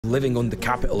living under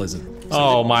capitalism.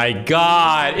 Oh my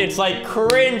god, it's like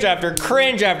cringe after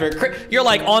cringe after cringe. You're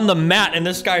like on the mat and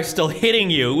this guy's still hitting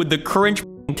you with the cringe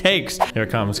takes. Here it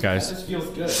comes, guys. This feels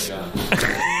good, John.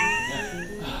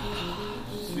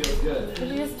 Feels good. What did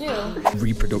you just do?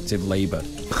 Reproductive labor.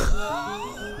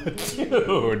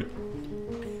 Dude.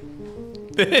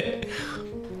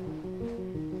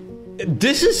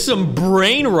 This is some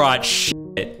brain rot shit.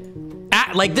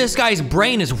 Like this guy's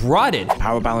brain is rotted.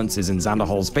 Power balance is in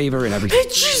Xanderhal's favor in every...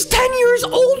 She's 10 years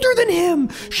older than him.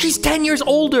 She's 10 years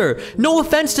older. No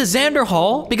offense to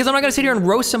Xanderhal, because I'm not gonna sit here and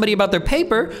roast somebody about their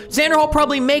paper. Xanderhal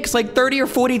probably makes like 30 or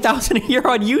 40,000 a year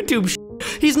on YouTube.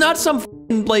 He's not some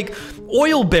like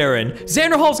oil baron.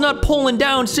 Xanderhal's not pulling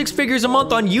down 6 figures a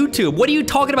month on YouTube. What are you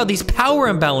talking about, these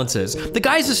power imbalances? The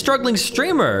guy's a struggling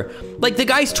streamer. Like the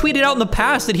guy's tweeted out in the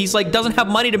past that he's like doesn't have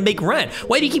money to make rent.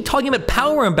 Why do you keep talking about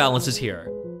power imbalances here?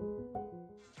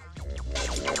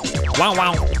 Wow,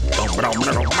 wow.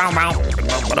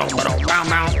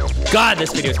 God,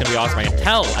 this video is gonna be awesome. I can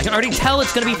tell. I can already tell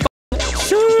it's gonna be sick.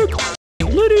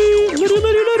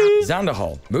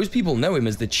 Xanderhal. Most people know him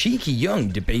as the cheeky young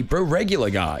debate bro regular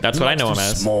guy. That's what I know him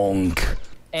as. Smonk.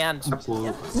 And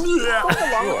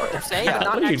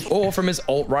or from his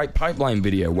alt-right pipeline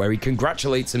video where he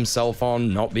congratulates himself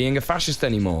on not being a fascist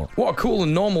anymore. What a cool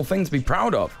and normal thing to be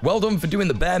proud of. Well done for doing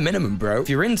the bare minimum, bro. If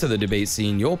you're into the debate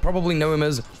scene, you'll probably know him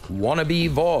as wannabe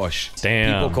Vorsh.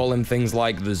 Damn. People call him things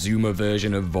like the Zoomer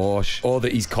version of Vorsh, or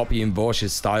that he's copying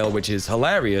Vorsh's style, which is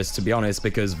hilarious, to be honest,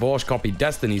 because Vorsh copied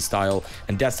Destiny's style,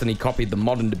 and Destiny copied the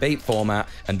modern debate format,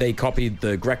 and they copied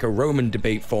the Greco-Roman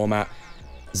debate format.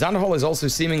 Xanderhal is also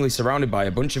seemingly surrounded by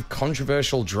a bunch of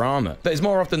controversial drama that is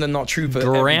more often than not true for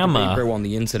every debate bro on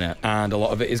the internet, and a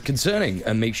lot of it is concerning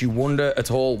and makes you wonder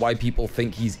at all why people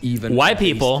think he's even why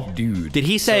people dude. Did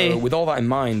he say? So with all that in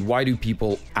mind, why do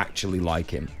people actually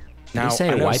like him? Now,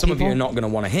 I know some of you are not going to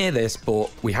want to hear this,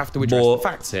 but we have to address the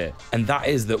facts here. And that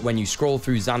is that when you scroll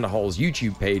through Xanderhal's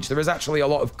YouTube page, there is actually a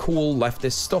lot of cool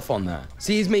leftist stuff on there.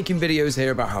 See, he's making videos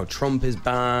here about how Trump is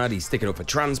bad, he's sticking up for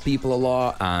trans people a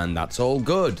lot, and that's all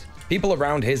good. People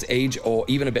around his age or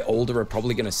even a bit older are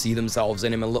probably going to see themselves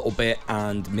in him a little bit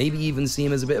and maybe even see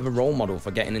him as a bit of a role model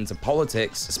for getting into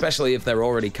politics, especially if they're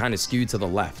already kind of skewed to the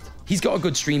left. He's got a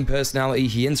good stream personality,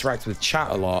 he interacts with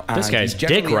chat a lot, and this guy's he's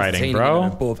generally dick riding, bro. in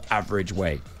an above average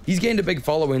way. He's gained a big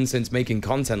following since making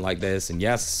content like this, and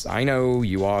yes, I know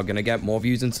you are gonna get more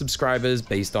views and subscribers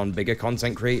based on bigger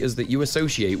content creators that you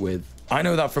associate with. I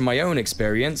know that from my own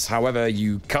experience, however,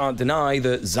 you can't deny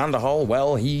that Xanderhal,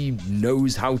 well, he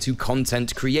knows how to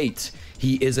content create.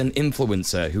 He is an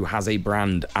influencer who has a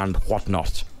brand and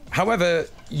whatnot. However,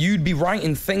 you'd be right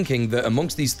in thinking that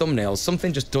amongst these thumbnails,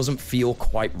 something just doesn't feel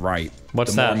quite right.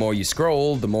 What's that? The more and more you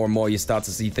scroll, the more and more you start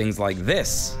to see things like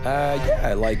this.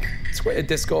 Yeah, like Twitter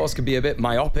discourse could be a bit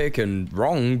myopic and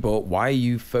wrong, but why are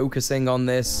you focusing on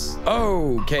this?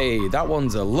 Okay, that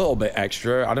one's a little bit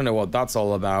extra. I don't know what that's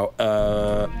all about.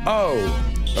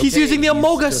 He's using the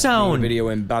Amoga sound. A video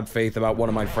in bad faith about one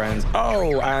of my friends.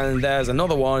 Oh, and there's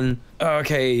another one.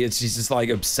 Okay, she's just like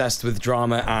obsessed with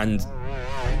drama and...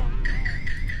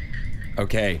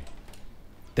 Okay,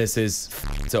 this is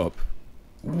f***ed up.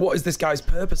 What is this guy's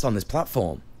purpose on this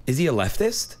platform? Is he a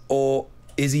leftist? Or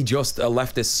is he just a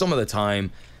leftist some of the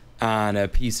time and a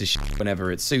piece of shit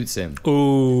whenever it suits him?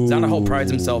 Ooh. Xanderhal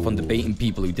prides himself on debating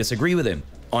people who disagree with him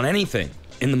on anything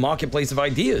in the marketplace of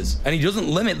ideas, and he doesn't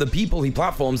limit the people he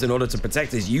platforms in order to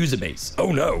protect his user base.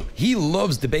 Oh no, he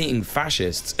loves debating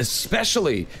fascists,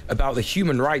 especially about the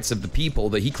human rights of the people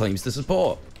that he claims to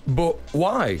support. But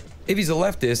why? If he's a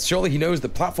leftist, surely he knows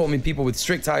that platforming people with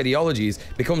strict ideologies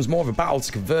becomes more of a battle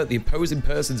to convert the opposing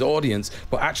person's audience,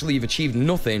 but actually you've achieved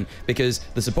nothing because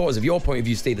the supporters of your point of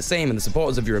view stay the same and the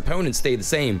supporters of your opponents stay the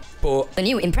same. But the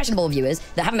new impressionable viewers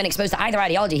that haven't been exposed to either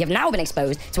ideology have now been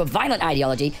exposed to a violent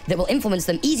ideology that will influence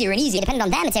them easier and easier depending on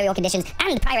their material conditions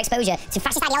and prior exposure to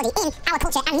fascist ideology in our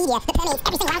culture and media that permeates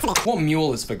every single ounce of it. What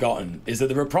Mule has forgotten is that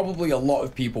there are probably a lot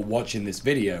of people watching this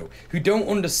video who don't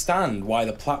understand why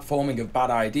the platforming of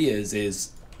bad ideas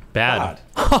is bad.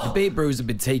 Debate bros have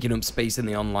been taking up space in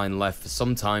the online left for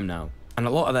some time now, and a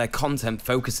lot of their content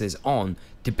focuses on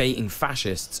debating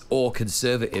fascists or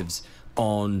conservatives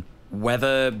on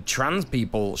whether trans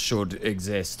people should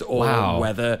exist or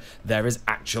whether there is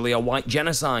actually a white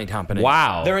genocide happening.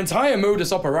 Their entire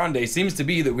modus operandi seems to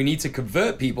be that we need to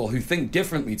convert people who think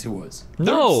differently to us.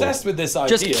 They're obsessed with this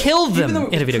idea. Just kill them even though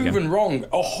it in a was video proven game. wrong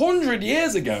 100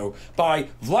 years ago by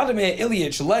Vladimir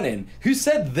Ilyich Lenin, who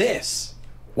said this.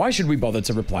 Why should we bother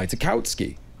to reply to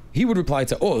Kautsky? He would reply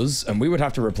to us, and we would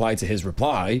have to reply to his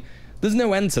reply. There's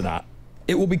no end to that.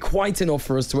 It will be quite enough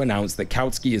for us to announce that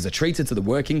Kautsky is a traitor to the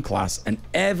working class and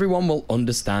everyone will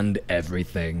understand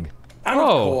everything. And of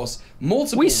course,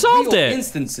 multiple real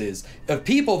instances of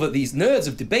people that these nerds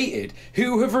have debated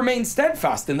who have remained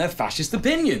steadfast in their fascist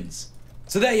opinions.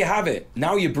 So there you have it.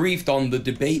 Now you're briefed on the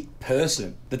debate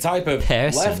person, the type of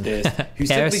leftist who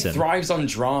simply thrives on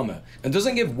drama and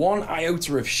doesn't give one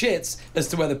iota of shits as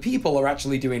to whether people are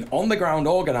actually doing on-the-ground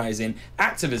organizing,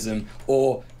 activism,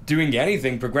 or doing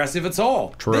anything progressive at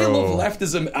all. True. They love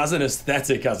leftism as an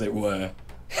aesthetic, as it were.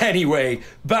 Anyway,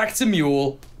 back to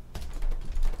Mule.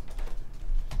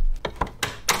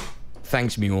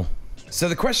 Thanks, Mule. So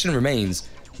the question remains,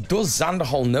 does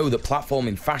Xanderhal know that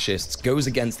platforming fascists goes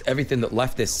against everything that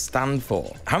leftists stand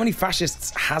for? How many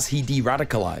fascists has he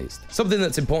de-radicalized? Something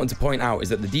that's important to point out is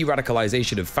that the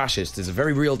de-radicalization of fascists is a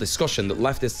very real discussion that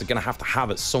leftists are going to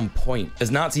have at some point, as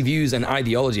Nazi views and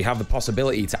ideology have the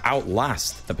possibility to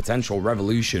outlast the potential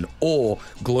revolution or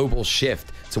global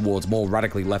shift towards more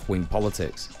radically left-wing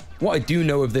politics. What I do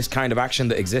know of this kind of action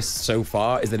that exists so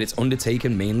far is that it's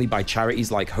undertaken mainly by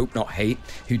charities like Hope Not Hate,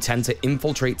 who tend to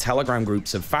infiltrate telegram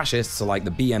groups of fascists like the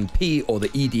BNP or the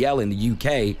EDL in the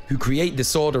UK, who create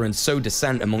disorder and sow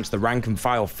dissent amongst the rank and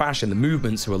file fash and the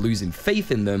movements who are losing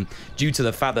faith in them due to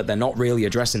the fact that they're not really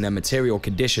addressing their material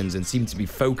conditions and seem to be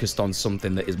focused on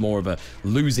something that is more of a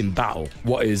losing battle.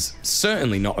 What is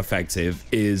certainly not effective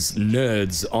is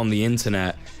nerds on the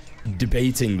internet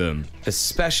debating them,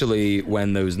 especially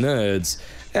when those nerds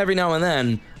every now and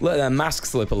then let their mask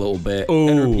slip a little bit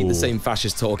and repeat the same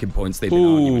fascist talking points they've been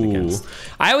arguing against.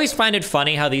 I always find it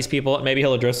funny how these people, maybe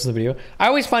he'll address this in the video, I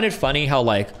always find it funny how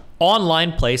like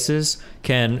online places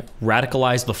can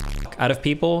radicalize the fuck out of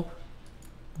people,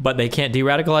 but they can't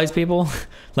de-radicalize people.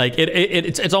 Like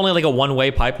it's only like a one-way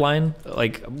pipeline.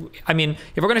 Like, I mean,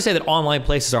 if we're gonna say that online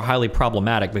places are highly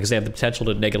problematic because they have the potential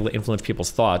to negatively influence people's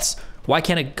thoughts, why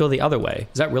can't it go the other way?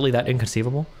 Is that really that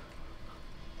inconceivable?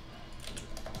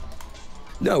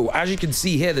 No, as you can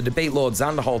see here, the debate lord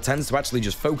Xanderhal tends to actually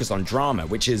just focus on drama,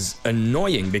 which is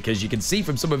annoying because you can see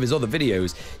from some of his other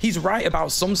videos, he's right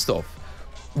about some stuff,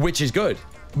 which is good.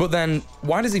 But then,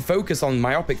 why does he focus on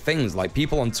myopic things like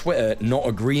people on Twitter not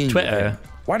agreeing with him?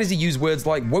 Why does he use words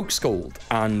like woke scold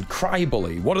and cry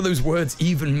bully? What do those words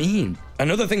even mean?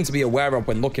 Another thing to be aware of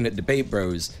when looking at debate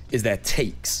bros is their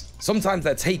takes. Sometimes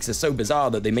their takes are so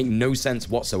bizarre that they make no sense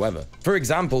whatsoever. For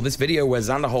example, this video where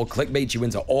Xanderhal clickbaits you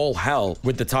into all hell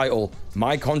with the title,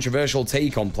 "My Controversial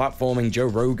Take on Platforming Joe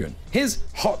Rogan." His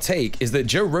hot take is that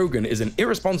Joe Rogan is an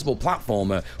irresponsible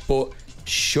platformer, but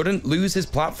shouldn't lose his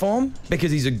platform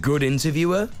because he's a good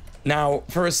interviewer. Now,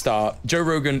 for a start, Joe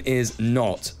Rogan is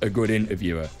not a good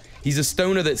interviewer. He's a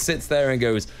stoner that sits there and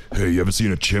goes, "Hey, you ever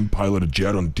seen a chimp pilot a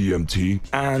jet on DMT?"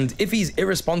 And if he's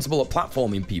irresponsible at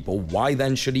platforming people, why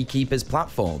then should he keep his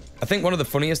platform? I think one of the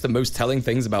funniest and most telling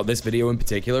things about this video in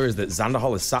particular is that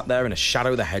Xanderhal is sat there in a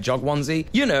Shadow the Hedgehog onesie.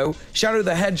 You know, Shadow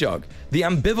the Hedgehog, the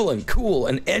ambivalent, cool,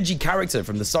 and edgy character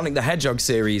from the Sonic the Hedgehog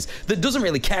series that doesn't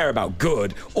really care about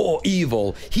good or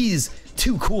evil. He's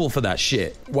too cool for that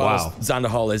shit. Whilst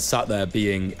Xanderhal is sat there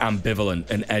being ambivalent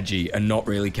and edgy and not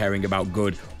really caring about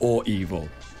good or evil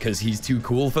because he's too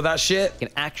cool for that shit. An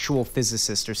actual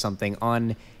physicist or something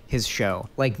on his show.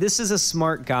 Like, this is a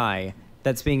smart guy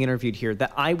that's being interviewed here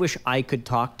that I wish I could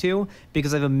talk to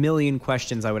because I have a million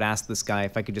questions I would ask this guy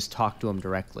if I could just talk to him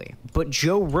directly. But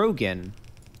Joe Rogan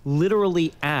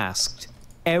literally asked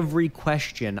every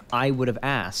question I would have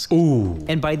asked.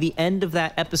 And by the end of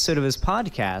that episode of his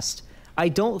podcast, I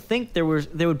don't think there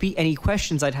would be any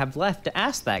questions I'd have left to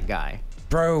ask that guy.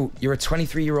 Bro, you're a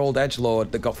 23-year-old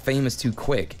edgelord that got famous too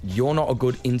quick. You're not a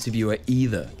good interviewer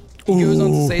either. He goes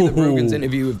on to say that Rogan's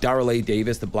interview with Daryl A.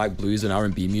 Davis, the black blues and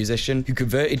R&B musician who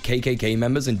converted KKK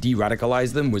members and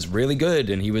de-radicalized them, was really good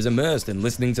and he was immersed in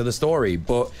listening to the story,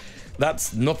 but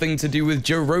that's nothing to do with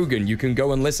Joe Rogan. You can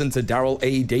go and listen to Daryl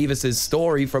A. Davis's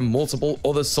story from multiple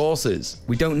other sources.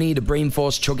 We don't need a brain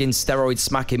force chugging, steroid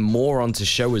smacking moron to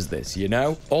show us this, you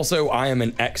know? Also, I am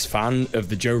an ex-fan of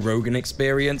the Joe Rogan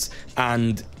experience,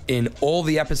 and in all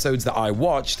the episodes that I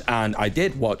watched, and I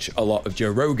did watch a lot of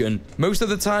Joe Rogan, most of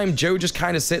the time Joe just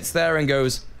kind of sits there and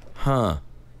goes, huh,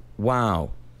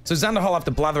 wow. So Xanderhal,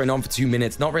 after blathering on for 2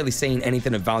 minutes, not really saying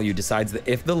anything of value, decides that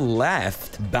if the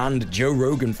left banned Joe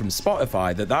Rogan from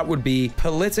Spotify, that would be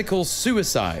political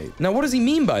suicide. Now, what does he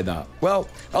mean by that? Well,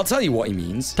 I'll tell you what he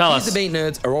means. Tell us. These debate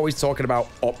nerds are always talking about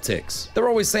optics. They're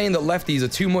always saying that lefties are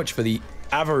too much for the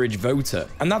average voter.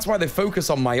 And that's why they focus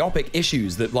on myopic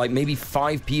issues that like maybe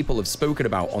 5 people have spoken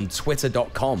about on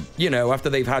twitter.com. You know, after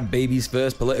they've had baby's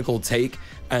first political take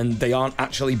and they aren't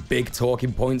actually big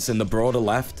talking points in the broader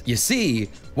left. You see,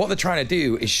 what they're trying to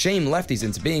do is shame lefties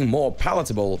into being more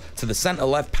palatable to the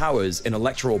center-left powers in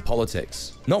electoral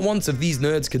politics. Not once have these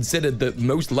nerds considered that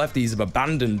most lefties have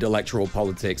abandoned electoral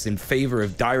politics in favor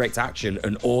of direct action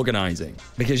and organizing.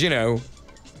 Because, you know,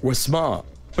 we're smart.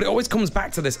 But it always comes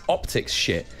back to this optics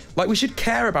shit. Like, we should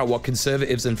care about what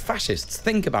conservatives and fascists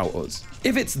think about us.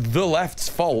 If it's the left's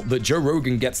fault that Joe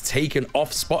Rogan gets taken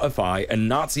off Spotify and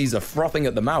Nazis are frothing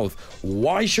at the mouth,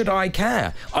 why should I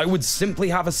care? I would simply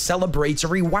have a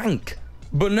celebratory wank.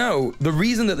 But no, the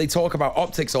reason that they talk about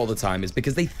optics all the time is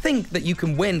because they think that you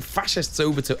can win fascists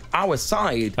over to our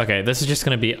side. Okay, this is just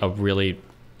gonna be a really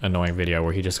annoying video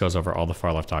where he just goes over all the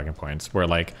far left talking points, where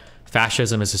like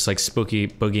fascism is this like spooky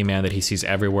boogeyman that he sees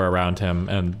everywhere around him,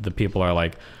 and the people are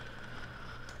like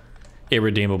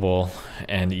irredeemable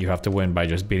and you have to win by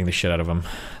just beating the shit out of them.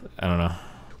 I don't know.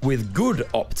 With good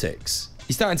optics,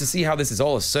 you're starting to see how this is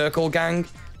all a circle, gang.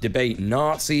 Debate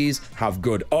Nazis, have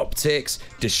good optics,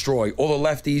 destroy other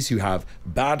lefties who have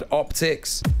bad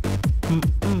optics.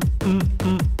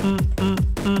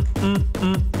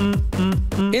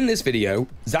 In this video,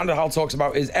 Xanderhal talks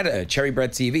about his editor, Cherrybread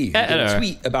TV, who did a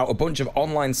tweet about a bunch of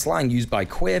online slang used by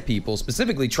queer people,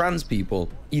 specifically trans people.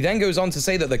 He then goes on to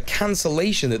say that the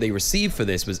cancellation that they received for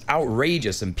this was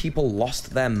outrageous and people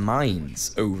lost their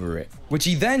minds over it, which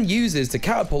he then uses to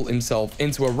catapult himself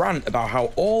into a rant about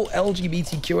how all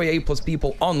LGBTQIA+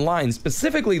 people online,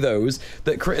 specifically those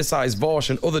that criticize Vosh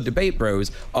and other debate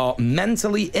bros, are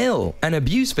mentally ill and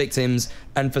abuse victims,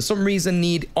 and for some reason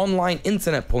need online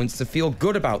internet points to feel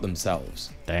good about themselves.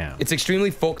 Damn. It's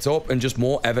extremely fucked up and just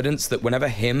more evidence that whenever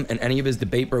him and any of his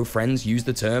debate bro friends use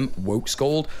the term woke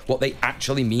scold, what they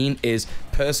actually mean is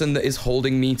person that is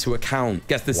holding me to account.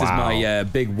 Guess this is my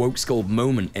big woke scold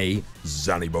moment, eh,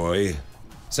 Zanny boy?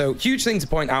 So, huge thing to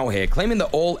point out here, claiming that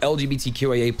all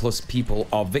LGBTQIA+ people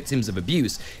are victims of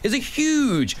abuse is a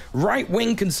huge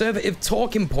right-wing conservative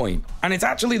talking point, and it's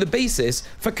actually the basis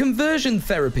for conversion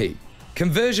therapy.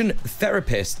 Conversion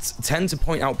therapists tend to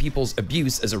point out people's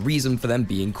abuse as a reason for them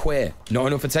being queer. Not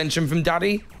enough attention from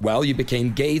daddy? Well, you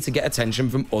became gay to get attention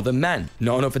from other men.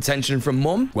 Not enough attention from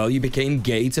mum? Well, you became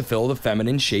gay to fill the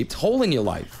feminine-shaped hole in your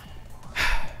life.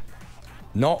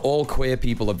 Not all queer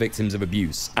people are victims of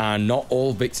abuse, and not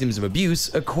all victims of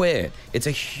abuse are queer. It's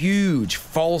a huge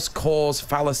false cause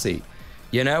fallacy.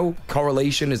 You know,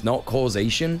 correlation is not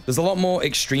causation. There's a lot more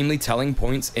extremely telling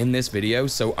points in this video,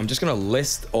 so I'm just gonna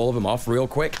list all of them off real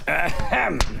quick.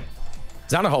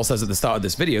 Xanderhal says at the start of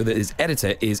this video that his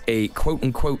editor is a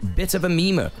quote-unquote bit of a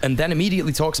memer, and then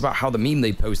immediately talks about how the meme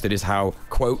they posted is how,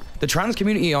 quote, the trans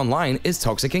community online is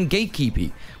toxic and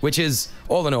gatekeepy, which is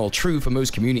all in all true for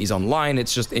most communities online.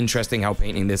 It's just interesting how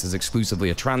painting this as exclusively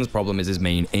a trans problem is his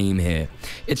main aim here.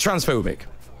 It's transphobic.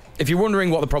 If you're wondering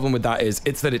what the problem with that is,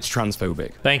 it's that it's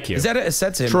transphobic. Thank you. His editor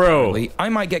said to him, I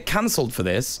might get cancelled for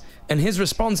this, and his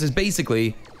response is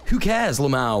basically, who cares,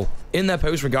 Lamau? In their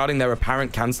post regarding their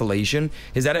apparent cancellation,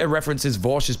 his editor references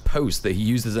Vosh's post that he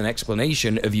used as an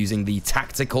explanation of using the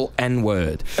tactical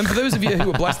N-word. And for those of you who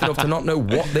are blessed enough to not know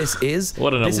what this is,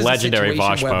 what a legendary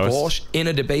Vosh where post. Vosh, in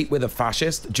a debate with a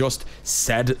fascist, just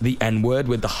said the N-word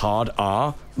with the hard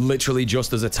R, literally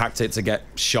just as a tactic to get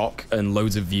shock and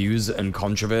loads of views and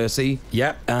controversy.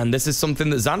 Yep, and this is something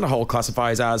that Xanderhal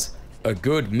classifies as a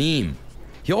good meme.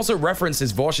 He also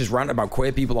references Vosh's rant about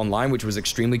queer people online, which was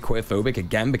extremely queerphobic,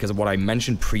 again, because of what I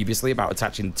mentioned previously about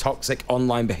attaching toxic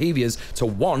online behaviors to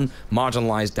one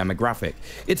marginalized demographic.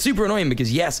 It's super annoying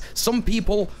because, yes, some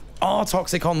people are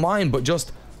toxic online, but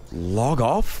just log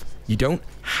off. You don't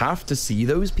have to see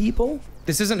those people.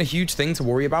 This isn't a huge thing to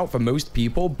worry about for most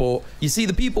people, but you see,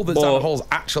 the people that Xanderhal's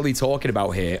actually talking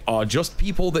about here are just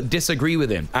people that disagree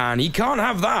with him, and he can't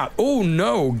have that. Oh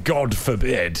no, God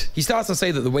forbid. He starts to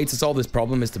say that the way to solve this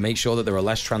problem is to make sure that there are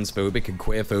less transphobic and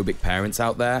queerphobic parents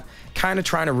out there, kind of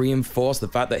trying to reinforce the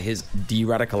fact that his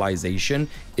de-radicalization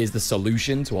is the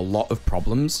solution to a lot of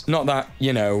problems. Not that,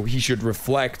 you know, he should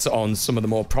reflect on some of the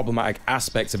more problematic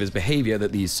aspects of his behavior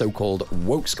that these so-called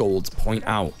woke scolds point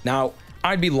out. Now,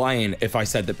 I'd be lying if I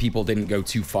said that people didn't go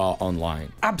too far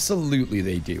online. Absolutely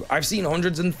they do. I've seen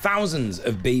hundreds and thousands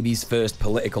of baby's first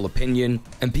political opinion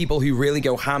and people who really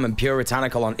go ham and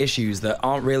puritanical on issues that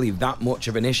aren't really that much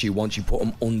of an issue once you put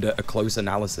them under a close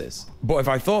analysis. But if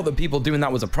I thought that people doing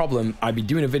that was a problem, I'd be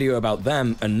doing a video about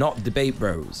them and not debate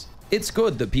bros. It's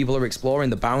good that people are exploring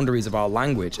the boundaries of our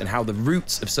language and how the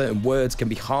roots of certain words can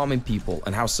be harming people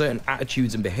and how certain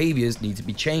attitudes and behaviors need to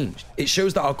be changed. It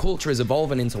shows that our culture is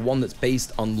evolving into one that's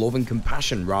based on love and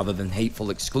compassion rather than hateful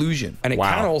exclusion. And it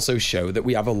can also show that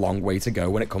we have a long way to go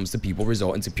when it comes to people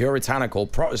resorting to puritanical,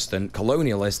 Protestant,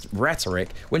 colonialist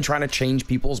rhetoric when trying to change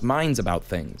people's minds about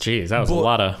things. Jeez, that was a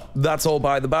lot of... That's all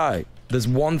by the by. There's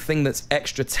one thing that's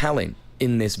extra telling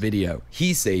in this video.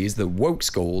 He says that woke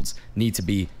scolds need to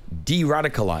be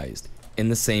de-radicalized in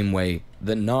the same way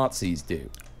that Nazis do.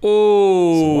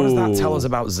 Oh. So what does that tell us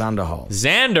about Xanderhal?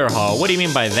 Xanderhal? What do you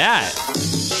mean by that?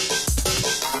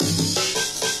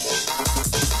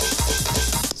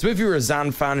 So if you're a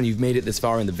Xan fan and you've made it this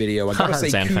far in the video, I gotta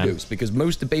say kudos, because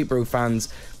most Debate Bro fans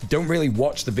don't really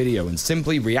watch the video and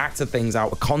simply react to things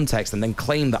out of context and then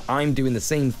claim that I'm doing the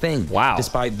same thing. Wow.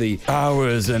 Despite the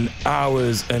hours and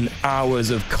hours and hours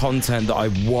of content that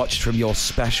I've watched from your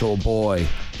special boy.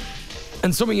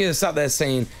 And some of you sat there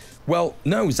saying, well,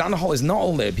 no, Xanderhal is not a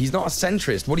lib. He's not a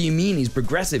centrist. What do you mean? He's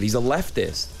progressive. He's a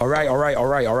leftist. All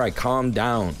right. Calm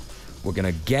down. We're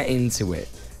gonna get into it.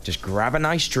 Just grab a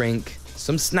nice drink,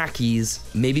 some snackies,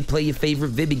 maybe play your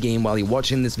favorite Vibby game while you're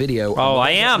watching this video. Oh, I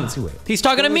am. He's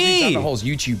talking to me. Xanderhal's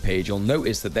YouTube page, you'll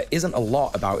notice that there isn't a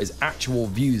lot about his actual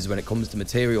views when it comes to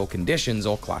material conditions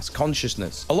or class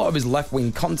consciousness. A lot of his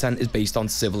left-wing content is based on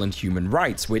civil and human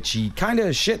rights, which he kind of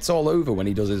shits all over when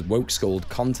he does his woke scold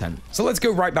content. So let's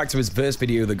go right back to his first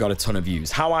video that got a ton of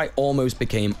views, how I almost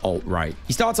became alt-right.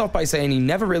 He starts off by saying he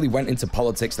never really went into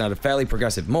politics and had a fairly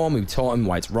progressive mom who taught him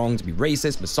why it's wrong to be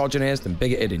racist, misogynist, and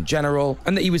bigoted in general,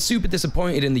 and that he was super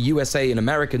disappointed in the USA and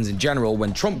Americans in general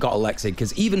when Trump got elected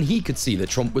because even he could see that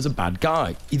Trump was a bad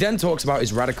guy. He then talks about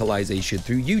his radicalization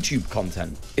through YouTube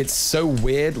content. It's so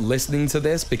weird listening to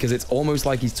this because it's almost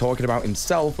like he's talking about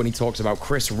himself when he talks about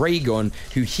Chris Raygun,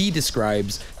 who he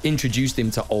describes introduced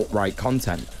him to alt-right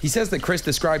content. He says that Chris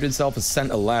described himself as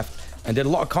center-left and did a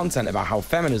lot of content about how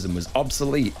feminism was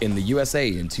obsolete in the USA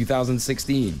in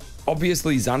 2016.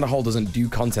 Obviously, Xanderhal doesn't do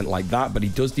content like that, but he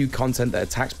does do content that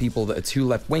attacks people that are too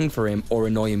left-wing for him or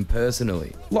annoy him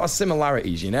personally. A lot of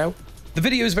similarities, you know? The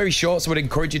video is very short, so I'd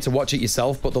encourage you to watch it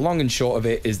yourself, but the long and short of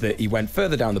it is that he went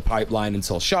further down the pipeline and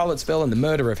saw Charlottesville and the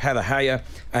murder of Heather Heyer,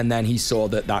 and then he saw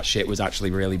that that shit was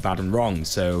actually really bad and wrong,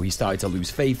 so he started to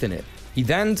lose faith in it. He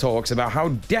then talks about how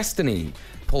Destiny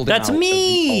pulled him out of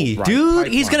the alt-right dude.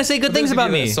 pipeline. He's gonna say good things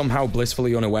about me. Somehow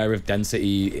blissfully unaware of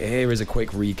Density, here is a quick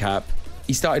recap.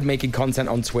 He started making content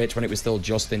on Twitch when it was still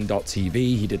Justin.tv.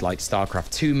 He did like StarCraft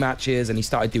 2 matches, and he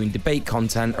started doing debate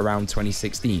content around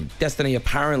 2016. Destiny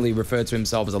apparently referred to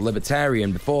himself as a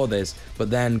libertarian before this, but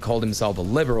then called himself a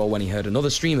liberal when he heard another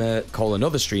streamer call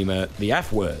another streamer the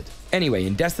F word. Anyway,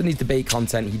 in Destiny's debate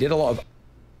content, he did a lot of...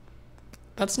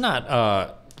 That's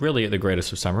not really the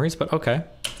greatest of summaries, but okay.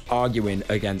 Arguing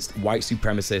against white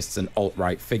supremacists and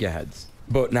alt-right figureheads.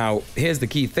 But now, here's the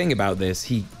key thing about this.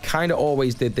 He kind of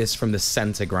always did this from the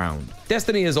center ground.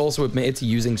 Destiny has also admitted to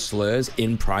using slurs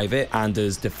in private and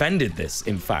has defended this,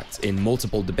 in fact, in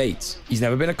multiple debates. He's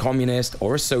never been a communist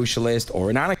or a socialist or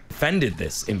an anarchist. Defended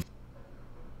this in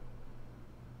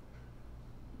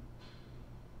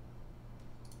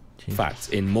fact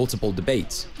in multiple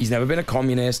debates. He's never been a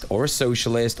communist or a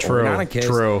socialist or an anarchist,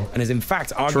 and is in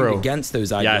fact arguing against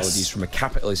those ideologies from a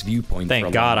capitalist viewpoint.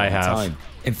 Thank God I have. Time.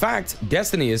 In fact,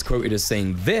 Destiny is quoted as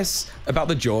saying this about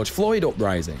the George Floyd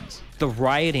uprisings. The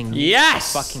rioting needs to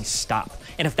fucking stop.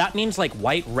 And if that means like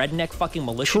white redneck fucking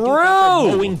militia dudes out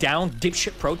there mowing down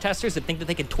dipshit protesters that think that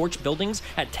they can torch buildings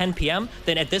at 10 p.m.,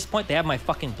 then at this point they have my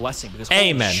fucking blessing, because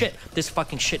holy shit, this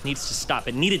fucking shit needs to stop.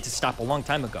 It needed to stop a long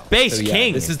time ago. Base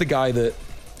King. This is the guy that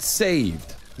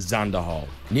saved Xanderhal.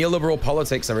 Neoliberal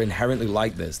politics are inherently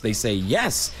like this. They say,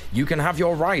 yes, you can have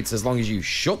your rights as long as you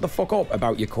shut the fuck up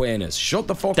about your queerness. Shut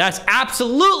the fuck up. That's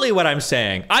absolutely what I'm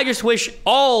saying. I just wish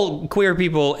all queer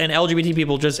people and LGBT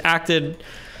people just acted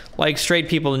like straight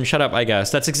people and shut up, I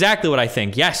guess. That's exactly what I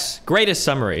think. Yes, greatest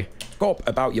summary. Up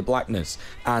about your blackness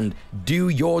and do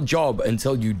your job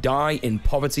until you die in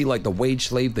poverty like the wage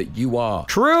slave that you are.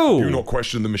 True. Do not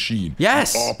question the machine.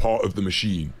 Yes. You are part of the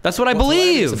machine. That's what I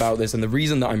believe about this, and the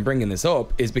reason that I'm bringing this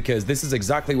up is because this is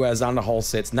exactly where Xanderhal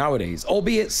sits nowadays,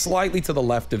 albeit slightly to the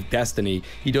left of Destiny.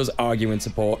 He does argue in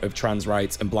support of trans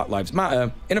rights and Black Lives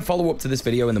Matter. In a follow-up to this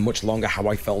video in the much longer How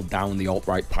I Fell Down the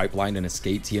Alt-Right Pipeline and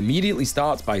Escaped, he immediately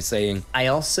starts by saying, I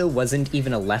also wasn't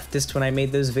even a leftist when I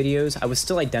made those videos. I was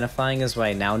still identifying as what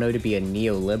I now know to be a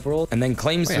neoliberal, and then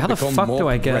claims to become more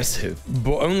progressive,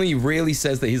 but only really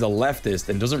says that he's a leftist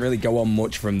and doesn't really go on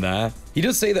much from there. He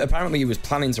does say that apparently he was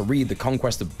planning to read The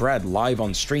Conquest of Bread live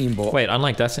on stream, but... Wait,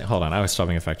 unlike Destiny... Hold on, I was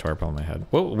stopping a factorial in my head.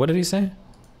 What did he say?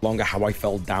 longer how I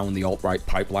fell down the alt-right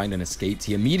pipeline and escaped,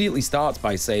 he immediately starts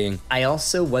by saying, I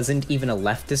also wasn't even a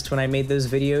leftist when I made those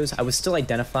videos. I was still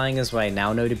identifying as what I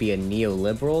now know to be a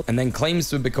neoliberal. And then claims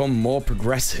to have become more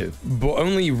progressive, but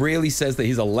only really says that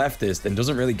he's a leftist and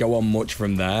doesn't really go on much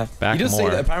from there. He does say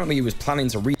that apparently he was planning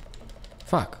to read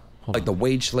like the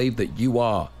wage slave that you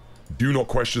are. Do not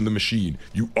question the machine.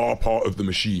 You are part of the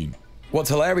machine. What's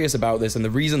hilarious about this, and the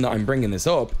reason that I'm bringing this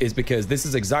up, is because this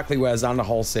is exactly where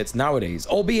Xanderhal sits nowadays.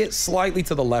 Albeit slightly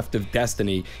to the left of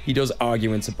Destiny, he does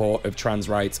argue in support of trans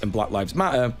rights and Black Lives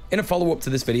Matter in a follow-up to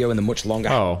this video in the much longer...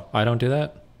 Oh, I don't do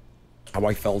that? How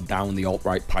I fell down the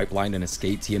alt-right pipeline and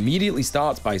escaped, he immediately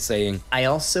starts by saying, I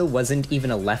also wasn't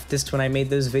even a leftist when I made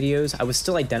those videos. I was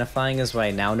still identifying as what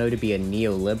I now know to be a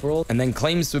neoliberal. And then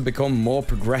claims to have become more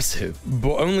progressive,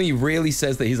 but only really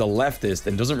says that he's a leftist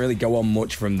and doesn't really go on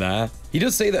much from there. He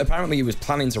does say that apparently he was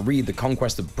planning to read The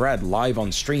Conquest of Bread live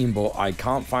on stream, but I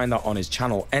can't find that on his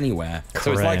channel anywhere. Cringe.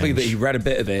 So it's likely that he read a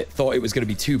bit of it, thought it was going to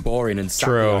be too boring and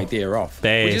sacked the idea off.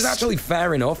 Which is actually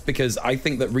fair enough, because I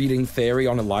think that reading theory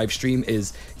on a live stream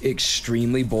is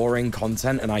extremely boring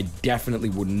content, and I definitely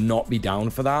would not be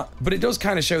down for that. But it does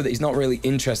kind of show that he's not really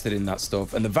interested in that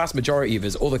stuff, and the vast majority of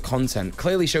his other content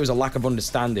clearly shows a lack of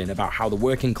understanding about how the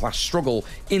working class struggle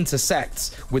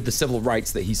intersects with the civil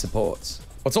rights that he supports.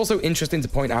 What's also interesting to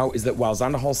point out is that while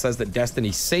Xanderhal says that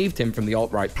Destiny saved him from the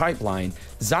alt-right pipeline,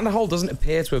 Xanderhal doesn't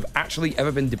appear to have actually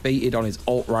ever been debated on his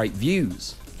alt-right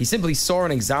views. He simply saw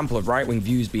an example of right-wing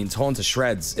views being torn to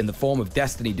shreds in the form of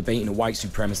Destiny debating a white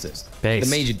supremacist. The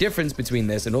major difference between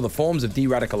this and other forms of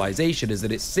de-radicalization is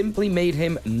that it simply made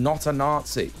him not a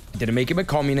Nazi. It didn't make him a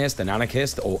communist, an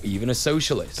anarchist, or even a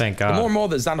socialist. Thank God. The more and more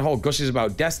that Xanderhal gushes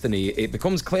about Destiny, it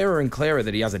becomes clearer and clearer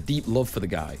that he has a deep love for the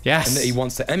guy. Yes. And that he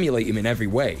wants to emulate him in every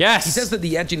way. Yes. He says that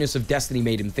the edginess of Destiny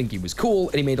made him think he was cool,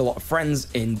 and he made a lot of friends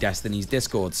in Destiny's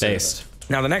Discord server.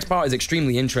 Now, the next part is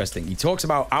extremely interesting. He talks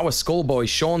about our schoolboy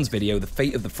Sean's video, The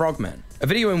Fate of the Frogmen. A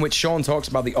video in which Sean talks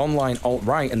about the online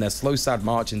alt-right and their slow, sad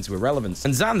march into irrelevance.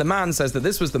 And Xan the man says that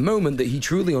this was the moment that he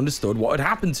truly understood what had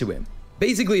happened to him.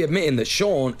 Basically admitting that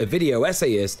Sean, a video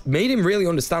essayist, made him really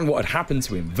understand what had happened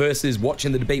to him versus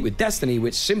watching the debate with Destiny,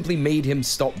 which simply made him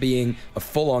stop being a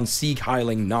full-on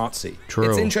Sieg-heiling Nazi.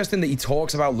 It's interesting that he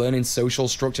talks about learning social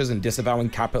structures and disavowing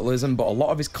capitalism, but a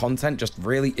lot of his content just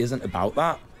really isn't about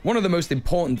that. One of the most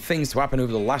important things to happen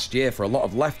over the last year for a lot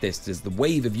of leftists is the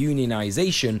wave of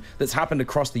unionization that's happened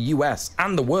across the US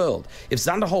and the world. If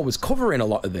Xanderhal was covering a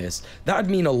lot of this, that'd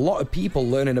mean a lot of people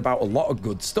learning about a lot of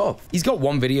good stuff. He's got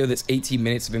one video that's 18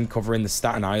 minutes of him covering the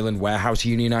Staten Island warehouse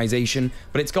unionization,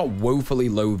 but it's got woefully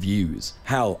low views.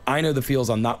 Hell, I know the feels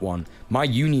on that one. My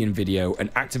union video and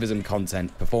activism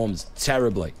content performs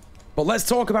terribly. But let's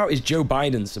talk about his Joe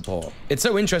Biden support. It's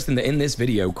so interesting that in this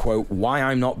video, quote, why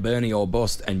I'm not Bernie or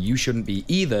bust and you shouldn't be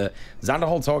either,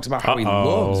 Xanderhal talks about how he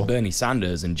loves Bernie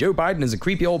Sanders and Joe Biden is a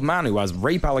creepy old man who has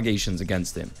rape allegations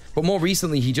against him. But more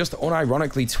recently, he just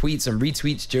unironically tweets and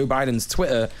retweets Joe Biden's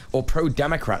Twitter or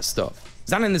pro-Democrat stuff.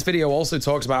 Xan in this video also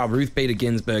talks about Ruth Bader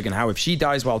Ginsburg and how if she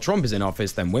dies while Trump is in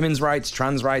office, then women's rights,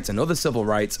 trans rights, and other civil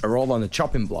rights are all on the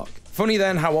chopping block. Funny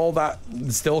then how all that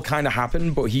still kind of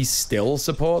happened, but he still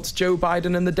supports Joe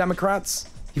Biden and the Democrats.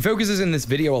 He focuses in this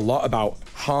video a lot about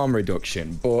harm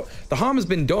reduction, but the harm has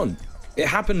been done. It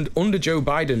happened under Joe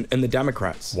Biden and the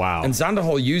Democrats. Wow. And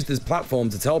Xanderhal used his platform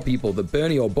to tell people that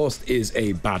Bernie or bust is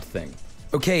a bad thing.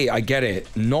 Okay, I get it.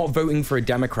 Not voting for a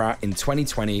Democrat in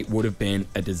 2020 would have been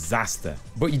a disaster.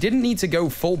 But you didn't need to go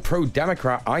full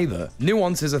pro-Democrat either.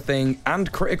 Nuance is a thing, and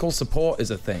critical support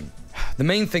is a thing. The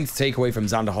main thing to take away from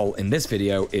Xanderhal in this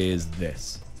video is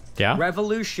this.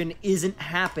 Revolution isn't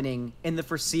happening in the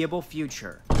foreseeable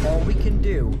future. All we can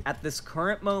do at this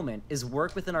current moment is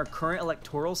work within our current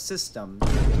electoral system.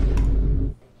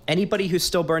 Anybody who's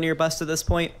still Bernie or bust at this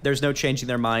point, there's no changing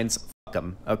their minds. Fuck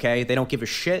them, okay? They don't give a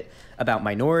shit about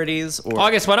minorities or...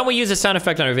 August, why don't we use a sound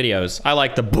effect on our videos? I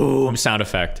like the boom sound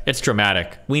effect. It's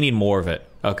dramatic. We need more of it,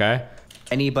 okay?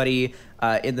 Anybody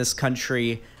in this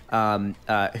country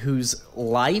whose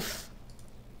life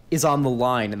is on the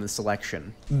line in this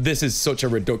election. This is such a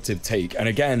reductive take, and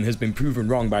again has been proven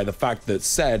wrong by the fact that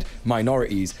said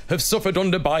minorities have suffered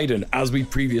under Biden, as we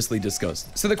previously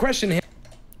discussed. So the question here...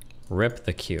 Rip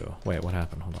the queue. Wait, what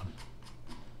happened? Hold on.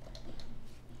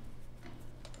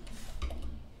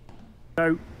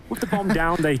 So, with the bomb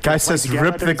down, they guy says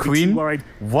rip the queen.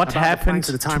 What happened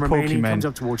to Pokemon? Comes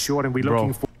up towards short, and we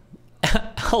looking for.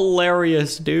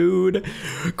 Hilarious, dude.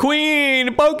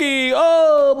 Queen, Pokey.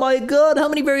 Oh my god, how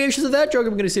many variations of that joke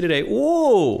am I gonna see today?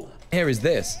 Whoa. Here is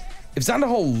this. If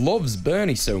Xanderhal loves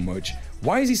Bernie so much,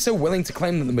 Why is he so willing to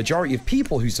claim that the majority of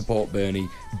people who support Bernie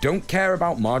don't care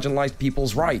about marginalized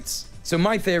people's rights? So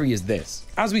my theory is this.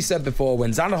 As we said before, when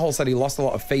Xanderhal said he lost a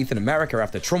lot of faith in America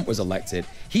after Trump was elected,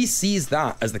 he sees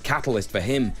that as the catalyst for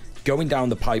him going down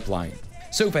the pipeline.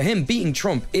 So for him, beating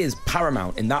Trump is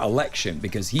paramount in that election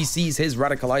because he sees his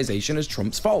radicalization as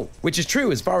Trump's fault. Which is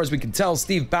true, as far as we can tell.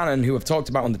 Steve Bannon, who I've talked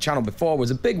about on the channel before, was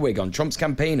a bigwig on Trump's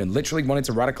campaign and literally wanted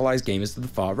to radicalize gamers to the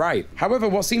far right. However,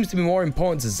 what seems to be more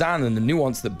important to Xan than the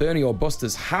nuance that Bernie or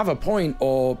Busters have a point,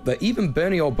 or that even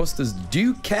Bernie or Busters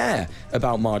do care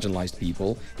about marginalized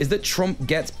people, is that Trump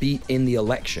gets beat in the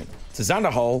election. To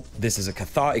Xanderhal, this is a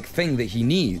cathartic thing that he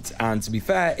needs, and to be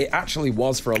fair, it actually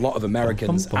was for a lot of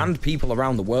Americans and people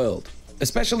around the world.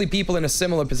 Especially people in a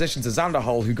similar position to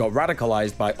Xanderhal who got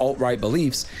radicalized by alt-right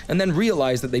beliefs and then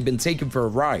realized that they've been taken for a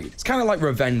ride. It's kind of like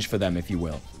revenge for them, if you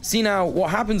will. See now, what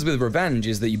happens with revenge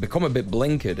is that you become a bit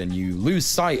blinkered and you lose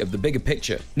sight of the bigger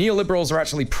picture. Neoliberals are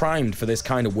actually primed for this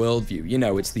kind of worldview. You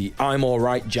know, it's the I'm all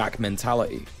right Jack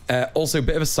mentality. Also, a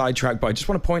bit of a sidetrack, but I just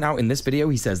want to point out in this video,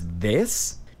 he says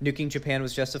this. Nuking Japan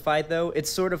was justified, though. It's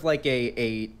sort of like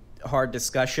a hard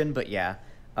discussion, but yeah.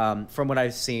 From what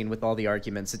I've seen with all the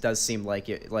arguments, it does seem like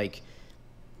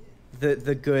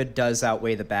the good does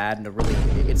outweigh the bad, and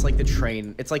it's like the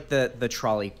train, it's like the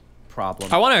trolley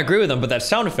problem. I want to agree with him, but that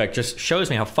sound effect just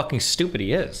shows me how fucking stupid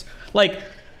he is. Like,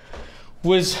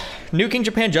 was nuking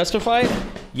Japan justified?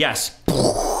 Yes.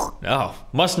 No,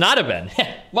 must not have been.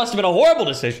 Must have been a horrible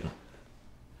decision.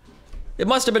 It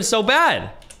must have been so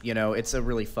bad. You know, it's a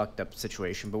really fucked up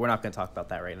situation, but we're not going to talk about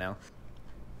that right now.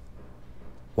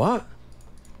 What?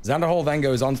 Xanderhal then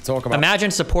goes on to talk about... Imagine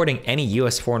supporting any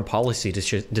U.S. foreign policy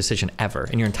decision ever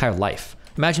in your entire life.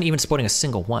 Imagine even supporting a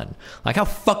single one. Like, how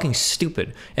fucking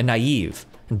stupid and naive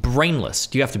and brainless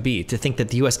do you have to be to think that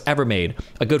the U.S. ever made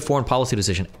a good foreign policy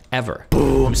decision ever?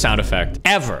 Boom, sound effect.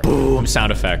 Ever. Boom,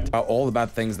 sound effect. About all the bad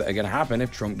things that are going to happen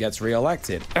if Trump gets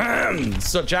reelected.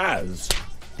 Such as...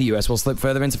 the US will slip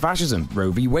further into fascism. Roe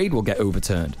v. Wade will get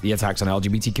overturned. The attacks on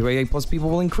LGBTQIA+ people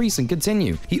will increase and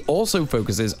continue. He also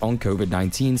focuses on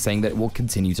COVID-19, saying that it will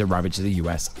continue to ravage the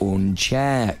US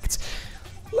unchecked.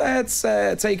 Let's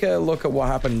take a look at what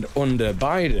happened under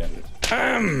Biden.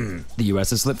 The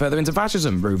US has slipped further into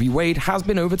fascism. Roe v. Wade has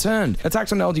been overturned.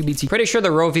 Attacks on LGBT... Pretty sure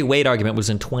the Roe v. Wade argument was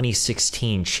in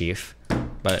 2016, Chief.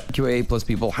 But QAA+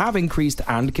 people have increased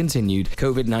and continued.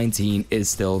 COVID-19 is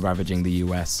still ravaging the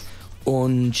US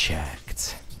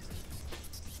unchecked.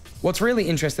 What's really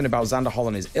interesting about Xanderhal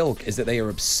and his ilk is that they are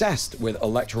obsessed with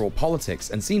electoral politics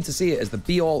and seem to see it as the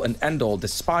be-all and end-all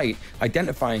despite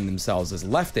identifying themselves as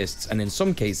leftists and in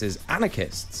some cases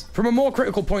anarchists. From a more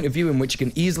critical point of view in which you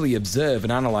can easily observe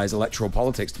and analyze electoral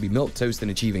politics to be milquetoast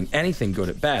in achieving anything good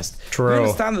at best, True. we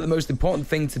understand that the most important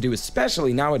thing to do,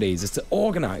 especially nowadays, is to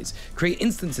organize, create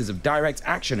instances of direct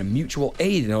action and mutual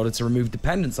aid in order to remove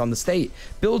dependence on the state,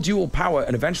 build dual power,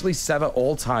 and eventually sever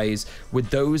all ties with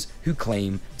those who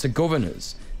claim to govern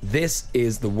us. This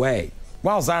is the way.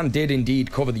 While Xan did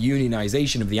indeed cover the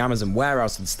unionization of the Amazon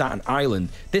warehouse in Staten Island,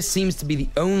 this seems to be the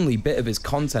only bit of his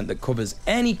content that covers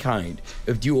any kind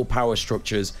of dual power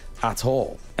structures at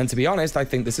all. And to be honest, I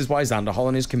think this is why Xanderhal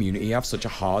and his community have such a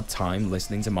hard time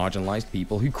listening to marginalized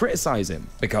people who criticize him,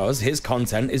 because his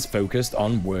content is focused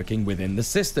on working within the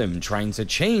system, trying to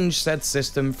change said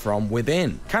system from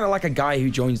within. Kind of like a guy who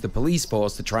joins the police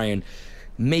force to try and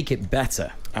make it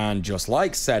better. And just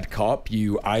like said cop,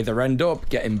 you either end up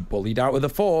getting bullied out of the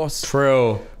force.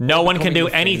 True. No one can do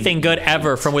anything good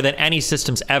ever from within any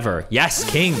systems ever. Yes,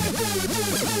 King.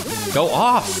 Go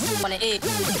off.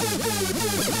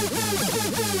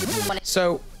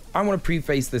 So, I want to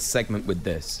preface this segment with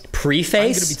this. Preface or preface? I'm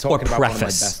going to be talking about one of my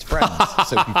best friends,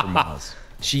 Sophie from Mars.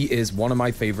 She is one of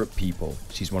my favorite people.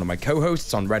 She's one of my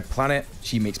co-hosts on Red Planet.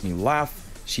 She makes me laugh.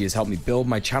 She has helped me build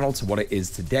my channel to what it is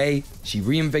today. She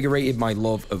reinvigorated my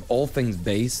love of all things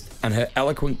based, and her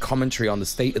eloquent commentary on the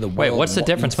state of the world. Wait, what's the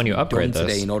difference when you upgrade this?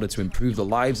 Today in order to improve the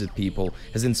lives of people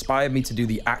has inspired me to do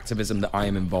the activism that I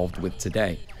am involved with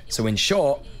today. So in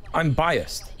short, I'm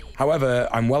biased. However,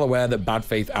 I'm well aware that bad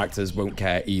faith actors won't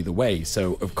care either way.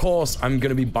 So of course, I'm going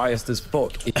to be biased as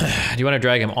fuck. Do you want to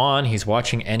drag him on? He's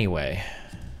watching anyway.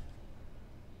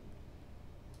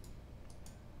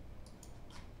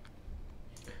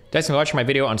 Guys, been watching my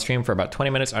video on stream for about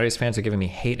 20 minutes. Audience fans are giving me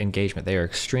hate engagement. They are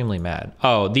extremely mad.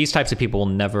 Oh, these types of people will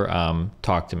never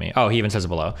talk to me. Oh, he even says it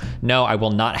below. No, I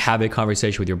will not have a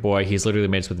conversation with your boy. He's literally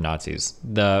mates with Nazis.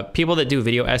 The people that do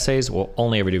video essays will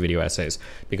only ever do video essays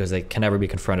because they can never be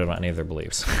confronted on any of their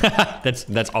beliefs.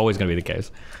 That's always going to be the case.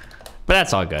 But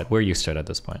that's all good. We're used to it at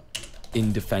this point.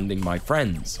 In defending my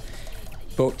friends.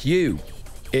 But you,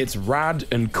 It's rad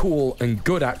and cool and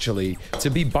good, actually, to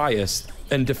be biased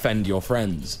and defend your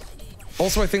friends.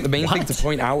 Also, I think the main thing to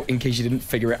point out, in case you didn't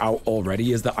figure it out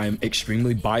already, is that I'm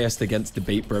extremely biased against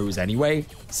debate bros anyway.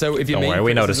 So if your main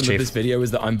criticism of this video is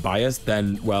that I'm biased,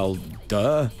 then, well,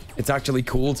 duh. It's actually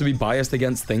cool to be biased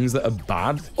against things that are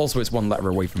bad. Also, it's one letter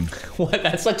away from... What?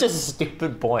 That's such a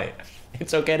stupid point.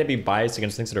 It's okay to be biased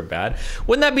against things that are bad.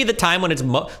 Wouldn't that be the time when it's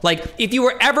like, if you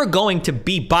were ever going to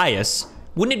be biased,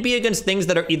 wouldn't it be against things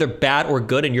that are either bad or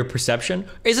good in your perception?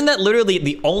 Isn't that literally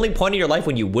the only point in your life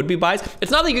when you would be biased?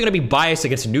 It's not that you're gonna be biased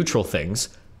against neutral things.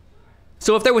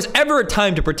 So if there was ever a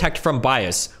time to protect from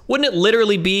bias, wouldn't it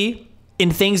literally be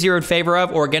in things you're in favor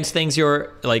of or against things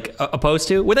you're like opposed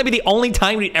to? Wouldn't that be the only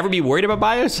time you'd ever be worried about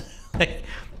bias?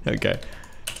 Okay.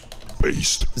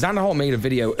 Xanderhal made a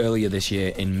video earlier this year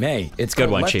in May. It's good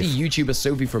called one, Lefty Chief. YouTuber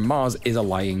Sophie from Mars is a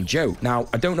lying joke. Now,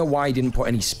 I don't know why he didn't put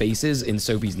any spaces in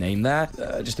Sophie's name there.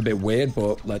 Just a bit weird,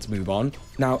 but let's move on.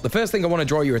 Now, the first thing I want to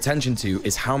draw your attention to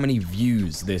is how many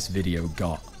views this video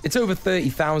got. It's over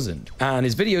 30,000, and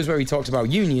his videos where he talks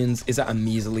about unions is at a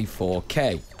measly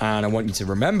 4K. And I want you to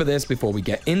remember this before we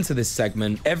get into this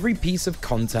segment. Every piece of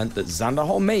content that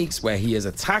Xanderhal makes where he is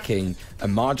attacking a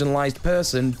marginalized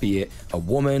person, be it a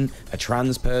woman, a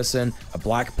trans person, a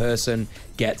black person,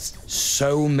 gets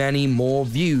so many more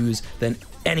views than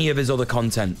any of his other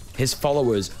content. His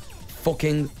followers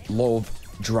fucking love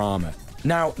drama.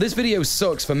 Now, this video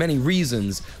sucks for many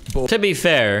reasons, but... To be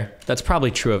fair, that's probably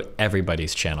true of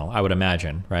everybody's channel, I would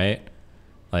imagine, right?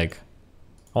 Like,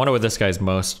 I wonder what this guy's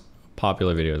most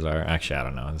popular videos are. Actually, I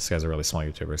don't know. This guy's a really small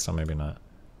YouTuber, so maybe not.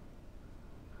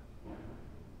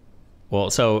 Well,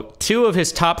 so 2 of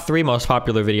his top 3 most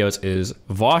popular videos is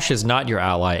Vosh is not your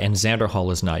ally and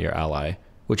Xanderhal is not your ally,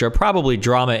 which are probably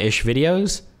drama-ish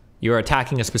videos. You're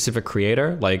attacking a specific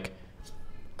creator, like...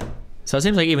 So it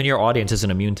seems like even your audience isn't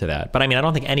immune to that. But I mean, I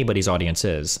don't think anybody's audience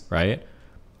is, right?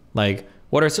 Like,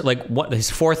 what his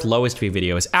 4th lowest view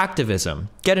video is activism.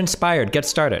 Get inspired, get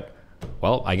started.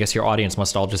 Well, I guess your audience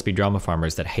must all just be drama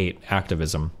farmers that hate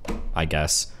activism, I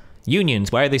guess.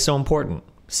 Unions, why are they so important?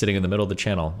 Sitting in the middle of the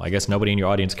channel. I guess nobody in your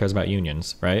audience cares about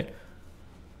unions, right?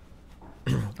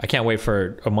 I can't wait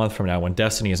for a month from now when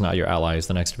Destiny is not your ally is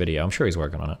the next video. I'm sure he's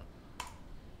working on it.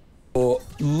 But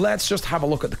let's just have a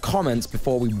look at the comments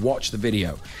before we watch the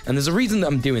video. And there's a reason that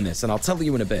I'm doing this, and I'll tell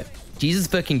you in a bit. Jesus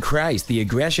fucking Christ, the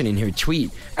aggression in her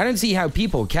tweet. I don't see how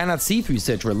people cannot see through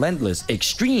such relentless,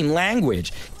 extreme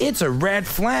language. It's a red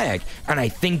flag, and I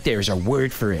think there's a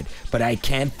word for it, but I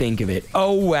can't think of it.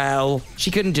 Oh well.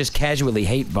 She couldn't just casually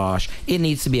hate Vosh. It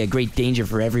needs to be a great danger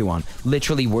for everyone.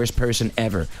 Literally worst person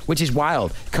ever. Which is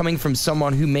wild, coming from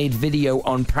someone who made video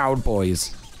on Proud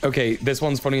Boys. Okay, this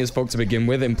one's funny as fuck to begin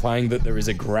with, implying that there is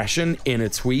aggression in a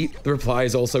tweet. The reply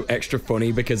is also extra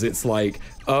funny because it's like,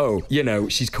 oh, you know,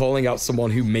 she's calling out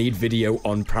someone who made video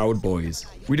on Proud Boys.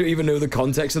 We don't even know the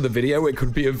context of the video. It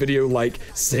could be a video like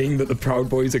saying that the Proud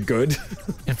Boys are good.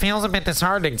 It feels a bit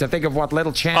disheartening to think of what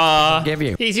little chance I can give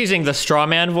you. He's using the straw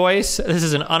man voice. This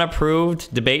is an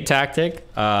unapproved debate tactic.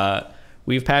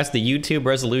 We've passed the YouTube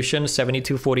resolution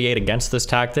 7248 against this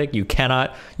tactic. You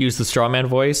cannot use the straw man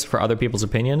voice for other people's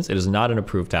opinions. It is not an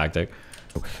approved tactic.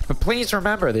 But please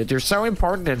remember that you're so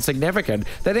important and significant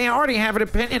that they already have an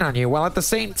opinion on you, while at the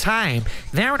same time,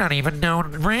 they're not even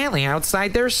known really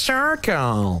outside their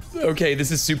circle. Okay, this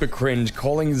is super cringe,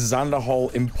 calling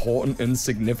Xanderhal important and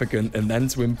significant and then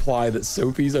to imply that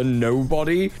Sophie's a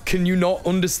nobody. Can you not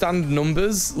understand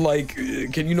numbers? Like,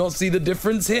 can you not see the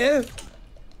difference here?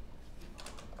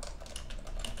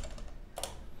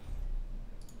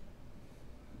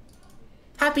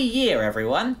 Happy year,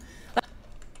 everyone.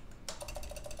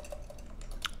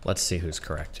 Let's see who's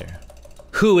correct here.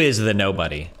 Who is the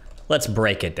nobody? Let's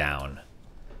break it down.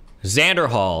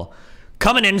 Xanderhal,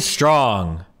 coming in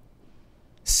strong.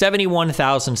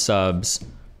 71,000 subs,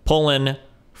 pulling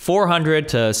 400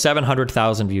 to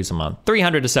 700,000 views a month.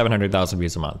 300 to 700,000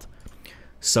 views a month.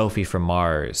 Sophie from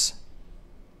Mars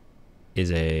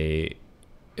is a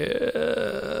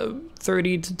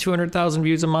 30 to 200,000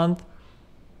 views a month.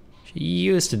 She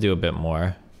used to do a bit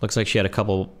more. Looks like she had a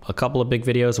couple of big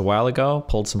videos a while ago,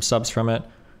 pulled some subs from it.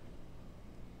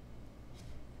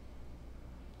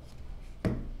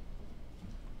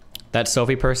 That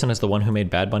Sophie person is the one who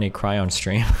made Badbunny cry on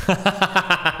stream.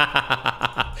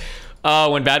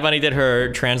 Oh, when Badbunny did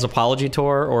her trans apology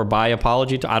tour or bi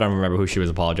apology tour, I don't remember who she was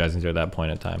apologizing to at that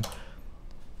point in time.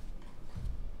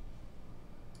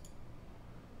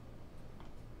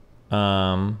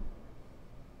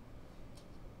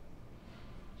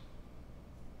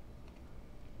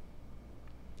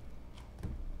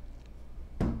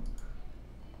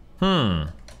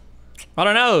 I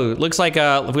don't know. It looks like,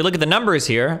 if we look at the numbers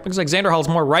here, looks like Xanderhal's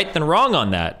more right than wrong on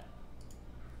that.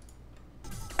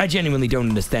 I genuinely don't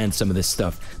understand some of this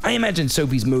stuff. I imagine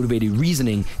Sophie's motivated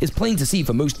reasoning is plain to see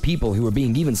for most people who are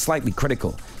being even slightly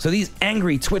critical. So these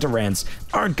angry Twitter rants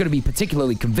aren't going to be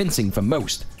particularly convincing for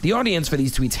most. The audience for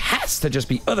these tweets has to just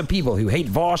be other people who hate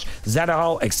Vosh,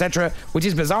 Xanderhal, etc., which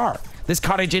is bizarre. This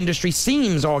cottage industry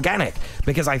seems organic,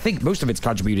 because I think most of its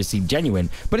contributors seem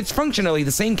genuine, but it's functionally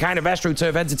the same kind of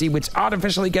astroturf entity which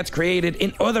artificially gets created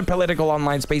in other political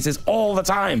online spaces all the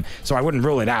time, so I wouldn't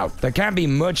rule it out. There can't be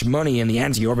much money in the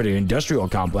anti-orbital industrial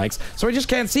complex, so I just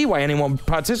can't see why anyone would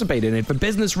participate in it for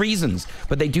business reasons,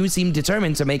 but they do seem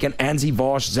determined to make an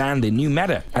anti-Vosh Xan the new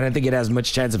meta. I don't think it has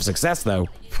much chance of success, though.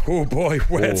 Oh boy,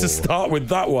 where to start with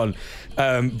that one?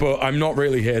 But I'm not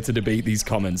really here to debate these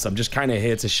comments. I'm just kind of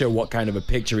here to show what kind of a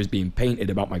picture is being painted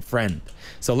about my friend.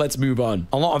 So let's move on.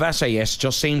 A lot of essayists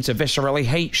just seem to viscerally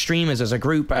hate streamers as a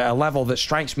group at a level that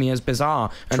strikes me as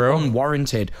bizarre and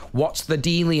unwarranted. What's the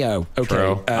dealio?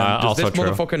 Okay, does this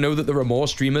motherfucker know that there are more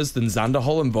streamers than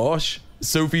Xanderhal and Vosh?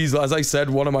 Sophie's, as I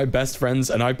said, one of my best friends,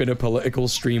 and I've been a political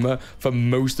streamer for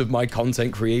most of my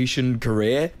content creation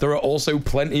career. There are also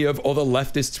plenty of other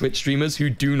leftist Twitch streamers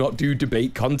who do not do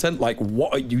debate content. Like,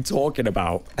 what are you talking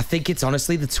about? I think it's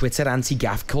honestly the Twitter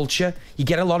anti-gaff culture. You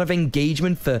get a lot of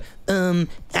engagement for,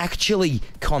 actually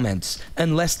comments,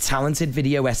 and less talented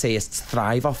video essayists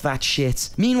thrive off that shit.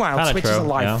 Meanwhile, Twitch is a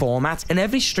live format, and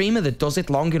every streamer that does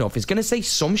it long enough is going to say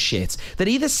some shit that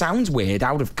either sounds weird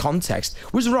out of context,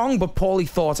 was wrong but poorly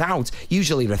thought out,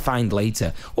 usually refined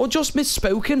later, or just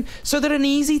misspoken, so they're an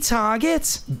easy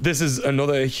target. This is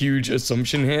another huge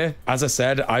assumption here. As I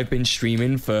said, I've been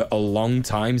streaming for a long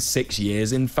time, 6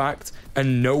 years in fact,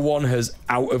 and no one has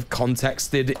out of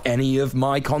contexted any of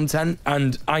my content,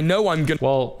 and I know I'm gonna—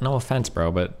 Well, no offense,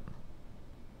 bro, but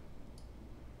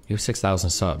you have 6,000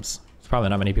 subs. There's probably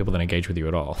not many people that engage with you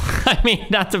at all. I mean,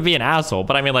 not to be an asshole,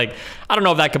 but I mean, like, I don't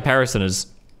know if that comparison is—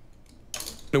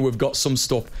 we've got some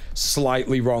stuff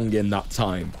slightly wrong in that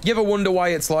time. You ever wonder why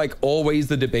it's like always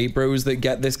the debate bros that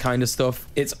get this kind of stuff?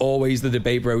 It's always the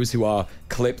debate bros who are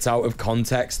clipped out of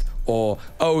context, or,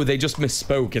 oh, they just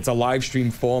misspoke, it's a live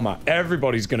stream format.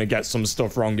 Everybody's gonna get some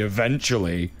stuff wrong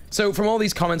eventually. So from all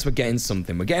these comments, we're getting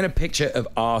something. We're getting a picture of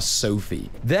our Sophie.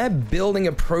 They're building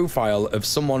a profile of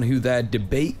someone who their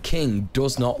debate king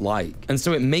does not like. And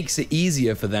so it makes it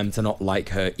easier for them to not like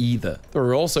her either. There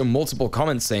are also multiple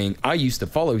comments saying, I used to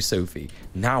follow Sophie,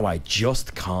 now I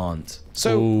just can't.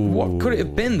 So what could it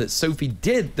have been that Sophie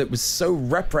did that was so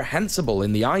reprehensible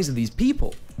in the eyes of these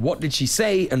people? What did she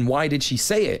say and why did she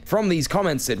say it? From these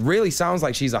comments, it really sounds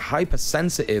like she's a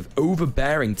hypersensitive,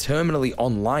 overbearing, terminally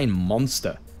online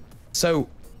monster. So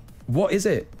what is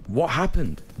it? What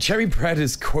happened? Cherry Bread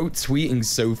is quote tweeting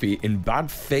Sophie in bad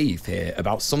faith here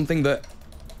about something that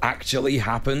actually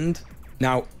happened.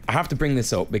 Now, I have to bring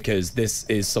this up because this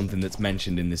is something that's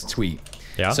mentioned in this tweet.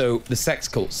 Yeah. So the sex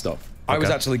cult stuff. I was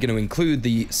actually going to include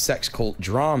the sex cult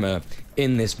drama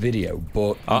in this video,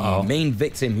 but the main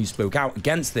victim who spoke out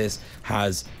against this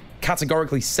has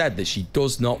categorically said that she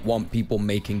does not want people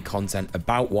making content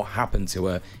about what happened to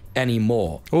her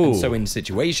anymore. And so in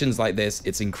situations like this,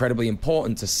 it's incredibly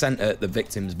important to center the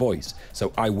victim's voice.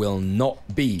 So I will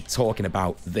not be talking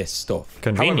about this stuff.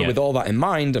 Convenient. However, with all that in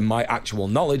mind and my actual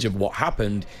knowledge of what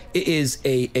happened, it is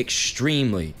a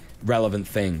extremely relevant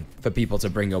thing for people to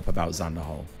bring up about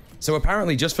Xanderhal. So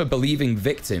apparently, just for believing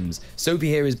victims, Sophie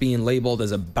here is being labeled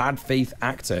as a bad faith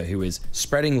actor who is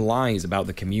spreading lies about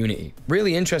the community.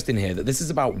 Really interesting here that this is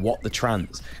about What the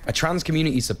Trans, a trans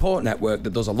community support network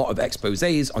that does a lot of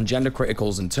exposés on gender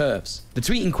criticals and TERFs. The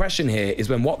tweet in question here is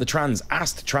when What the Trans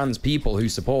asked trans people who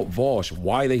support Vosh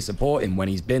why they support him when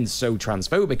he's been so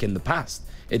transphobic in the past.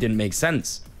 It didn't make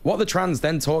sense. What the Trans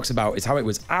then talks about is how it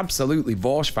was absolutely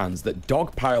Vosh fans that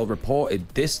Dogpile reported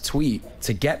this tweet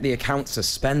to get the account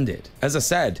suspended. As I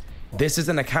said, this is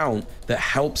an account that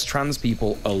helps trans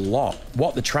people a lot.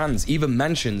 What the Trans even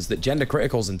mentions that gender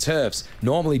criticals and TERFs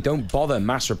normally don't bother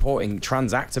mass reporting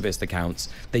trans activist accounts.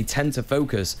 They tend to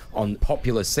focus on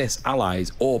popular cis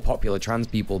allies or popular trans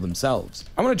people themselves.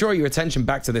 I want to draw your attention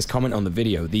back to this comment on the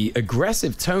video. The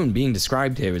aggressive tone being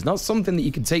described here is not something that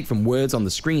you can take from words on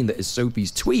the screen that is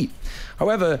Sophie's tweet.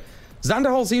 However,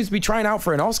 Xanderhal seems to be trying out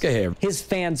for an Oscar here. His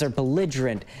fans are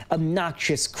belligerent,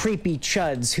 obnoxious, creepy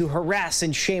chuds who harass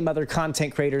and shame other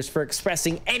content creators for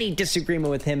expressing any disagreement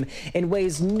with him in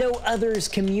ways no other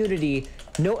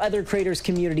creator's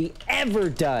community ever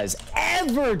does.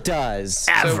 Ever does.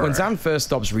 Ever. So when Xan first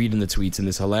stops reading the tweets in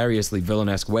this hilariously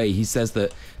villain-esque way, he says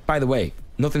that, by the way,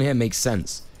 nothing here makes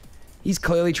sense. He's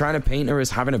clearly trying to paint her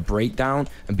as having a breakdown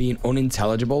and being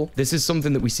unintelligible. This is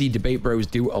something that we see debate bros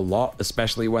do a lot,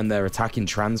 especially when they're attacking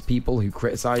trans people who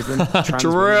criticize them. Trans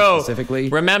women specifically.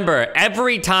 Remember,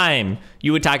 every time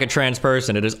you attack a trans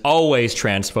person, it is always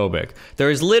transphobic. There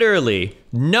is literally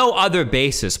no other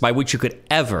basis by which you could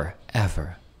ever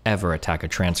attack a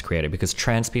trans creator, because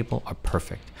trans people are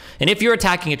perfect. And if you're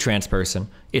attacking a trans person,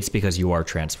 it's because you are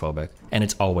transphobic, and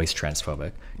it's always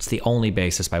transphobic. It's the only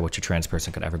basis by which a trans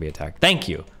person could ever be attacked. Thank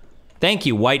you. Thank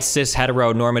you, white, cis,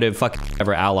 heteronormative, fucking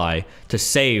ever ally, to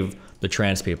save the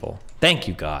trans people. Thank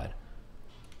you, God.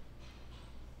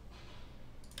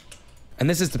 And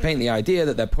this is to paint the idea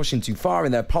that they're pushing too far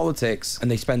in their politics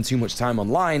and they spend too much time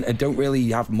online and don't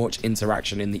really have much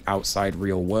interaction in the outside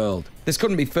real world. This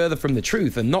couldn't be further from the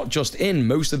truth, and not just in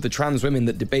most of the trans women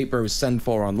that debate bros send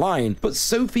for online, but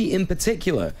Sophie in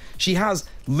particular. She has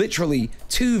literally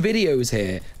 2 videos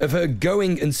here of her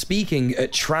going and speaking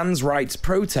at trans rights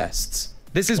protests.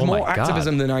 This is more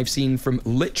activism than I've seen from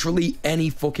literally any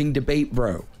fucking debate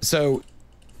bro. So,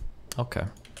 okay.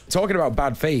 Talking about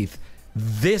bad faith,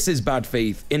 this is bad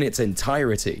faith in its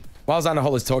entirety. While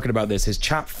Xanderhal is talking about this, his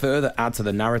chat further adds to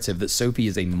the narrative that Sophie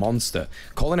is a monster,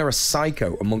 calling her a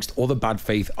psycho amongst other bad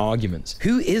faith arguments.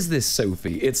 Who is this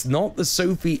Sophie? It's not the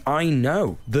Sophie I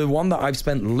know. The one that I've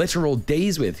spent literal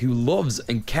days with, who loves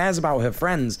and cares about her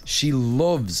friends. She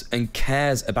loves and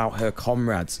cares about her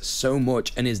comrades so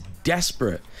much and is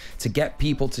desperate to get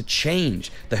people to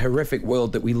change the horrific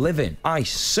world that we live in. I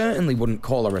certainly wouldn't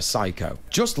call her a psycho.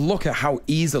 Just look at how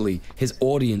easily his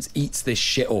audience eats this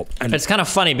shit up. And it's kind of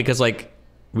funny because, like,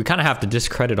 we kind of have to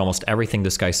discredit almost everything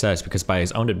this guy says, because by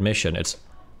his own admission, it's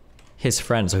his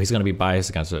friend, so he's going to be biased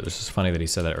against it. It's just funny that he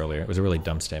said that earlier. It was a really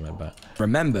dumb statement, but...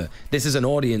 Remember, this is an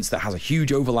audience that has a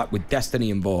huge overlap with Destiny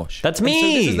and Borscht. That's me! And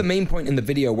so this is the main point in the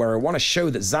video where I want to show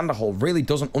that Xanderhal really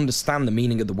doesn't understand the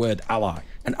meaning of the word ally.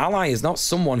 An ally is not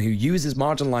someone who uses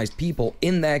marginalized people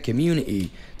in their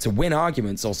community to win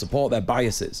arguments or support their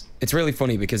biases. It's really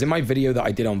funny because in my video that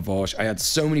I did on Borscht, I had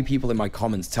so many people in my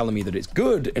comments telling me that it's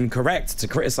good and correct to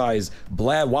criticize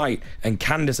Blair White and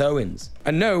Candace Owens.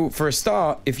 And no, for a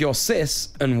start, if you're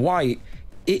cis and white,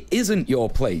 it isn't your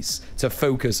place to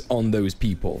focus on those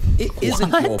people. It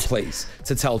isn't your place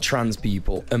to tell trans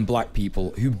people and black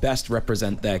people who best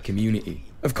represent their community.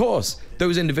 Of course,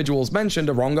 those individuals mentioned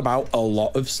are wrong about a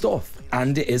lot of stuff,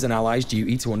 and it is an ally's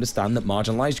duty to understand that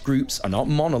marginalized groups are not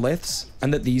monoliths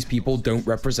and that these people don't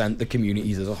represent the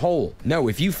communities as a whole. No,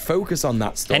 if you focus on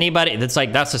that stuff... Anybody that's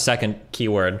like, that's the second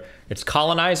keyword. It's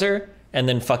colonizer, and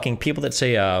then fucking people that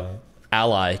say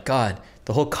ally. God,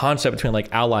 the whole concept between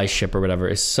like allyship or whatever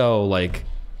is so like,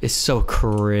 is so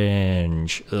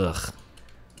cringe. Ugh.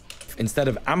 Instead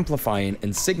of amplifying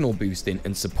and signal boosting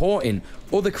and supporting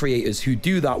other creators who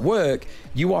do that work,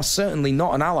 you are certainly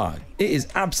not an ally. It is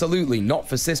absolutely not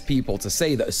for cis people to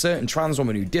say that a certain trans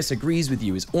woman who disagrees with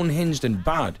you is unhinged and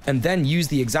bad, and then use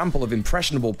the example of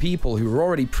impressionable people who are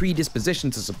already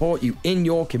predispositioned to support you in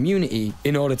your community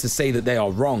in order to say that they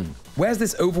are wrong. Where's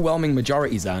this overwhelming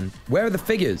majority, Zan? Where are the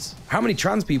figures? How many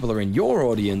trans people are in your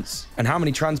audience? And how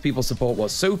many trans people support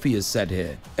what Sophie has said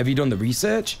here? Have you done the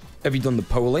research? Have you done the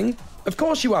polling? Of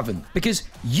course you haven't, because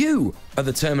you are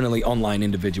the terminally online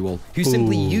individual who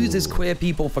simply uses queer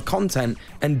people for content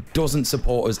and doesn't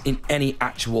support us in any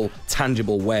actual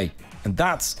tangible way. And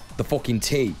that's the fucking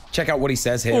tea. Check out what he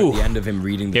says here at the end of him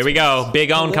reading the Here we go.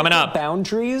 Big own coming up.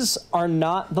 Boundaries are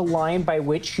not the line by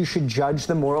which you should judge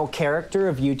the moral character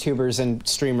of YouTubers and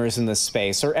streamers in this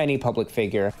space, or any public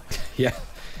figure. Yeah.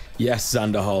 Yes,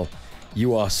 Xanderhal.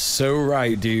 You are so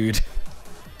right, dude.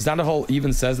 Xanderhal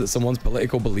even says that someone's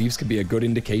political beliefs can be a good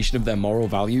indication of their moral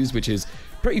values, which is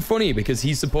pretty funny because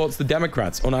he supports the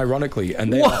Democrats, unironically,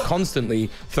 and they are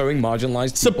constantly throwing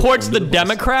marginalized people supports under the bus,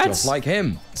 Democrats? just like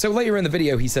him. So later in the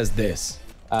video, he says this.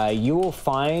 You will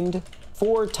find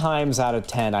 4 times out of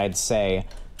 10, I'd say,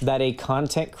 that a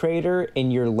content creator in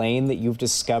your lane that you've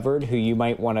discovered who you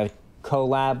might want to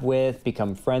collab with,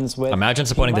 become friends with. Imagine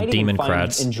supporting the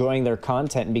Democrats. Enjoying their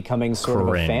content and becoming sort of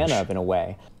a fan of, in a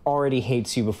way, already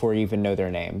hates you before you even know their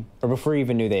name, or before you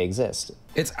even knew they exist.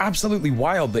 It's absolutely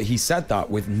wild that he said that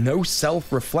with no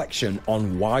self-reflection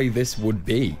on why this would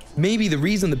be. Maybe the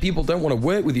reason that people don't want to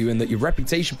work with you and that your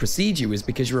reputation precedes you is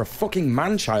because you're a fucking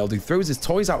man-child who throws his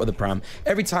toys out of the pram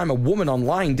every time a woman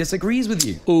online disagrees with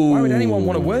you. Why would anyone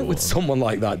want to work with someone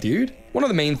like that, dude? One of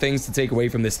the main things to take away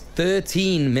from this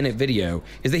 13-minute video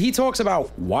is that he talks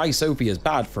about why Sophie is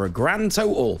bad for a grand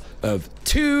total of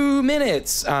 2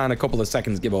 minutes and a couple of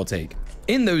seconds, give or take.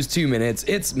 In those 2 minutes,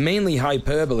 it's mainly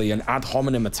hyperbole and ad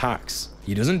hominem attacks.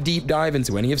 He doesn't deep dive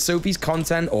into any of Sophie's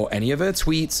content or any of her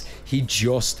tweets. He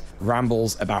just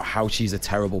rambles about how she's a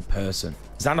terrible person.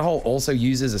 Xanderhal also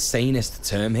uses a sanist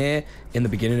term here in the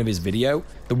beginning of his video.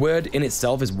 The word in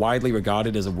itself is widely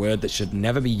regarded as a word that should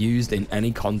never be used in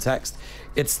any context.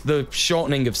 It's the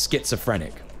shortening of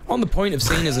schizophrenic. On the point of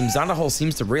sanism, Xanderhal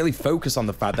seems to really focus on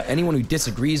the fact that anyone who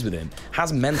disagrees with him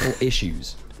has mental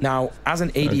issues. Now, as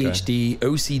an ADHD,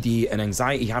 OCD, and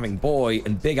anxiety-having boy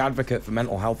and big advocate for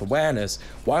mental health awareness,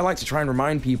 what I like to try and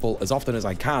remind people as often as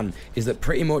I can is that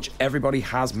pretty much everybody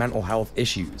has mental health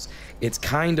issues. It's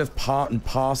kind of part and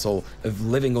parcel of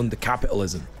living under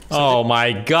capitalism. Oh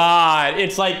my God,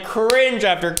 it's like cringe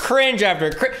after cringe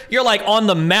after cringe. You're like on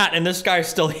the mat and this guy's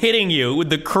still hitting you with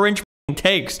the cringe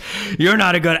takes. You're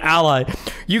not a good ally.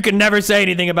 You can never say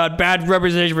anything about bad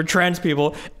representation for trans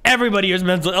people. Everybody has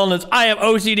mental illness. I have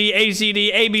OCD,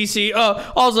 ACD, ABC.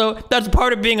 Also, that's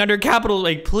part of being under capital.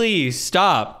 Like, please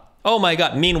stop. Oh my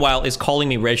God. Meanwhile, is calling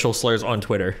me racial slurs on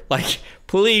Twitter. Like,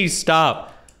 please stop.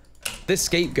 This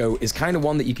scapegoat is kind of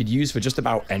one that you could use for just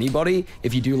about anybody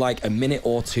if you do like a minute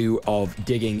or two of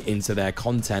digging into their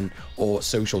content or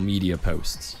social media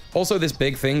posts. Also, this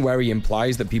big thing where he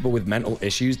implies that people with mental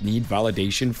issues need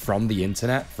validation from the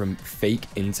internet, from fake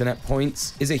internet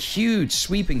points, is a huge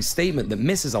sweeping statement that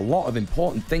misses a lot of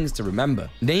important things to remember.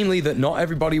 Namely, that not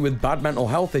everybody with bad mental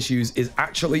health issues is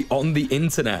actually on the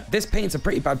internet. This paints a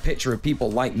pretty bad picture of people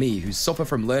like me who suffer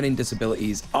from learning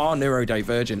disabilities, are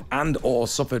neurodivergent, and or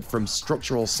suffered from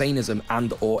structural sanism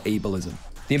and or ableism.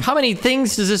 How many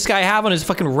things does this guy have on his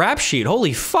fucking rap sheet?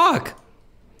 Holy fuck.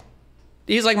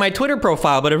 He's like my Twitter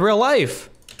profile, but in real life.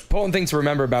 Important thing to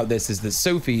remember about this is that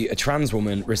Sophie, a trans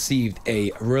woman, received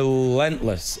a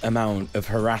relentless amount of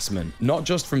harassment, not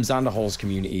just from Xanderhal's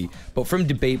community, but from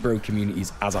debate bro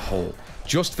communities as a whole,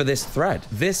 just for this thread.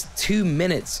 This 2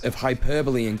 minutes of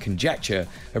hyperbole and conjecture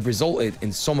have resulted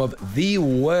in some of the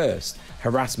worst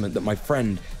harassment that my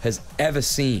friend has ever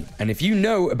seen. And if you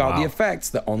know about the effects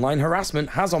that online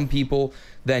harassment has on people,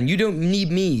 then you don't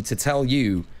need me to tell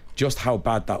you just how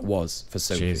bad that was for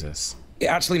Sophie. Jesus. It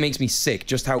actually makes me sick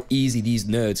just how easy these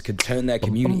nerds could turn their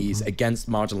communities against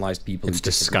marginalized people. It's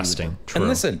disgusting. And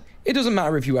listen, it doesn't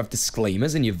matter if you have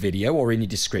disclaimers in your video or in your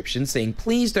description saying,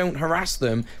 please don't harass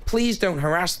them, please don't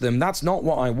harass them. That's not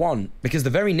what I want. Because the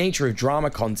very nature of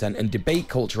drama content and debate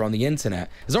culture on the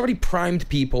internet has already primed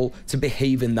people to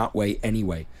behave in that way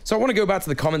anyway. So I want to go back to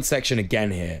the comment section again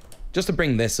here, just to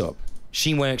bring this up.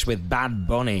 She works with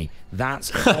Badbunny.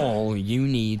 That's all you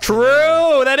need to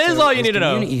know. That is all you need to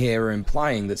know. The community here are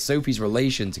implying that Sophie's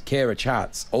relation to Kira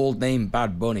Chat's old name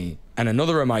Badbunny and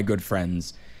another of my good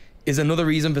friends is another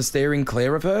reason for steering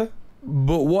clear of her.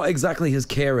 But what exactly has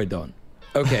Kira done?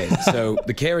 Okay, so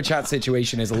the Kira Chat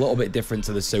situation is a little bit different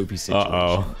to the Sophie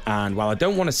situation. And while I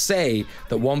don't want to say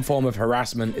that one form of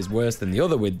harassment is worse than the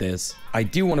other with this, I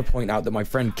do want to point out that my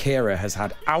friend Kira has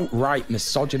had outright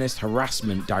misogynist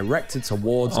harassment directed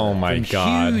towards her from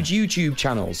huge YouTube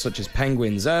channels such as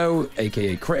Penguin Zoe,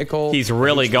 aka Critical. He's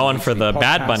really going for the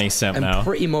Badbunny simp now. And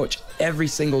pretty much every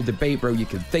single debate bro you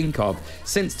can think of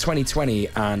since 2020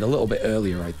 and a little bit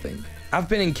earlier, I think. I've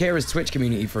been in Kira's Twitch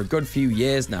community for a good few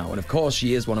years now, and of course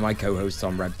she is one of my co-hosts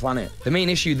on Red Planet. The main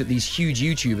issue that these huge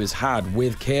YouTubers had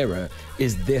with Kira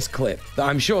is this clip that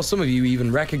I'm sure some of you even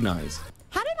recognize.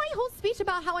 How did my whole speech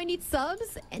about how I need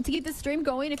subs and to keep the stream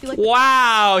going if you like—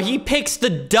 Wow, he picks the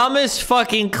dumbest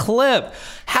fucking clip.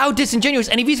 How disingenuous.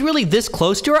 And if he's really this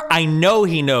close to her, I know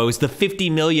he knows the 50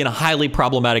 million highly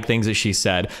problematic things that she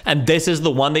said. And this is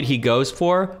the one that he goes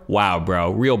for? Wow,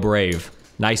 bro, real brave.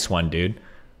 Nice one, dude.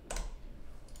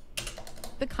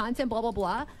 The content, blah, blah,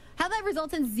 blah. How that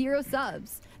results in 0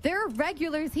 subs. There are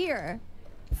regulars here.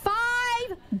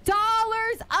 $5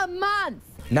 a month.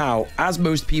 Now, as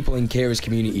most people in Kira's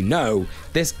community know,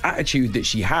 this attitude that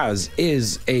she has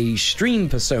is a stream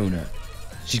persona.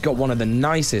 She's got one of the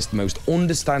nicest, most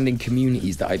understanding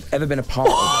communities that I've ever been a part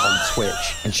of on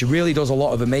Twitch. And she really does a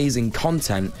lot of amazing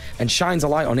content and shines a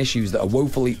light on issues that are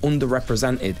woefully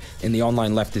underrepresented in the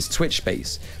online leftist Twitch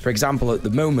space. For example, at the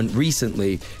moment,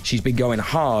 recently, she's been going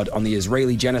hard on the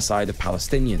Israeli genocide of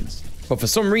Palestinians. But for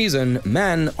some reason,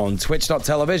 men on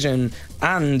twitch.television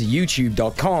and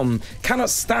youtube.com cannot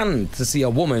stand to see a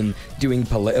woman doing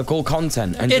political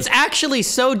content. And it's actually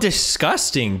so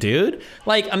disgusting, dude.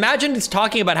 Like, imagine it's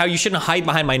talking about how you shouldn't hide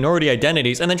behind minority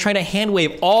identities and then trying to hand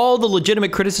wave all the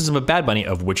legitimate criticism of Badbunny,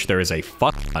 of which there is a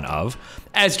fuck ton of,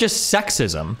 as just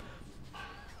sexism.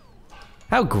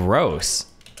 How gross.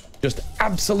 Just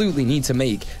absolutely need to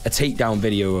make a takedown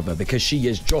video of her because she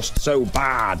is just so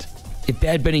bad. If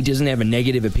Badbunny doesn't have a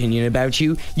negative opinion about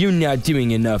you, you're not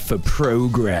doing enough for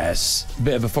progress.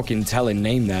 Bit of a fucking telling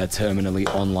name there, terminally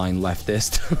online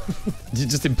leftist. You're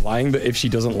just implying that if she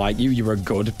doesn't like you, you're a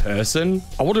good person?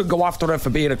 I wouldn't go after her for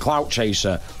being a clout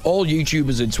chaser. All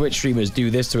YouTubers and Twitch streamers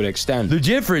do this to an extent. The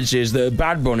difference is that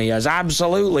Badbunny has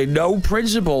absolutely no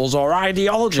principles or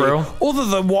ideology other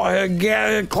than what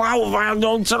her clout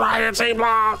notoriety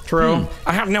blah. True.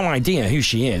 I have no idea who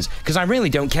she is, because I really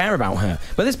don't care about her.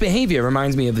 But this behavior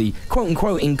reminds me of the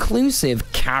quote-unquote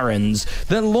inclusive Karens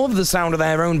that love the sound of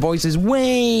their own voices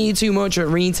way too much at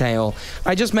retail.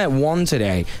 I just met one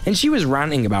today, and she was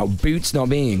ranting about Boots not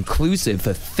being inclusive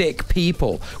for thick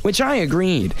people, which I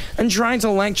agreed, and tried to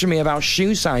lecture me about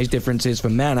shoe size differences for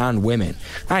men and women.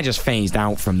 I just phased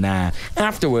out from there.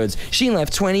 Afterwards, she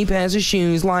left 20 pairs of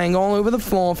shoes lying all over the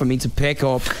floor for me to pick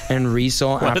up and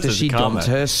resort after she dumped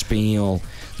her spiel.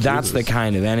 That's the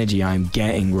kind of energy I'm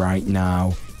getting right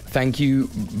now. Thank you,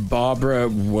 Barbara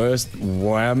Worst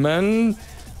Woman.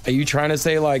 Are you trying to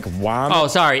say like wham? Oh,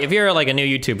 sorry. If you're like a new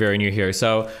YouTuber and you're here,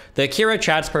 so the Kira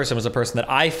Chats person was a person that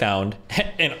I found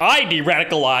and I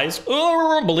de-radicalized,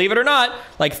 believe it or not,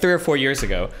 like 3 or 4 years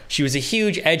ago. She was a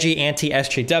huge edgy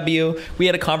anti-SJW. We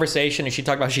had a conversation and she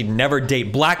talked about how she'd never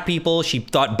date black people. She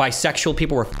thought bisexual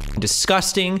people were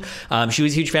disgusting. She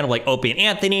was a huge fan of like Opie and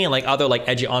Anthony and like other like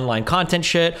edgy online content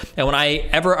shit. And when I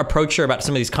ever approached her about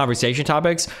some of these conversation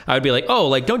topics, I would be like, oh,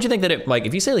 like, don't you think that it, like,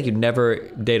 if you say like you'd never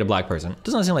date a black person,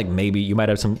 doesn't it seem like maybe you might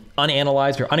have some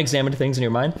unanalyzed or unexamined things in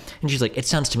your mind? And she's like, it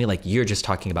sounds to me like you're just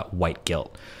talking about white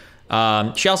guilt.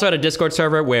 She also had a Discord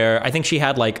server where I think she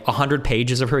had like 100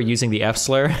 pages of her using the F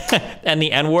slur and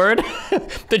the N word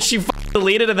that she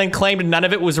deleted and then claimed none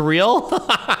of it was real.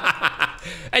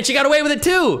 And she got away with it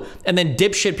too. And then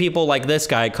dipshit people like this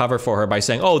guy cover for her by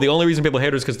saying, oh, the only reason people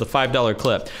hate her is because of the $5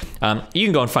 clip. You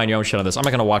can go and find your own shit on this. I'm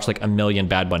not gonna watch like a million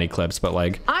Bad Bunny clips, but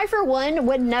like. I, for one,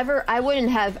 would never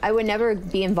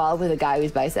be involved with a guy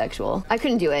who's bisexual. I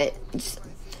couldn't do it.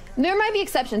 There might be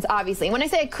exceptions, obviously. When I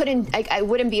say I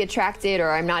wouldn't be attracted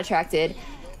or I'm not attracted,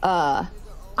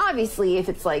 obviously if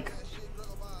it's like,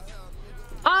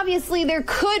 obviously there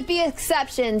could be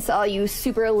exceptions to all you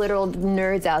super literal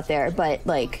nerds out there, but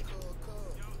like,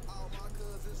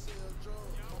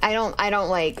 I don't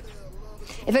like,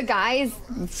 if a guy's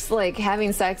like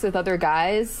having sex with other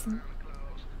guys and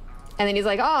then he's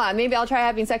like, oh, maybe I'll try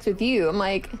having sex with you. I'm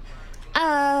like,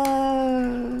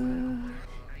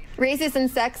 racist and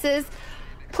sexist,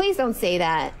 please don't say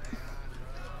that.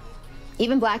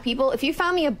 Even black people, if you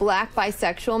found me a black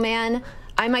bisexual man,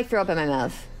 I might throw up in my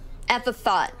mouth at the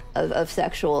thought of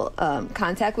sexual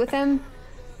contact with him.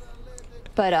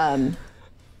 But and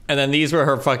then these were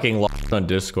her fucking logs on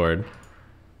Discord.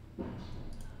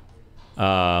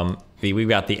 We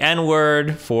got the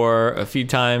N-word for a few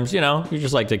times, you know, you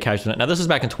just like to catch it. Now this was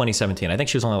back in 2017. I think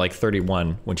she was only like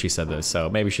 31 when she said this,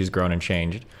 so maybe she's grown and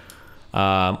changed.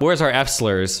 Where's our F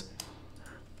slurs?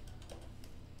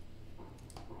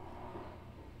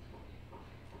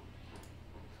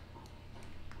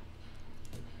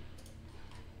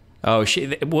 Oh,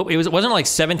 it wasn't like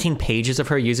 17 pages of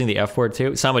her using the F word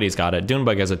too. Somebody's got it.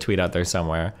 Dunebug has a tweet out there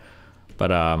somewhere. But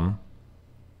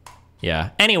yeah.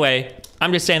 Anyway,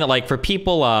 I'm just saying that like for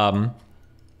people,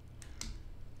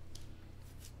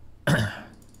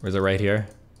 where's it right here?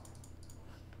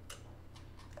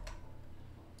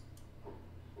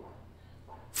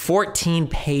 "14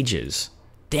 pages.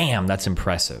 Damn, that's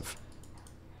impressive.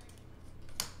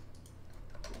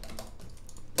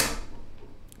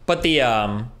 But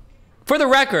the for the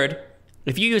record,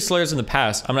 if you use slurs in the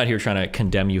past, I'm not here trying to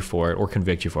condemn you for it or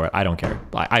convict you for it. I don't care.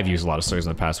 I've used a lot of slurs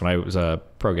in the past when I was a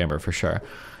pro gamer for sure.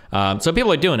 So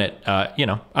people are doing it. You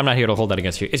know, I'm not here to hold that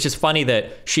against you. It's just funny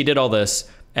that she did all this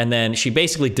and then she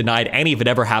basically denied any of it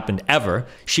ever happened ever.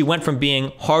 She went from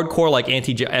being hardcore like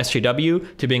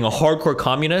anti-SJW to being a hardcore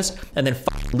communist, and then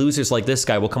losers like this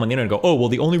guy will come on the internet and go, oh, well,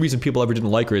 the only reason people ever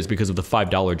didn't like her is because of the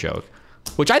 $5 joke.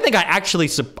 Which I think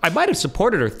I might have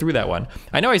supported her through that one.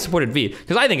 I know I supported V,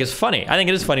 because I think it's funny. I think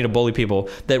it is funny to bully people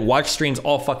that watch streams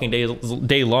all fucking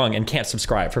day long and can't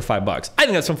subscribe for $5. I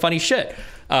think that's some funny shit.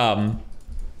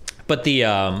 But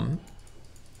the,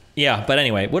 yeah, but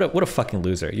anyway, what a fucking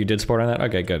loser. You did support on that?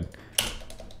 Okay, good.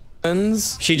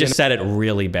 She just said it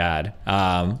really bad.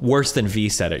 Worse than V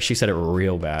said it. She said it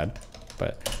real bad.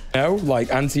 But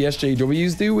like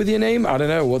anti-SJWs do with your name? I don't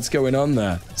know what's going on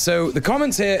there. So the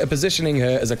comments here are positioning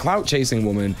her as a clout-chasing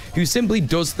woman who simply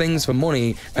does things for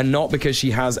money and not because she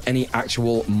has any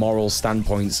actual moral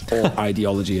standpoints or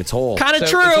ideology at all. Kind of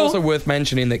true. It's also worth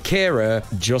mentioning that Kira,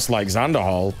 just like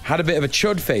Xanderhal, had a bit of a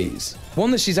chud phase.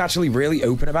 One that she's actually really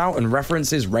open about and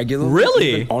references regularly Really?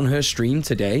 even on her stream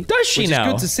today. Does she now? Which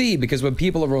is good to see, because when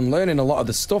people are unlearning a lot of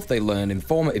the stuff they learned in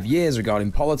formative years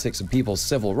regarding politics and people's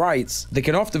civil rights, they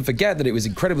can often forget that it was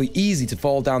incredibly easy to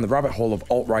fall down the rabbit hole of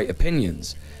alt-right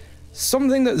opinions.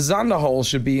 Something that Xanderhal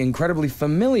should be incredibly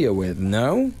familiar with,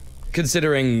 no?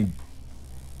 Considering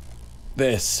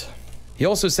this. He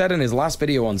also said in his last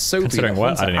video on Soapy that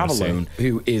Hunter Avallone,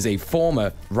 who is a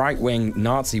former right-wing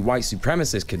Nazi white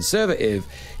supremacist conservative,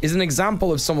 is an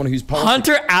example of someone whose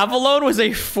Hunter Avallone was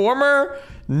a former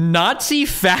Nazi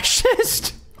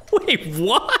fascist? Wait,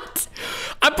 what?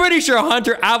 I'm pretty sure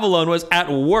Hunter Avallone was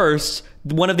at worst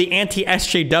one of the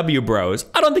anti-SJW bros.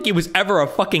 I don't think he was ever a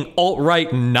fucking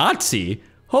alt-right Nazi.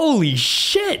 Holy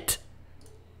shit.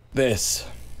 This.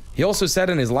 He also said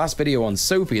in his last video on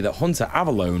Soapy that Hunter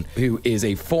Avallone, who is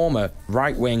a former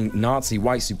right-wing Nazi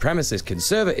white supremacist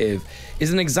conservative,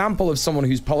 is an example of someone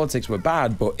whose politics were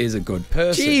bad but is a good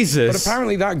person. Jesus. But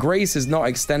apparently that grace is not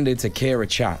extended to Kira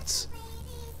Chats.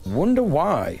 Wonder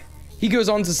why? He goes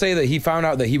on to say that he found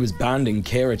out that he was banned in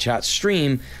Kira Chat's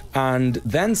stream and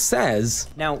then says...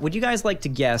 Now, would you guys like to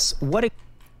guess what...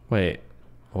 Wait,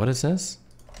 what is this?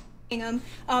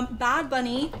 Bad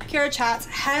Bunny, Kira Chats,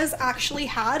 has actually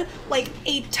had like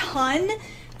a ton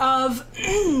of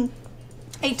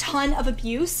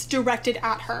abuse directed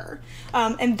at her,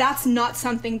 and that's not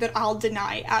something that I'll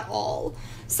deny at all.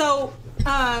 So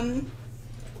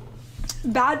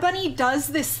Bad Bunny does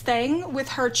this thing with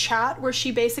her chat where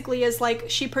she basically is like,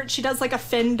 she does like a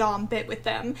FinDom bit with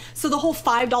them. So the whole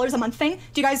 $5 a month thing,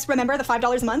 do you guys remember the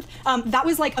 $5 a month? That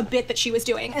was like a bit that she was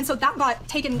doing. And so that got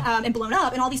taken and blown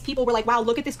up, and all these people were like, wow,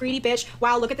 look at this greedy bitch.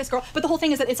 Wow, look at this girl. But the whole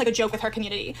thing is that it's like a joke with her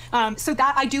community. So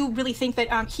that, I do really think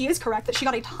that he is correct, that she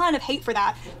got a ton of hate for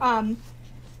that.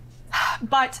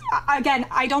 But again,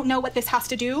 I don't know what this has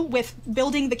to do with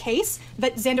building the case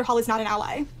that Xanderhal is not an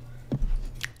ally.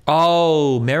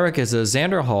 Oh, Merrick is a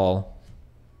Xanderhal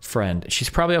friend. She's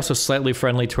probably also slightly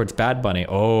friendly towards Bad Bunny.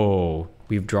 Oh,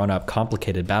 we've drawn up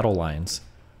complicated battle lines.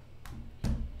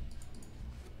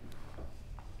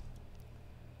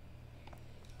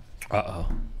 Uh-oh.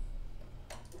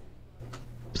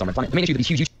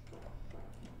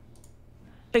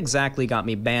 Exactly got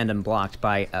me banned and blocked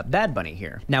by Bad Bunny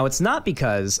here. Now, it's not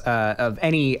because of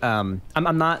any, I'm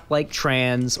not like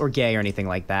trans or gay or anything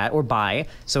like that, or bi,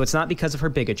 so it's not because of her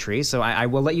bigotry. So I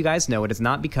will let you guys know it is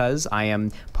not because I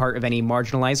am part of any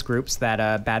marginalized groups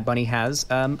that Bad Bunny has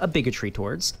a bigotry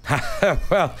towards.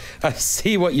 Well, I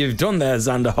see what you've done there,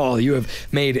 Xanderhal. You have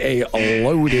made a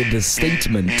loaded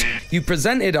statement. You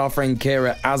presented our friend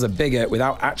Kira as a bigot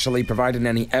without actually providing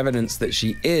any evidence that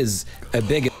she is a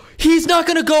bigot. He's not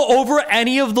gonna go over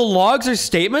any of the logs or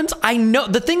statements? I know,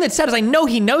 the thing that's sad is I know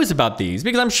he knows about these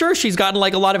because I'm sure she's gotten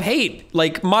like a lot of hate,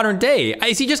 like modern day.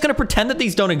 Is he just gonna pretend that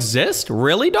these don't exist?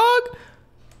 Really, dog?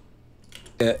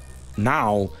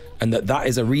 Now, and that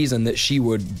is a reason that she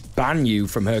would ban you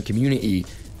from her community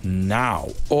now,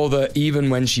 or that even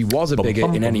when she was a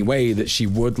bigot in any way that she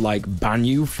would like ban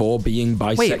you for being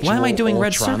bisexual. Wait, why am I doing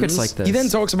red trans. circuits like this? He then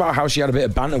talks about how she had a bit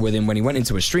of banter with him when he went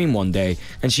into a stream one day,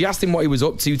 and she asked him what he was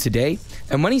up to today,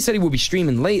 and when he said he would be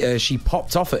streaming later, she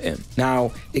popped off at him.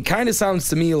 Now, it kind of sounds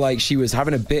to me like she was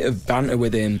having a bit of banter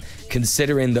with him,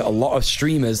 considering that a lot of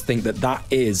streamers think that that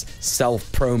is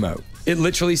self-promo. It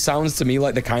literally sounds to me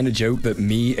like the kind of joke that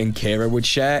me and Kira would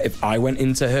share if I went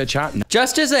into her chat.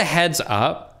 Just as a heads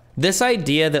up, this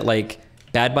idea that like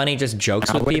Bad Bunny just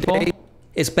jokes with people,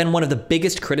 it's been one of the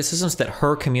biggest criticisms that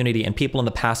her community and people in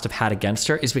the past have had against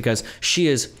her, is because she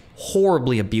is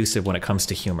horribly abusive when it comes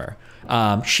to humor.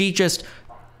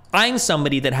 I'm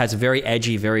somebody that has very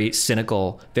edgy, very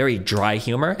cynical, very dry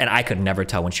humor, and I could never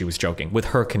tell when she was joking with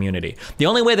her community. The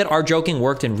only way that our joking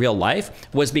worked in real life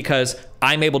was because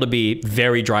I'm able to be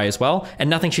very dry as well, and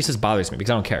nothing she says bothers me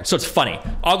because I don't care. So it's funny.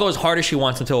 I'll go as hard as she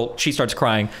wants until she starts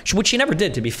crying, which she never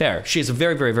did, to be fair. She has a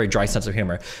very, very, very dry sense of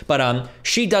humor. But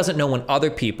she doesn't know when other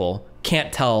people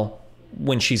can't tell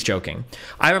when she's joking.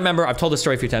 I remember, I've told this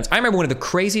story a few times, I remember one of the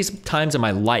craziest times in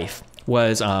my life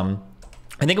was,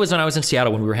 I think it was when I was in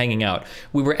Seattle when we were hanging out.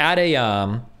 We were at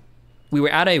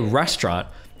a restaurant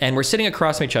and we're sitting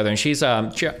across from each other and she's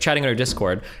chatting on her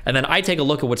Discord, and then I take a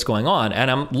look at what's going on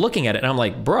and I'm looking at it and I'm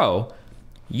like, bro,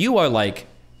 you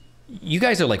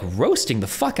guys are like roasting the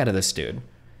fuck out of this dude.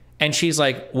 And she's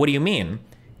like, what do you mean?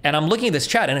 And I'm looking at this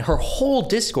chat and her whole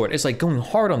Discord is like going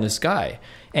hard on this guy.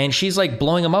 And she's like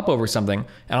blowing him up over something.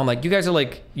 And I'm like, you guys are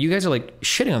like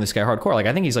shitting on this guy hardcore. Like,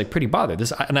 I think he's like pretty bothered.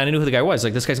 And I knew who the guy was.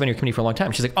 Like, this guy's been in your community for a long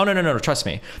time. She's like, oh, no, trust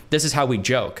me. This is how we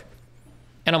joke.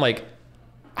 And I'm like,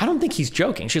 I don't think he's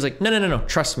joking. She's like, no,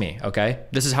 trust me, okay?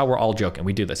 This is how we're all joking.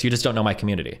 We do this. You just don't know my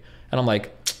community. And I'm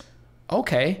like,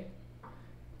 okay.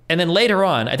 And then later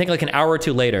on, I think like an hour or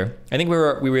two later, I think we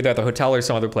were either at the hotel or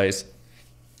some other place,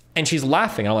 and she's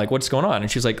laughing. And I'm like, what's going on?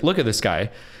 And she's like, look at this guy.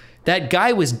 That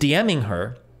guy was DMing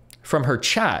her from her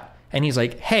chat. And he's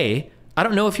like, hey, I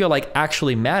don't know if you're like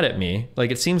actually mad at me.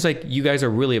 Like, it seems like you guys are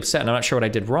really upset and I'm not sure what I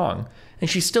did wrong. And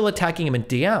she's still attacking him in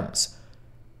DMs.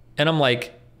 And I'm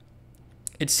like,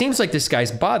 it seems like this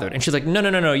guy's bothered. And she's like,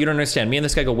 no, you don't understand. Me and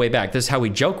this guy go way back. This is how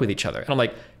we joke with each other. And I'm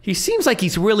like, he seems like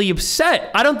he's really upset.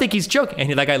 I don't think he's joking.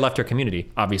 And that guy left her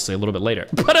community, obviously, a little bit later.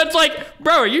 But it's like,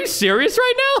 bro, are you serious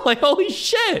right now? Like, holy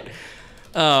shit.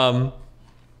 Was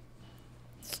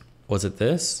it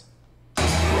this?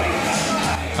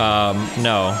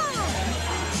 No.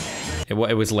 It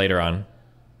was later on.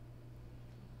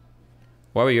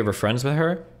 Why were you ever friends with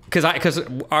her? Because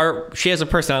she has a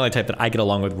personality type that I get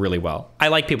along with really well. I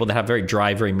like people that have very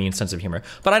dry, very mean sense of humor,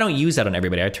 but I don't use that on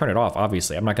everybody. I turn it off,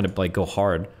 obviously. I'm not gonna like go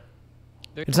hard.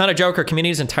 It's not a joke. Her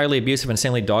community is entirely abusive and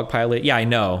insanely dogpile. Yeah, I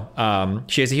know.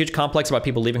 She has a huge complex about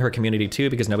people leaving her community too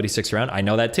because nobody sticks around. I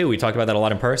know that too. We talked about that a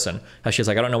lot in person. How she's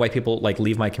like, I don't know why people like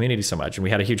leave my community so much. And we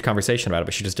had a huge conversation about it,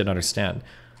 but she just didn't understand.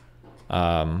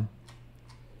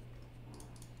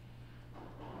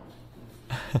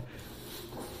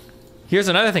 Here's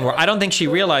another thing where I don't think she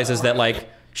realizes that like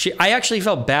I actually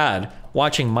felt bad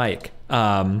watching Mike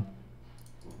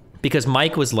because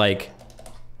Mike was like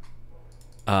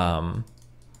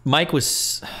Mike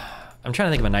was, I'm trying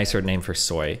to think of a nicer name for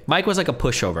Soy. Mike was like a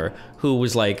pushover who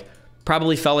was like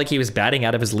probably felt like he was batting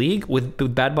out of his league with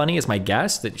Badbunny is my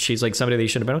guess, that she's like somebody that he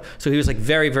should have been with. So he was like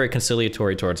very, very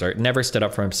conciliatory towards her, never stood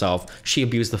up for himself. She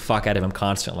abused the fuck out of him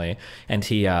constantly, and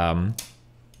he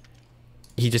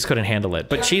just couldn't handle it.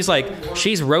 But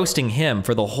she's roasting him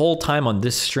for the whole time on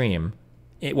this stream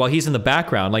while he's in the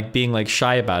background, like being like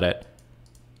shy about it.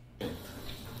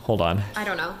 Hold on. I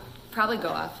don't know. Probably go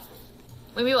off.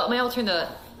 Maybe I'll turn the,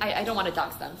 I don't want to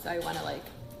dox them, so I want to like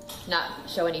not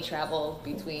show any travel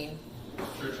between.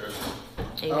 Sure.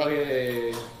 Anything. Oh,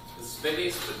 yeah. The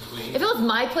space between. If it was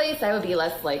my place, I would be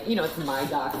less like, you know, it's my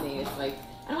doxing. It's like,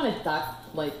 I don't want to dox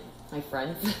like my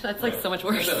friends. That's like so much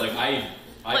worse. Like I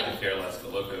could care less,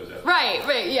 but Loco's out.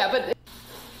 Right, yeah,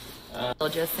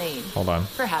 but just saying. Hold on.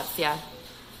 Perhaps, yeah.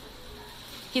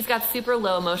 He's got super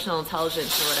low emotional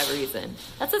intelligence for whatever reason.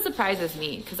 That's what surprises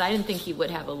me, because I didn't think he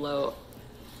would have a low.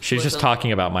 She's just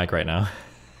talking about Mike right now.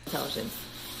 Intelligence.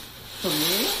 For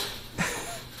me?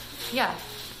 Yeah.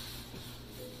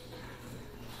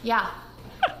 Yeah.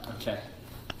 Okay.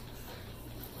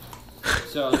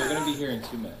 So they're gonna be here in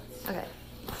 2 minutes. Okay.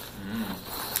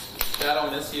 Dad, I'll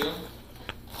miss you.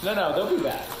 No, they'll be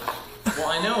back. Well,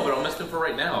 I know, but I'll miss them for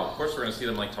right now. Of course, we're gonna see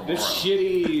them like tomorrow. The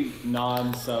shitty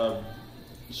non-sub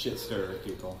shit stirrer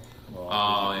people.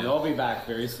 Well, yeah. They'll be back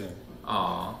very soon.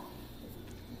 Aw.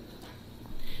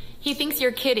 He thinks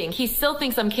you're kidding. He still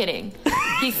thinks I'm kidding.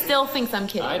 He still thinks I'm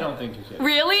kidding. I don't think you're kidding.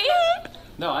 Really?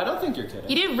 No, I don't think you're kidding.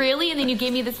 You did really, and then you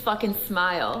gave me this fucking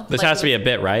smile. This has to be a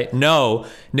bit, right? No,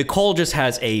 Nicole just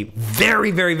has a very,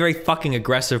 very, very fucking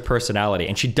aggressive personality,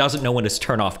 and she doesn't know when to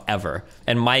turn off ever.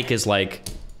 And Mike is like,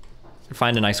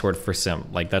 find a nice word for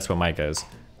simp. Like, that's what Mike is.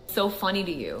 So funny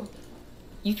to you.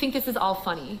 You think this is all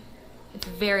funny. It's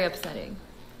very upsetting.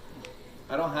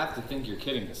 I don't have to think you're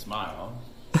kidding to smile.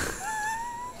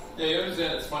 Yeah, you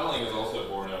understand that smiling is also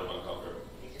born out of uncomfort.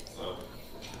 So,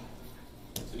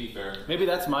 to be fair. Maybe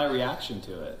that's my reaction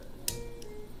to it.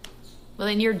 Well,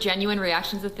 then your genuine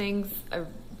reactions to things are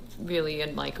really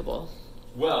unlikable.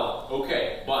 Well,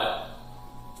 okay, but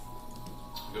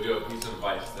I'll give you a piece of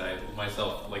advice that I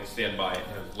myself like stand by and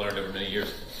have learned over many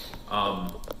years.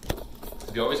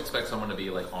 If you always expect someone to be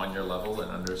like on your level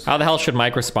and understand. How the hell should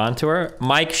Mike respond to her?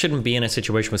 Mike shouldn't be in a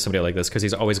situation with somebody like this because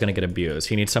he's always going to get abused.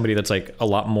 He needs somebody that's like a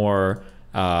lot more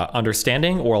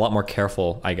understanding or a lot more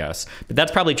careful, I guess. But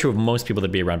that's probably true of most people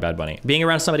that be around Badbunny. Being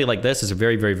around somebody like this is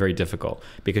very, very, very difficult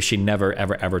because she never,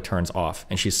 ever, ever turns off,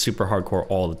 and she's super hardcore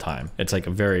all the time. It's like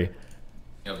a very.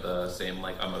 You have the same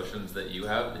like emotions that you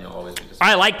have, and you'll always be just.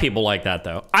 I like people like that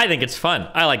though. I think it's fun.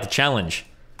 I like the challenge.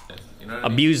 You know what I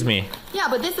mean? Abuse me. Yeah,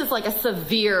 but this is like a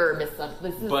severe this is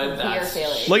But severe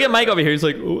failure. Look at Mike over here. He's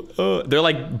like, they're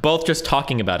like both just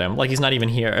talking about him, like he's not even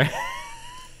here.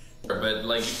 But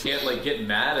like you can't like get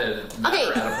mad at a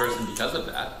person because of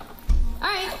that. All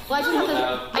right.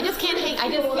 Well, I just can't hang.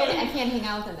 I can't hang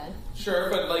out with him then.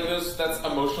 Sure, but like that's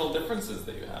emotional differences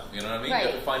that you have. You know what I mean? Right.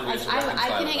 You have to find ways to I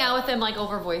can hang that. out with him like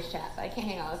over voice chat. I can't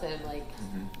hang out with him like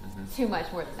Too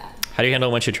much more than that. How do you handle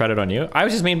it when she tried it on you? I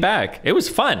was just mean back. It was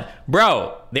fun.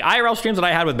 Bro, the IRL streams that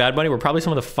I had with Badbunny were probably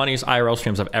some of the funniest IRL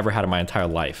streams I've ever had in my entire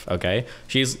life, okay?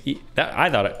 I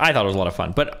thought it was a lot of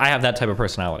fun, but I have that type of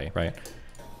personality, right?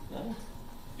 Well,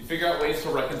 you figure out ways to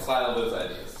reconcile those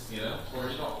ideas, you know? Or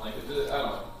you don't like it. I don't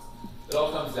know. It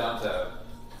all comes down to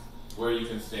where you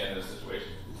can stand in a situation.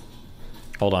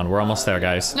 Hold on, we're almost there,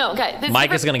 guys. No, okay.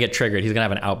 Mike is gonna get triggered. He's gonna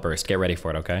have an outburst. Get ready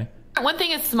for it, okay? One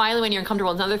thing is smiling when you're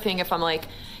uncomfortable. Another thing, if I'm like,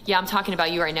 yeah, I'm talking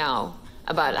about you right now,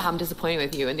 about how I'm disappointed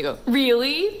with you, and they go,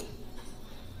 really?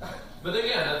 But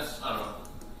again, that's, I don't know.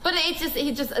 But it's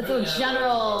a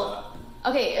general.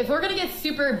 Okay, if we're gonna get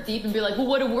super deep and be like, well,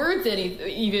 what do words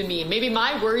even mean? Maybe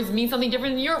my words mean something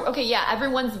different than your. Okay, yeah,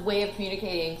 everyone's way of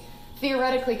communicating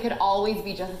theoretically could always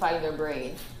be justified in their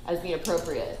brain as being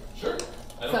appropriate. Sure.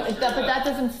 But that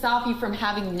doesn't stop you from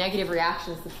having negative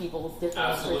reactions to people's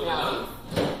different personalities.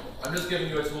 I'm just giving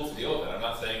you a tool to deal with it. I'm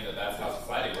not saying that that's how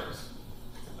society works.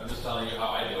 I'm just telling you how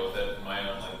I deal with it in my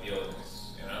own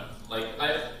dealings. You know,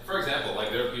 for example,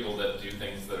 there are people that do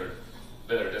things that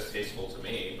are distasteful to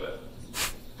me, but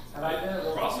have I been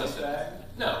able process to it?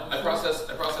 No, I process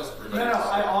everybody. No,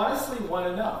 I honestly want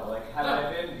to know. Have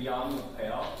I been beyond the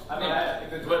pale? I mean,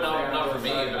 but not for me.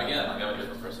 But again, I'm a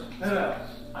different person. No.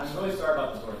 I'm really sorry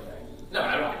about the door thing. No,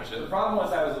 I don't give a shit. The problem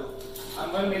was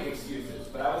I'm going to make excuses,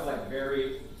 but I was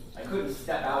I couldn't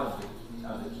step out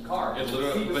of the car. It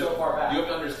literally, the seat was so far back. You have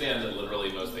to understand that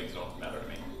literally most things don't matter to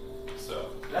me.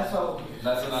 So that's what.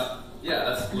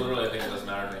 That's literally a thing that doesn't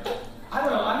matter to me. I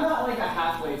don't know. I'm not a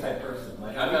halfway type person.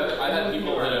 I've had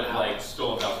people that have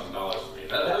stolen $1,000 from me.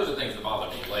 Those are things that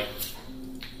bother me.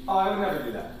 Oh, I would never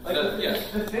do that.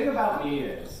 The thing about me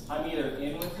is I'm either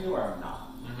in with you or I'm not.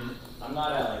 I'm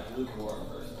not a lukewarm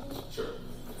person. Sure.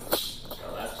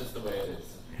 So that's just the way it is.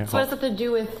 Yeah. So what does that have to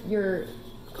do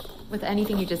with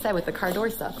anything you just said with the car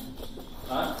door stuff?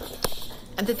 Huh?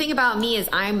 And the thing about me is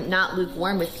I'm not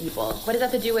lukewarm with people. What does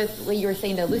that have to do with what you were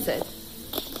saying to Lucid?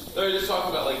 No, you're just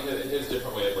talking about his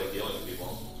different way of dealing with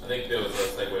people. I think there was a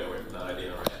segue away from that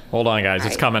idea already. Hold on, guys,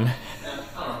 it's coming. Yeah,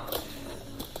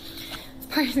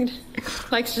 I don't know.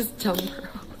 Mike's just dumb.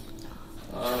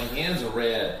 My hands are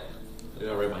red. Look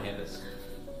how red my hand is.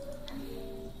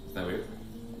 Isn't that weird?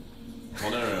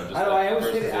 Well, no. I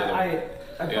always did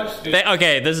it.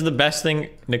 Okay, this is the best thing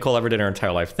Nicole ever did in her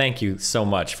entire life. Thank you so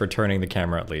much for turning the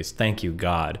camera at least. Thank you,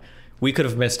 God. We could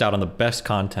have missed out on the best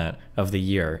content of the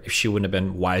year if she wouldn't have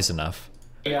been wise enough.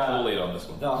 Late on this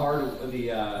one.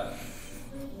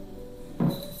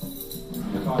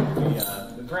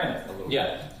 The granite a little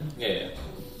Yeah.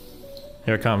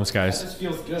 Here it comes, guys. That just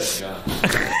feels good. Yeah.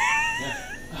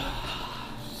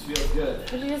 Feels good.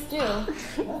 What did you just do?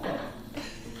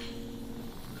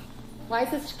 Why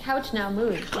is this couch now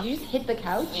moved? Did you just hit the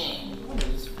couch?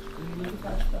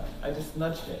 I just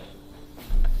nudged it.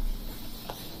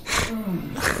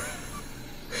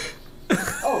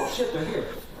 Oh shit, they're here.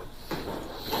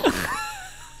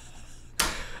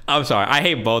 I'm sorry. I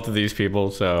hate both of these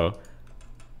people, so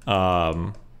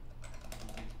we're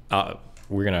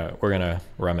gonna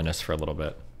reminisce for a little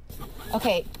bit.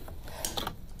 Okay.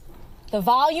 The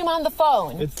volume on the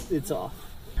phone. It's off.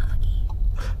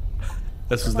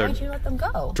 This was Why their did you let them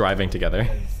go? driving together.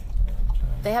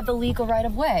 They have the legal right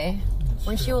of way.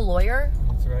 Weren't you a lawyer?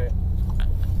 That's right.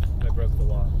 I broke the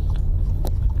law.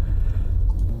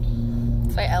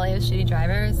 That's why LA has shitty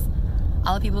drivers.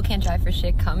 All the people who can't drive for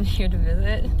shit come here to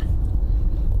visit.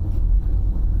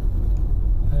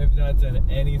 I have not done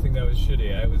anything that was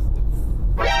shitty.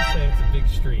 Let's just say it's a big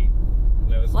street.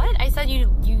 What? I said you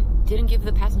didn't give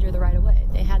the passenger the right of way.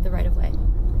 They had the right of way.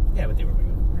 Yeah, but they were going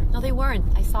over. No, they weren't.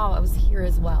 I saw. I was here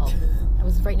as well. I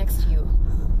was right next to you.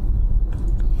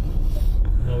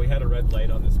 Well, we had a red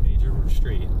light on this major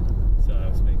street, so I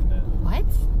was making that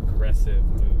aggressive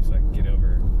move so I could get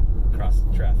over across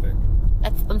the traffic.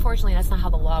 Unfortunately, that's not how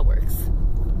the law works.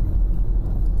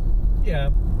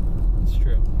 Yeah, it's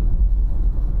true.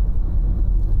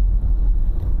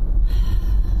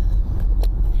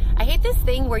 I hate this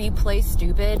thing where you play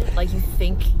stupid, like you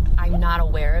think I'm not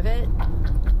aware of it.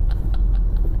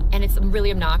 And it's really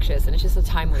obnoxious, and it's just a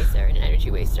time waster and an energy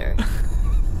waster.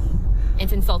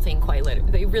 It's insulting, quite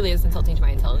literally. It really is insulting to my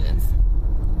intelligence.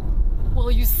 Well,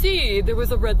 you see, there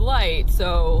was a red light,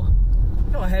 so...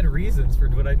 No, I had reasons for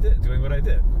doing what I did.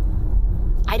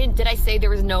 Did I say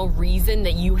there was no reason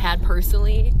that you had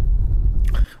personally?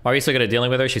 Why are you still good at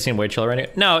dealing with her? She seemed way chiller right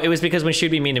now. No, it was because when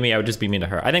she'd be mean to me, I would just be mean to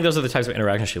her. I think those are the types of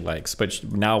interactions she likes. But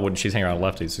now when she's hanging around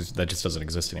lefties, that just doesn't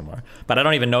exist anymore. But I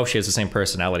don't even know if she has the same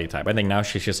personality type. I think now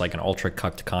she's just like an ultra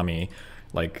cucked commie.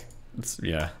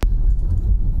 Yeah.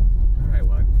 All right,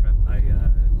 well,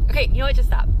 Okay, you know what? Just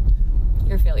stop.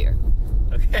 You're a failure.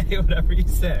 Okay, whatever you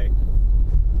say.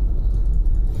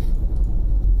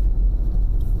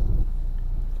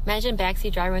 Imagine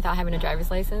backseat driving without having a driver's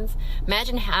license.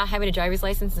 Imagine having a driver's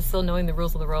license and still knowing the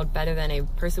rules of the road better than a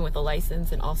person with a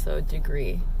license and also a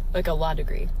degree, like a law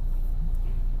degree.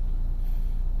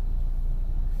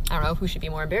 I don't know who should be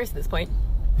more embarrassed at this point.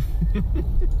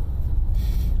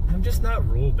 I'm just not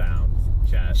rule bound,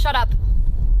 Chad. Shut up.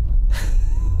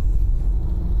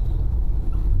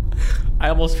 I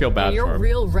almost feel bad You're for a him.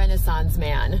 real Renaissance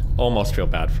man. Almost feel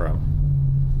bad for him.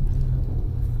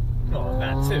 Oh,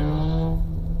 that too.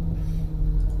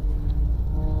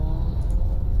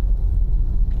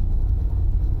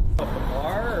 The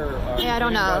bar? Or, Yeah, I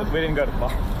don't know. We didn't go to the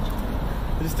bar.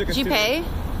 I just took Did you pay?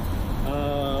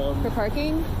 For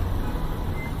parking?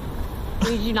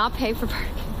 Did you not pay for parking?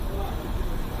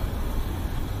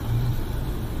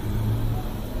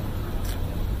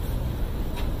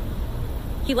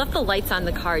 He left the lights on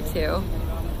the car too.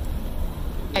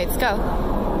 Okay, let's go.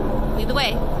 Lead the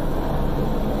way.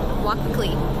 Walk quickly.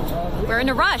 We're in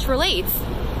a rush. We're late.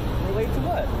 We're late to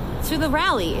what? To the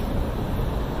rally.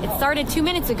 It started 2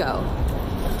 minutes ago.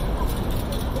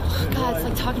 God, it's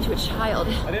like talking to a child.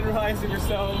 I didn't realize that you're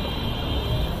so...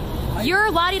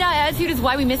 Your la-di-da attitude is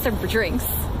why we missed our drinks.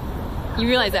 You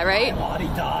realize that, right?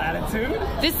 La-di-da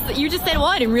attitude? You just said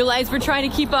what and realized we're trying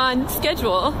to keep on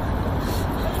schedule.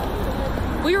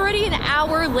 We were already an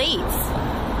hour late.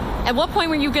 At what point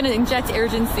were you going to inject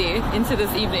urgency into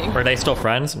this evening? Are they still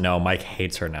friends? No, Mike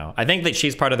hates her now. I think that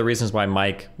she's part of the reasons why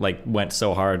Mike went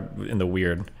so hard in the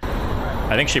weird.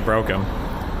 I think she broke him.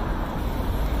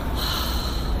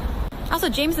 Also,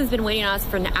 Jameson's been waiting on us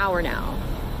for an hour now.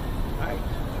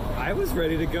 I was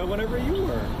ready to go whenever you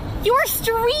were. You're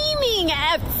streaming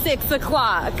at 6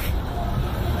 o'clock.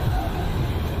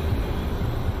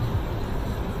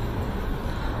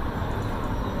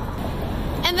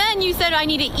 And then you said I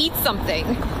need to eat something.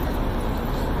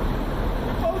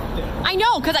 I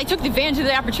know, because I took advantage of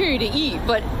the opportunity to eat,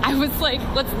 but I was like,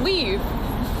 let's leave.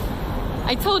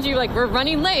 I told you, like, we're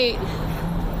running late.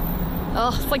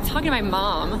 Oh, it's like talking to my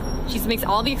mom. She makes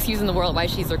all the excuses in the world why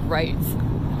she's like, right.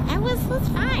 I was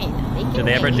fine. Did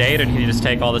they ever date, or did he just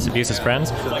take all this abuse as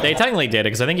friends? They technically did,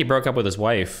 because I think he broke up with his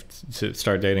wife to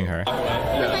start dating her.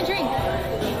 Where's my drink?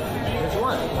 Which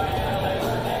one?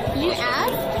 You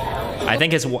asked? I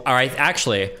think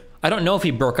actually, I don't know if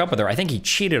he broke up with her. I think he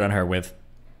cheated on her with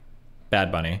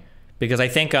Badbunny. Because I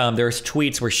think there's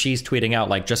tweets where she's tweeting out,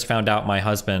 like, just found out my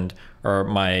husband or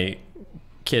my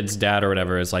kid's dad or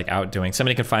whatever is, like, out doing.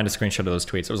 Somebody can find a screenshot of those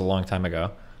tweets. It was a long time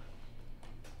ago.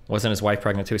 Wasn't his wife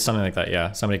pregnant too? Something like that,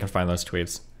 yeah. Somebody can find those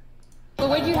tweets. Well,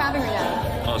 what are you having right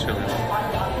now? Oh, it's good.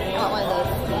 I want one of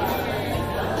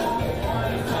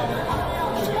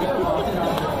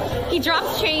those. He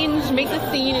drops change, makes a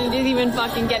scene, and didn't even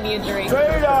fucking get me a drink.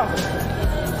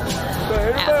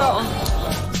 Asshole.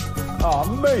 Oh,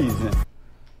 amazing.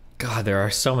 God, there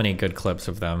are so many good clips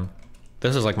of them.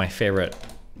 This is like my favorite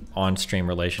on-stream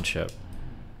relationship.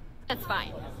 That's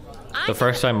fine. The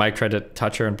first time Mike tried to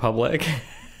touch her in public.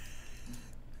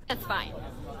 That's fine.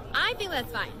 I think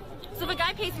that's fine. So if a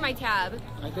guy pays for my tab...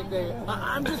 I think they...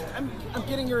 I'm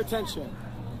getting your attention.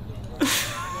 I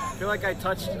feel like I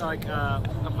touched, like, a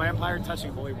vampire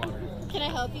touching holy water. Can I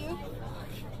help you?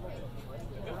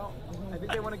 Well, I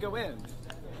think they want to go in.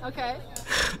 Okay.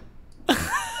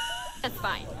 That's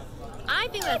fine. I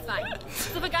think that's fine.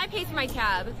 So if a guy pays for my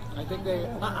tab... I think they...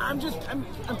 I'm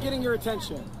getting your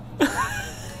attention.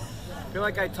 I feel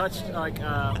like I touched, like,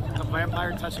 a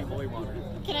vampire touching holy water.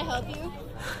 Can I help you?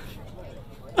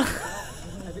 I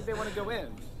think they want to go in.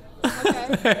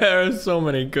 Okay. There are so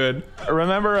many good.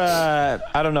 Remember,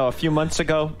 I don't know, a few months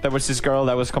ago, there was this girl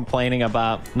that was complaining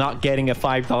about not getting a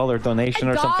 $5 donation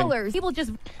or something. People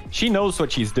just... She knows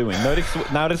what she's doing.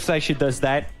 Notice how she does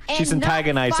that. She's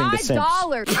antagonizing the Simps.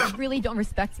 $5 really don't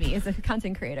respect me as a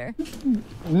content creator.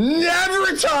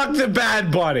 Never talk to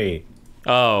Badbunny.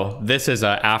 Oh, this is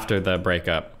after the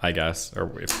breakup, I guess,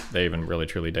 or if they even really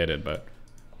truly dated. But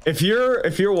if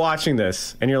you're watching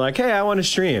this and you're like, hey, I want to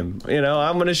stream, you know,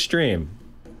 I'm gonna stream.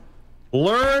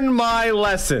 Learn my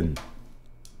lesson.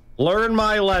 Learn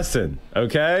my lesson,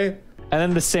 okay? And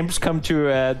then the Simps come to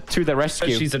the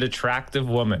rescue. She's an attractive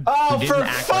woman. Oh, who for didn't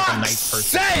act like a nice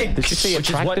fuck's person. sake! Did you say Which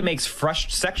is what attractive?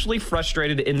 makes sexually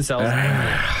frustrated incels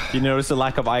angry. You notice the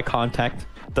lack of eye contact,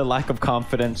 the lack of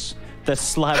confidence, the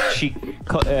slouchy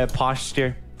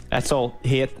posture. That's all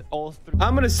hate.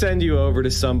 I'm gonna send you over to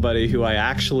somebody who I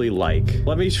actually like.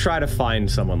 Let me try to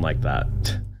find someone like that.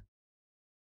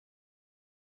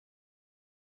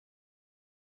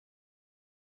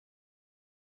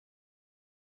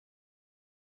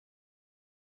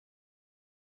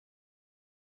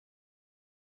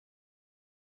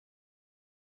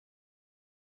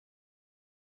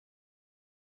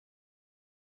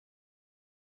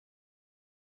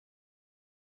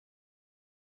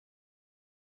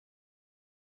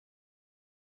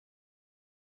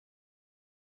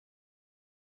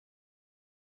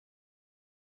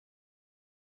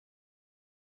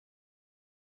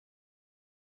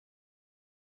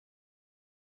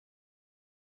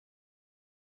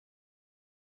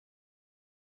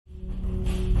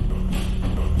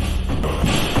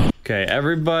 Okay,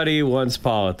 everybody wants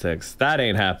politics. That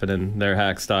ain't happening there,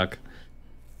 Hackstock.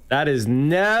 That is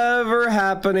never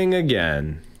happening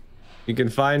again. You can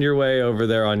find your way over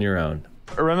there on your own.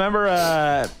 Remember,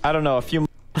 I don't know, a few...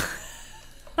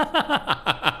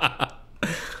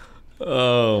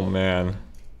 Oh, man.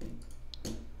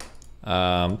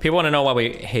 People want to know why we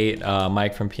hate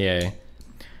Mike from PA.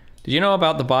 Did you know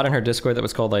about the bot in her Discord that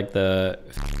was called like the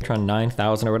Tron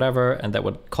 9000 or whatever, and that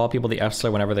would call people the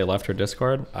F-slur whenever they left her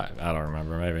Discord? I don't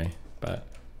remember, maybe, but...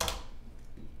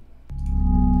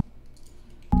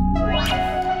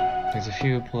 There's a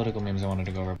few political memes I wanted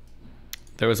to go over.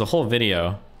 There was a whole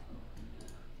video.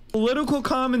 Political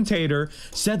commentator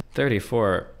said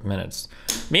 34 minutes.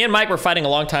 Me and Mike were fighting a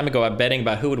long time ago at betting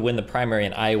about who would win the primary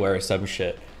in Iowa or some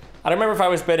shit. I don't remember if I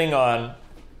was betting on...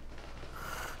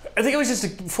 I think it was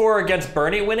just for or against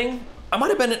Bernie winning. I might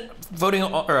have been voting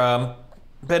on, or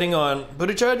betting on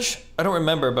Buttigieg. I don't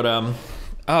remember, but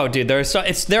oh, dude, there are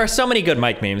so many good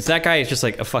Mike memes. That guy is just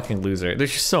like a fucking loser.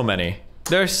 There's just so many.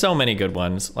 There are so many good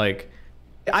ones. Like,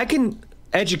 I can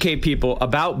educate people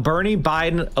about Bernie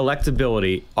Biden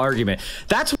electability argument.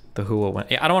 That's the who will win.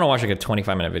 Yeah, I don't want to watch like a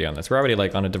 25-minute video on this. We're already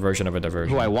like on a diversion of a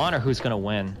diversion. Who I want or who's gonna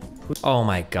win? Oh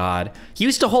my god. He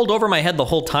used to hold over my head the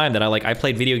whole time that I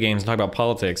played video games and talked about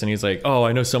politics, and he's like, oh,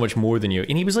 I know so much more than you.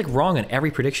 And he was like wrong on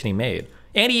every prediction he made.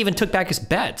 And he even took back his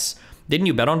bets. Didn't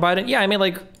you bet on Biden? Yeah, I mean,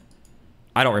 like,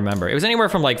 I don't remember. It was anywhere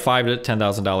from like $5,000 to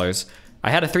 $10,000.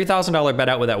 I had a $3,000 bet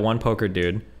out with that one poker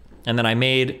dude. And then I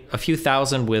made a few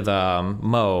thousand with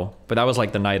Mo, but that was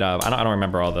like the night of. I don't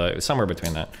remember all the, it was somewhere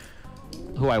between that.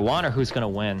 Who I want or who's gonna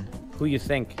win? Who you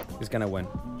think is gonna win?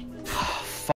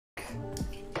 Fuck.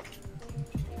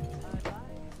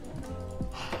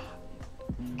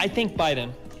 I think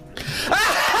Biden.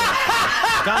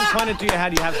 Gun pointed to your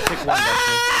head, you have to pick one. Who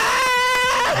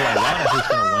I want or who's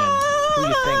gonna win? Who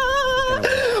you think is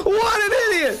gonna win? What an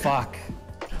idiot! Fuck.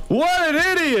 What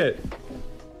an idiot!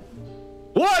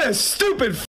 What a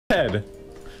stupid head!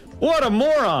 What a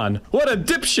moron! What a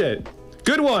dipshit!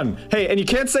 Good one! Hey, and you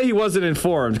can't say he wasn't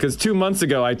informed, because 2 months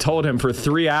ago I told him for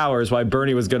 3 hours why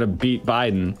Bernie was gonna beat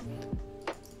Biden.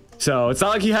 So, it's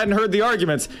not like he hadn't heard the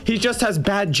arguments, he just has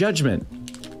bad judgment.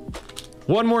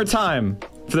 One more time,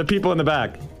 for the people in the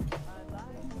back.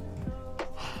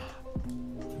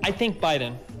 I think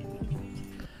Biden.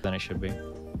 Then it should be.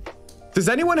 Does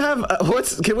anyone have,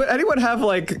 anyone have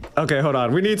like, okay, hold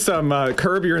on. We need some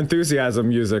Curb Your Enthusiasm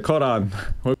music. Hold on.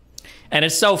 And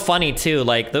it's so funny too.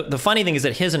 Like the funny thing is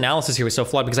that his analysis here was so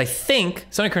flawed because I think,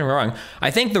 something correct me wrong, I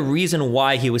think the reason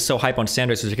why he was so hype on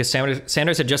Sanders was because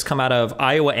Sanders had just come out of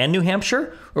Iowa and New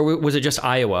Hampshire, or was it just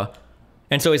Iowa?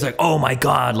 And so he's like, oh my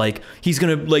God, like he's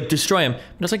gonna like destroy him.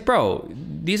 And it's like, bro,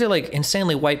 these are like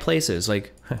insanely white places.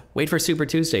 Like, wait for Super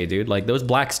Tuesday, dude. Like those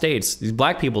black states, these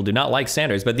black people do not like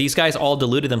Sanders, but these guys all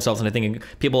deluded themselves into thinking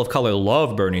people of color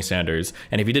love Bernie Sanders.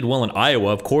 And if he did well in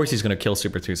Iowa, of course he's gonna kill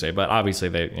Super Tuesday. But obviously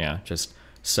they, yeah, just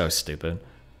so stupid.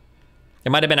 It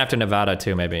might have been after Nevada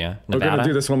too, maybe, yeah. Nevada? We're gonna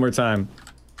do this one more time.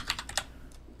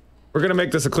 We're gonna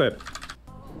make this a clip.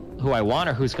 Who I want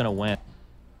or who's gonna win?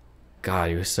 God,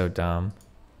 he was so dumb.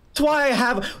 That's why I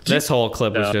have... This whole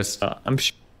clip was just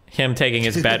him taking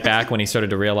his bet back when he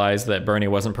started to realize that Bernie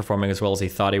wasn't performing as well as he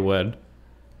thought he would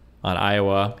on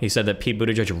Iowa. He said that Pete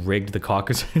Buttigieg rigged the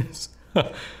caucuses.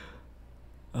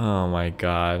 Oh my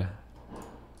God.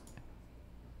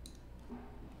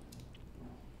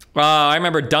 I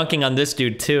remember dunking on this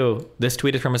dude too. This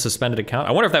tweet is from a suspended account.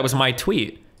 I wonder if that was my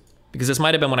tweet, because this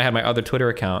might have been when I had my other Twitter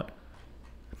account.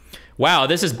 Wow,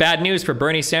 this is bad news for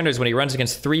Bernie Sanders when he runs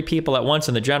against 3 people at once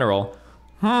in the general.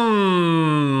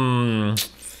 Ugh.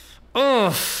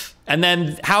 And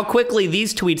then how quickly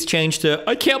these tweets changed to,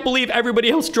 I can't believe everybody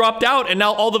else dropped out and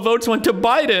now all the votes went to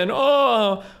Biden.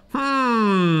 Oh,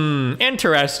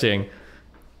 interesting.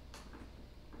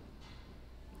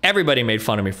 Everybody made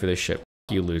fun of me for this shit.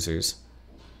 You losers.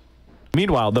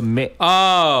 Meanwhile,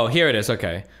 oh, here it is.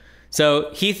 Okay.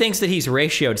 So he thinks that he's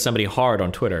ratioed somebody hard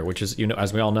on Twitter, which is, you know,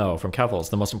 as we all know from Kevils,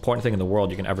 the most important thing in the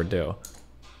world you can ever do.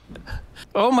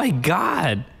 Oh my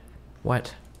God.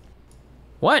 What?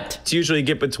 What? It's usually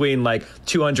get between like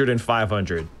 200 and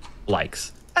 500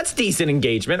 likes. That's decent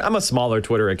engagement. I'm a smaller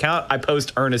Twitter account. I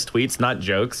post earnest tweets, not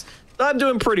jokes. I'm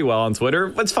doing pretty well on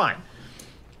Twitter. It's fine.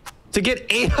 To get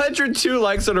 802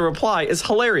 likes on a reply is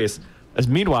hilarious. As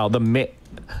meanwhile,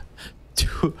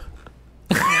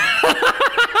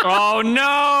 oh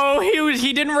no,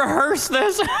 he didn't rehearse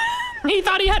this. He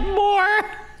thought he had more.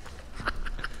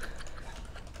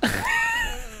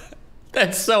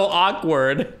 That's so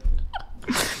awkward.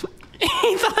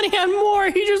 He thought he had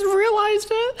more. He just realized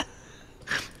it.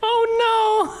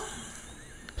 Oh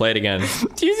Play it again.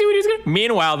 Do you see what he's gonna?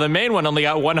 Meanwhile, the main one only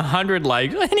got 100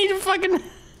 likes. I need to fucking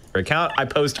account. I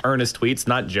post earnest tweets,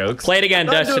 not jokes. Play it again,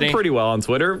 I'm Destiny. doing pretty well on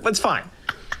Twitter. That's fine.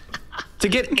 To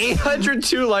get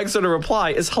 802 likes on a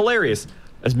reply is hilarious.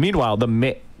 As meanwhile,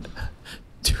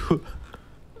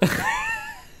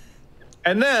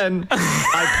 and then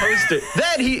I posted.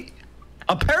 Then he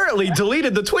apparently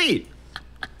deleted the tweet.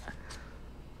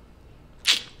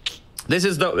 This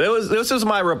was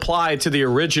my reply to the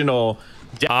original.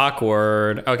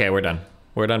 Awkward. Okay, we're done.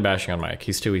 We're done bashing on Mike.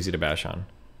 He's too easy to bash on.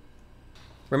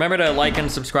 Remember to like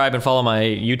and subscribe and follow my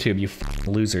YouTube, you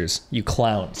losers. You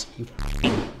clowns.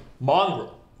 You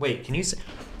mongrel. Wait, can you say...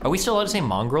 Are we still allowed to say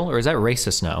mongrel, or is that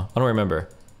racist now? I don't remember.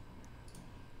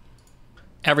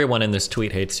 Everyone in this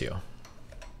tweet hates you.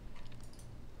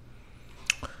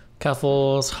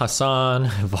 Keffels, Hassan,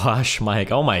 Vosh,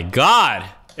 Mike. Oh my god!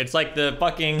 It's like the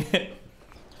fucking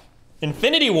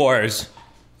Infinity Wars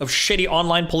of shitty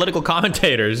online political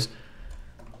commentators.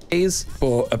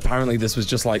 But apparently this was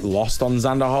just like lost on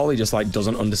Xanderhal. He just like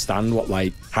doesn't understand what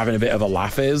like having a bit of a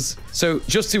laugh is. So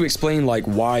just to explain like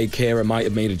why Kira might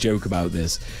have made a joke about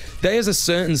this, there's a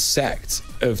certain sect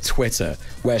of Twitter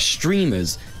where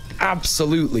streamers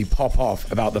absolutely pop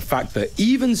off about the fact that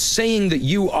even saying that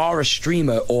you are a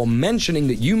streamer or mentioning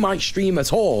that you might stream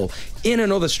at all in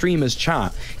another streamer's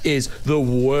chat is the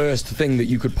worst thing that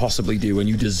you could possibly do, and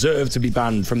you deserve to be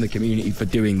banned from the community for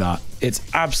doing that. It's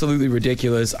absolutely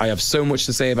ridiculous. I have so much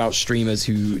to say about streamers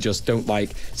who just don't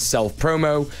like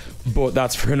self-promo, but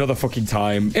that's for another fucking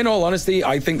time. In all honesty,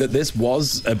 I think that this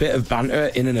was a bit of banter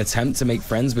in an attempt to make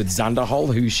friends with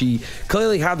Xanderhal, who she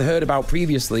clearly had heard about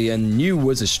previously and knew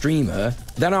was a streamer.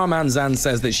 Then our man Xan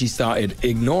says that she started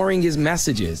ignoring his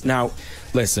messages. Now,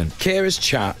 listen, Kira's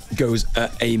chat goes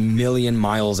at 1,000,000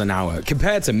 miles an hour,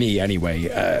 compared to me anyway,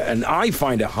 and I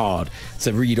find it hard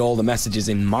to read all the messages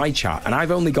in my chat, and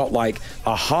I've only got like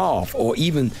a half or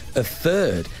even a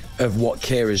third of what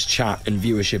Kira's chat and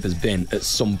viewership has been at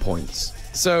some points.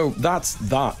 So that's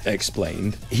that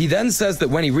explained. He then says that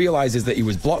when he realizes that he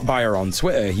was blocked by her on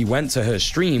Twitter, he went to her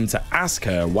stream to ask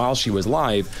her while she was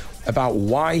live about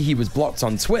why he was blocked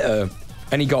on Twitter,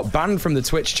 and he got banned from the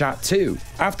Twitch chat too.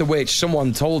 After which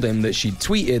someone told him that she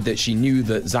tweeted that she knew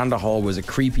that Xanderhal was a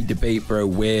creepy debate bro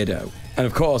weirdo. And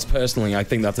of course, personally, I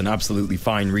think that's an absolutely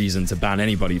fine reason to ban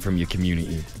anybody from your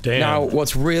community. Damn. Now,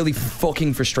 what's really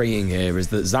fucking frustrating here is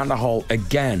that Xanderhal,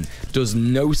 again, does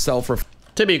no self-reflection.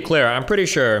 To be clear, I'm pretty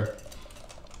sure...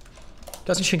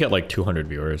 Doesn't she get like 200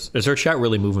 viewers? Is her chat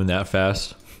really moving that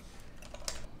fast?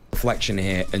 Reflection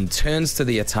here and turns to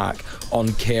the attack on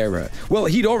Kira. Well,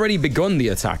 he'd already begun the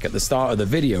attack at the start of the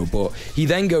video, but he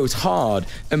then goes hard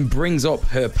and brings up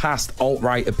her past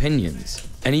alt-right opinions,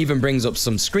 and even brings up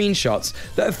some screenshots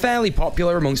that are fairly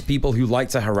popular amongst people who like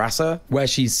to harass her, where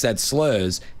she's said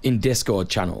slurs in Discord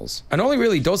channels. And all he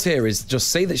really does here is just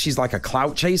say that she's like a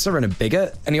clout chaser and a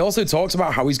bigot. And he also talks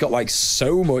about how he's got like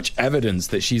so much evidence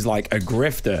that she's like a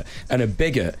grifter and a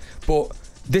bigot, but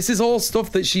this is all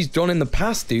stuff that she's done in the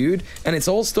past, dude, and it's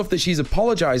all stuff that she's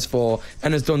apologized for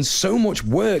and has done so much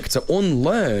work to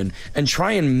unlearn and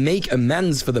try and make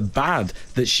amends for the bad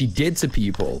that she did to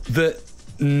people that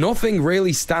nothing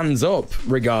really stands up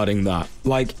regarding that.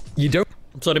 Like, you don't...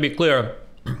 So to be clear,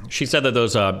 she said that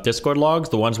those Discord logs,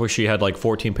 the ones where she had like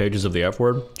 14 pages of the F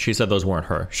word, she said those weren't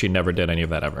her. She never did any of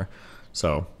that ever.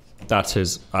 So that's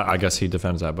his... I guess he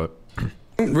defends that, but...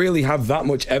 don't really have that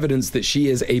much evidence that she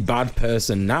is a bad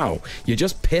person now. You're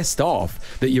just pissed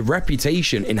off that your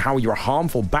reputation in how you're a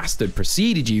harmful bastard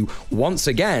preceded you once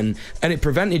again, and it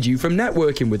prevented you from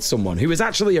networking with someone who is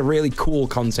actually a really cool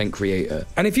content creator.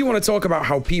 And if you want to talk about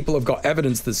how people have got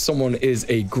evidence that someone is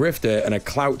a grifter and a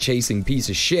clout chasing piece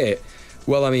of shit,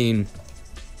 well, I mean,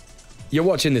 you're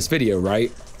watching this video,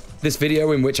 right? This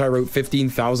video in which I wrote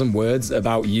 15,000 words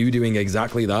about you doing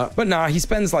exactly that. But nah, he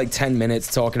spends like 10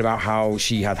 minutes talking about how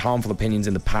she had harmful opinions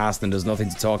in the past and does nothing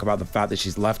to talk about the fact that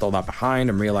she's left all that behind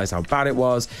and realized how bad it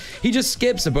was. He just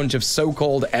skips a bunch of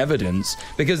so-called evidence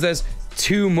because there's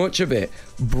too much of it.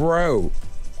 Bro,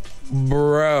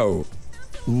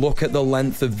 look at the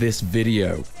length of this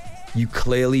video. You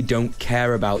clearly don't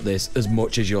care about this as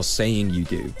much as you're saying you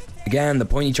do. Again, the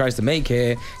point he tries to make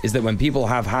here is that when people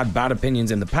have had bad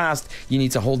opinions in the past, you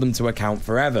need to hold them to account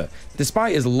forever.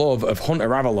 Despite his love of Hunter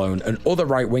Avalone and other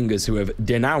right-wingers who have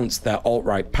denounced their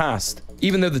alt-right past,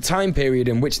 even though the time period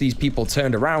in which these people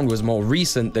turned around was more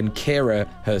recent than Kira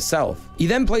herself. He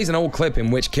then plays an old clip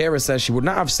in which Kira says she would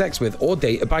not have sex with or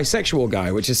date a bisexual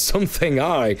guy, which is something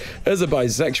I, as a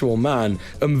bisexual man,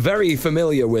 am very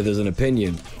familiar with as an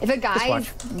opinion. If a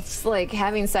guy's like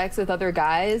having sex with other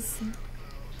guys,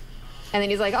 And then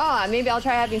he's like, oh, maybe I'll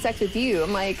try having sex with you.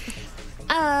 I'm like,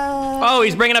 Oh,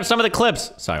 he's bringing up some of the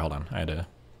clips. Sorry, hold on. I had to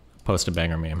post a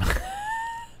banger meme.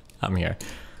 I'm here.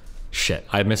 Shit,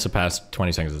 I missed the past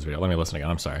 20 seconds of this video. Let me listen again,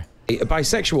 I'm sorry. A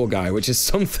bisexual guy, which is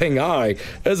something I,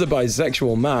 as a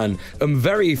bisexual man, am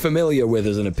very familiar with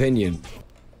as an opinion.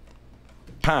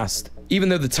 Past, even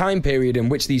though the time period in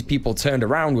which these people turned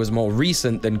around was more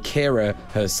recent than Kira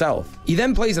herself. He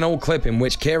then plays an old clip in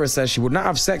which Kira says she would not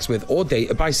have sex with or date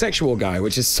a bisexual guy,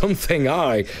 which is something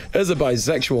I, as a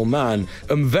bisexual man,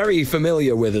 am very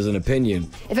familiar with as an opinion.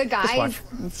 if a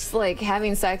guy's like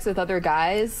having sex with other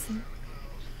guys,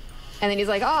 and then he's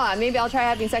like, oh, maybe I'll try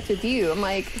having sex with you. I'm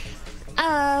like,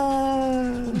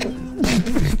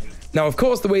 Now, of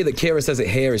course, the way that Kira says it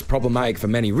here is problematic for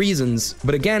many reasons,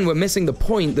 but again, we're missing the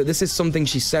point that this is something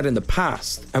she said in the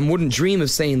past, and wouldn't dream of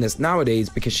saying this nowadays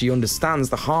because she understands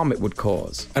the harm it would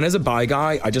cause. And as a bi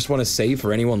guy, I just want to say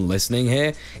for anyone listening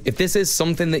here, if this is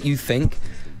something that you think,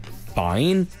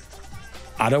 fine.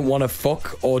 I don't want to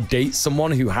fuck or date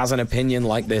someone who has an opinion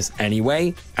like this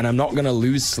anyway, and I'm not going to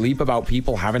lose sleep about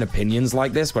people having opinions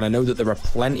like this when I know that there are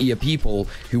plenty of people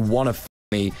who want to fuck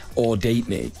me or date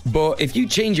me. But if you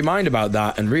change your mind about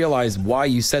that and realize why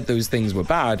you said those things were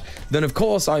bad, then of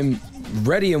course I'm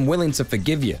ready and willing to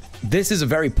forgive you. This is a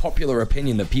very popular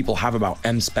opinion that people have about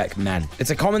M-spec men. It's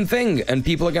a common thing, and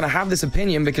people are going to have this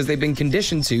opinion because they've been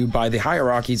conditioned to by the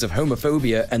hierarchies of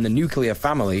homophobia and the nuclear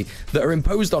family that are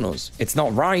imposed on us. It's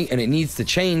not right, and it needs to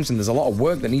change, and there's a lot of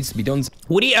work that needs to be done.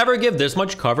 Would he ever give this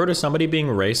much cover to somebody being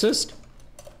racist?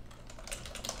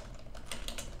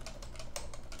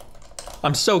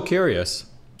 I'm so curious.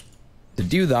 To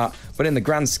do that, but in the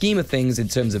grand scheme of things, in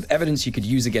terms of evidence you could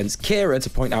use against Kira to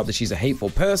point out that she's a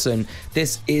hateful person,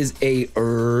 this is a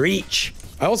reach.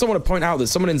 I also want to point out that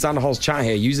someone in Xanderhal's chat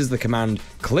here uses the command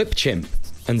clipchimp,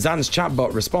 and Xan's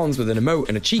chatbot responds with an emote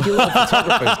and a cheeky little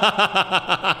photographer.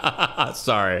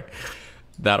 Sorry.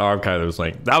 That archive was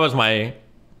like, that was my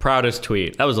proudest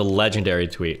tweet. That was a legendary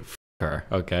tweet. F her,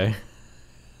 okay?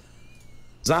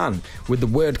 Xan with the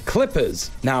word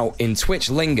clippers. Now, in Twitch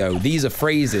lingo, these are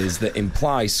phrases that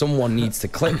imply someone needs to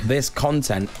clip this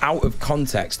content out of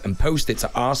context and post it to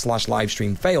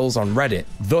r/livestreamfails on Reddit,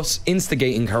 thus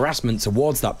instigating harassment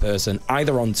towards that person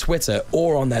either on Twitter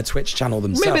or on their Twitch channel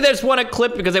themselves. Maybe they just want it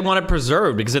clipped because they want it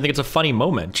preserved because they think it's a funny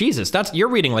moment. Jesus, you're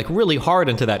reading like really hard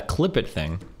into that clip it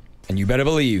thing. And you better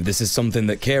believe this is something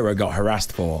that Kira got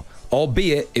harassed for.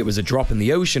 Albeit, it was a drop in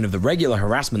the ocean of the regular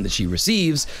harassment that she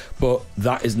receives, but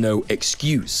that is no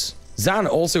excuse. Xan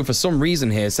also, for some reason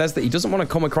here, says that he doesn't want to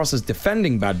come across as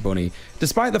defending Badbunny,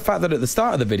 despite the fact that at the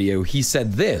start of the video, he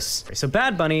said this. So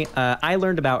Badbunny, I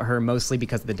learned about her mostly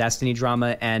because of the Destiny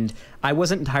drama, and I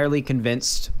wasn't entirely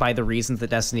convinced by the reasons that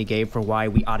Destiny gave for why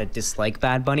we ought to dislike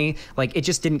Badbunny. Like, it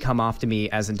just didn't come off to me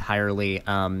as entirely,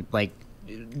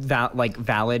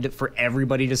 valid for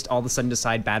everybody just all of a sudden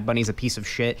decide Badbunny's a piece of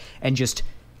shit and just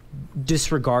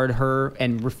disregard her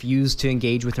and refuse to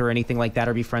engage with her or anything like that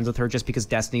or be friends with her just because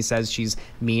Destiny says she's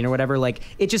mean or whatever. Like,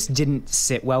 it just didn't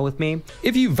sit well with me.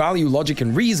 If you value logic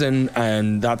and reason,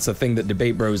 and that's a thing that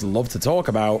debate bros love to talk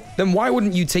about, then why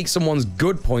wouldn't you take someone's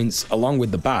good points along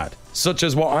with the bad, such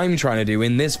as what I'm trying to do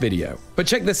in this video? But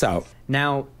check this out.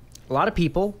 Now, a lot of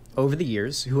people over the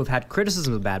years who have had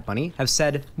criticism of Badbunny have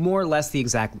said more or less the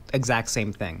exact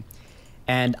same thing.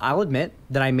 And I'll admit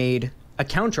that I made a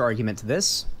counter argument to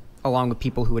this, along with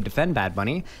people who would defend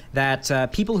Badbunny,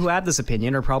 that people who have this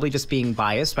opinion are probably just being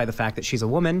biased by the fact that she's a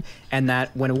woman, and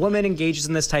that when a woman engages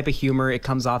in this type of humor, it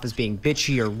comes off as being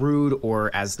bitchy or rude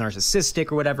or as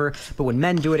narcissistic or whatever, but when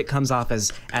men do it, it comes off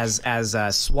as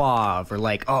suave or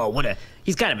like, oh,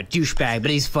 he's kind of a douchebag,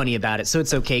 but he's funny about it, so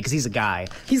it's okay because he's a guy.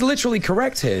 He's literally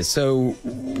correct here, so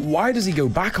why does he go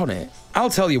back on it?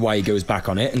 I'll tell you why he goes back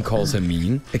on it and calls her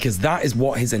mean, because that is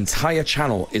what his entire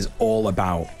channel is all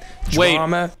about.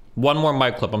 Drama. Wait, one more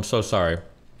mic clip, I'm so sorry.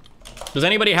 Does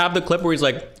anybody have the clip where he's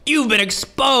like, you've been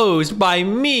exposed by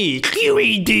me,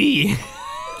 QED?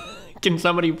 Can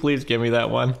somebody please give me that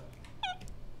one?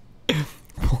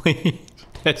 Please,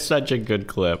 it's such a good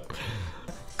clip.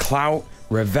 Clout,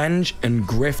 revenge, and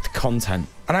grift content.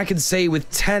 And I can say with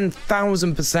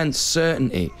 10,000%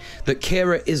 certainty that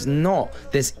Kira is not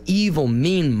this evil,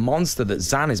 mean monster that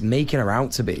Xan is making her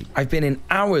out to be. I've been in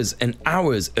hours and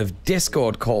hours of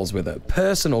Discord calls with her,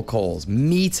 personal calls,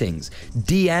 meetings,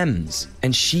 DMs,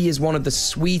 and she is one of the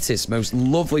sweetest, most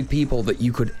lovely people that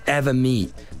you could ever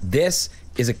meet. This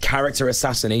is a character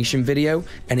assassination video,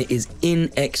 and it is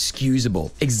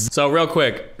inexcusable. So real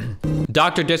quick,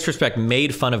 Dr. Disrespect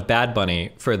made fun of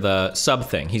Badbunny for the sub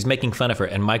thing. He's making fun of her,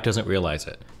 and Mike doesn't realize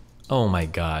it. Oh my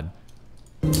God.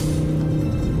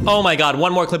 Oh my god,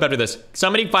 one more clip after this.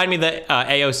 Somebody find me the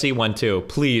AOC one too,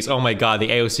 please. Oh my god, the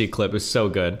AOC clip is so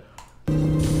good.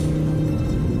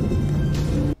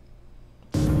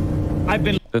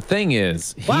 The thing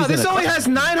is, wow, this only has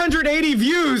 980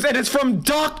 views, and it's from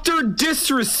Dr.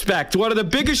 Disrespect, one of the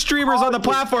biggest streamers on the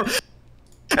platform,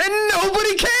 and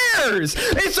nobody cares.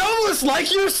 It's almost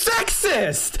like you're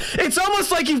sexist. It's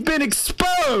almost like you've been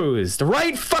exposed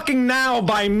right fucking now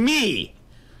by me.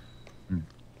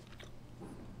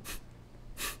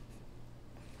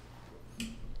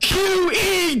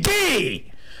 QED.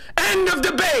 End of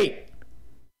debate.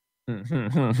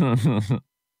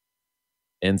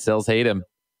 Incels hate him.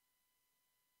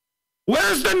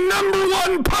 Where's the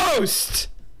 #1 post?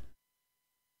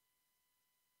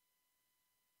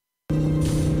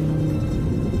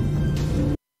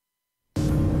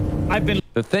 I've been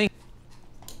the thing.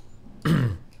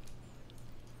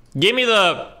 Give me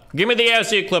the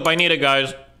AOC clip. I need it,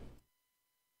 guys.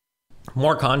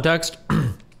 More context.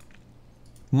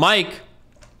 Mike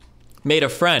made a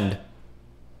friend,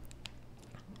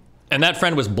 and that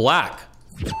friend was black.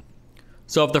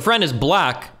 So if the friend is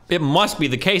black, it must be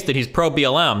the case that he's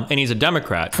pro-BLM and he's a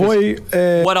Democrat.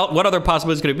 What other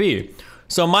possibilities could it be?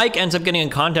 So Mike ends up getting in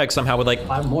contact somehow with like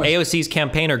AOC's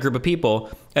campaign or group of people,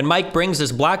 and Mike brings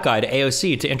this black guy to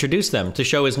AOC to introduce them, to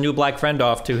show his new black friend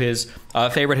off to his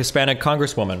favorite Hispanic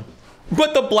congresswoman.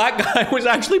 But the black guy was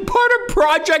actually part of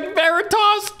Project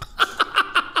Veritas.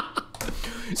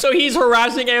 So he's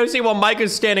harassing AOC while Mike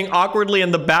is standing awkwardly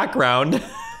in the background.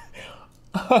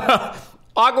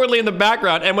 Awkwardly in the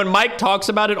background, and when Mike talks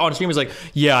about it on stream, he's like,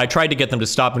 yeah, I tried to get them to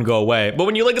stop and go away. But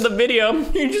when you look at the video,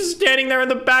 you're just standing there in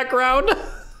the background.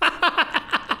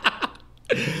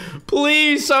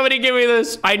 Please, somebody give me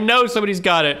this. I know somebody's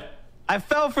got it. I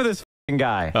fell for this f***ing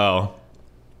guy. Oh.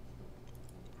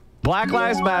 Black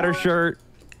Lives Matter shirt.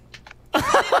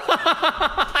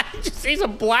 He's a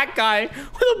black guy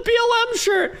with a BLM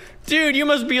shirt. Dude, you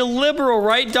must be a liberal,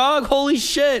 right, dog? Holy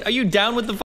shit. Are you down with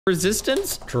the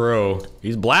resistance? True.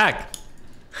 He's black.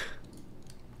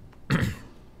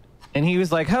 And he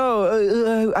was like,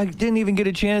 oh, I didn't even get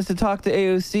a chance to talk to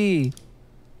AOC.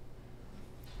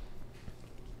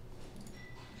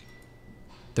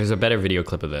 There's a better video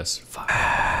clip of this. Fuck.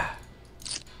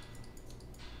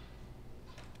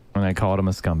 And I called him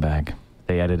a scumbag.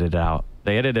 They edited it out.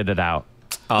 They edited it out.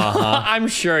 Uh-huh. I'm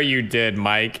sure you did,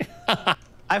 Mike.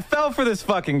 I fell for this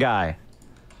fucking guy.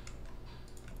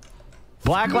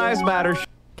 Black Lives Matter.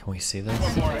 Can we see this?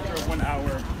 I drove 1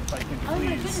 hour, if I can please. Oh my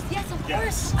goodness, yes, of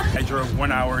course. I drove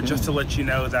 1 hour just to let you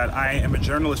know that I am a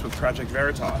journalist with Project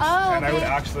Veritas. Oh, and I would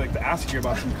actually like to ask you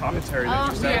about some commentary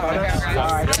that you said about us.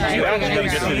 You actually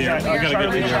see that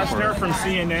Charlie Chester from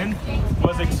CNN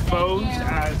was exposed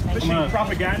as pushing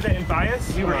propaganda and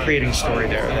bias. We were creating a story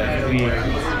there that we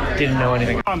didn't know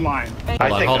anything online.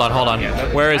 Hold on.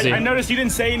 Where is he? I noticed you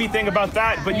didn't say anything about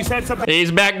that, but you said something.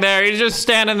 He's back there. He's just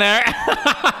standing there.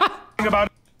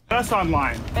 About us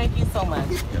online. Thank you so much.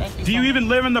 Thank you. Do you even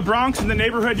live in the Bronx, in the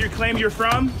neighborhood you claim you're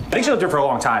from? I think she lived here for a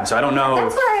long time, so I don't know.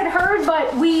 That's what I had heard,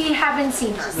 but we haven't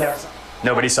seen her. Yes.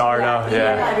 Nobody saw her, no.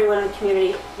 Yeah. Everyone in the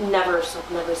community never seen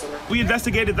her. We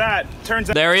investigated that. Turns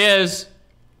out. There he is.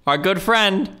 Our good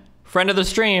friend. Friend of the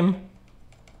stream.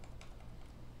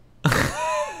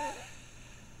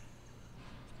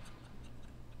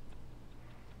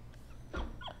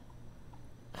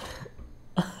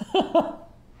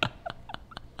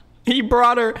 He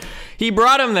brought her. He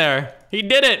brought him there. He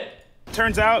did it.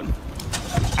 Turns out,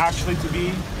 actually, to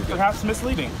be perhaps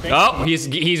misleading.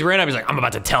 He's ran up. He's like, I'm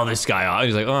about to tell this guy off.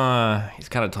 He's like, he's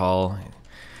kind of tall.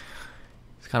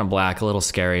 He's kind of black, a little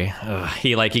scary.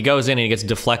 He goes in and he gets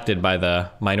deflected by the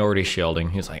minority shielding.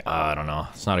 He's like, I don't know.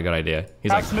 It's not a good idea.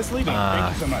 He's perhaps misleading.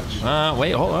 Thank you so much.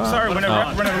 Wait, hold on. Sorry, when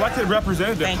an elected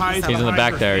representative hides he's in the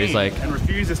back there. He's like, and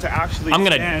refuses to actually I'm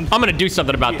gonna do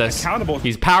something about this.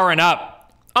 He's powering up.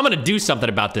 I'm gonna do something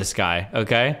about this guy,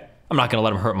 okay? I'm not gonna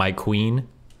let him hurt my queen.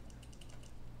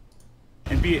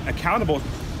 And be accountable.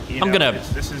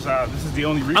 This is the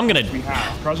only reason we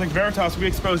have. Project Veritas, we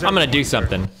expose. I'm gonna do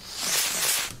something.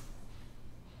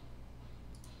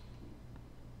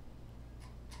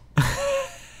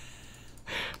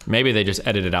 Maybe they just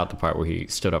edited out the part where he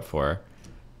stood up for her.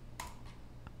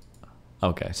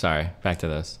 Okay, sorry. Back to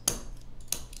this.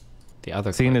 The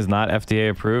other scene is not FDA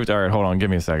approved. All right, hold on. Give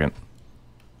me a second.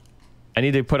 I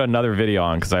need to put another video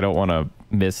on because I don't want to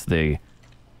miss the.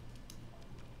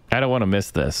 I don't want to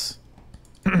miss this.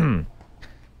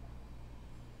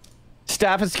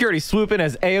 Staff and security swoop in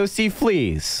as AOC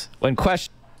flees. When questioned,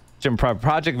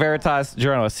 Project Veritas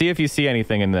journalist, see if you see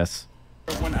anything in this.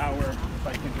 1 hour, if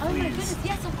I can please. Oh my goodness,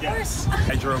 yes, of course.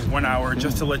 I drove 1 hour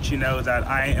just to let you know that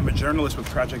I am a journalist with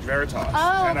Project Veritas.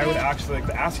 Oh, and I would okay. actually like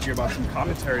to ask you about some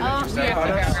commentary that you said yeah, about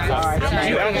okay, us. okay.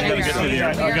 You actually get to the see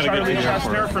that airport. Charlie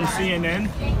Chester from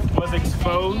CNN was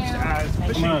exposed as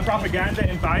pushing propaganda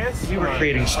and bias. We were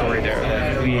creating a story there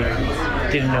that we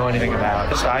didn't know anything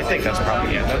about. So I think that's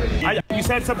propaganda. You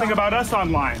said something about us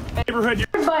online. Neighborhood.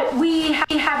 But we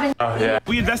haven't. Oh, yeah.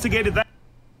 We investigated that.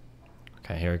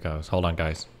 Okay, here it goes. Hold on,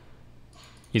 guys.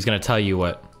 He's gonna tell you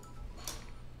what.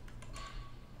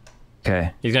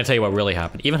 Okay. He's gonna tell you what really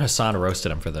happened. Even Hassan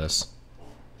roasted him for this.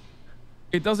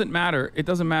 It doesn't matter. It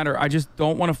doesn't matter. I just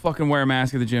don't want to fucking wear a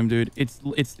mask at the gym, dude. It's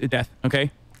death,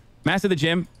 okay? Mask at the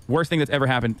gym, worst thing that's ever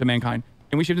happened to mankind.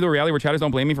 Can we shift to a reality where chatters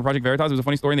don't blame me for Project Veritas? It was a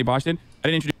funny story and they botched it. I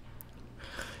didn't introduce.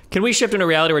 Can we shift into a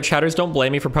reality where chatters don't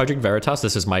blame me for Project Veritas?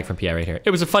 This is Mike from PA right here. It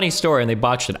was a funny story and they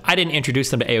botched it. I didn't introduce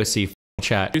them to AOC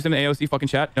chat. Introduce them to AOC fucking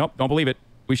chat. Nope, don't believe it.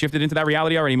 We shifted into that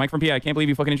reality already. Mike from PA. I can't believe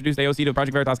you fucking introduced AOC to a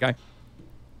Project Veritas guy.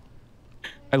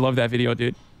 I love that video,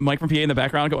 dude. Mike from PA in the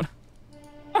background going.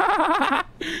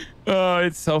 Oh,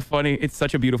 it's so funny. It's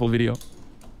such a beautiful video.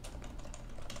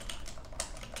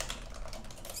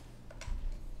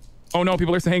 Oh no,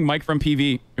 people are saying Mike from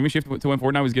PV. Can we shift to when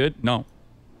Fortnite was good? No.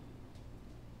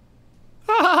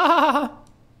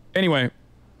 Anyway.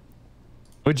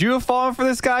 Would you have fallen for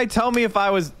this guy? Tell me if I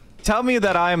was... Tell me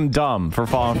that I'm dumb for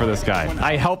falling for this guy.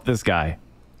 I helped this guy.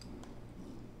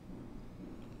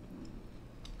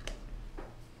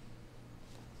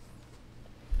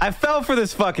 I fell for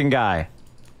this fucking guy.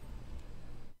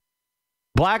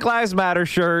 Black Lives Matter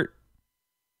shirt.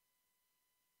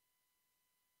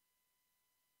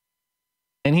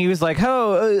 And he was like,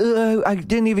 oh, I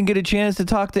didn't even get a chance to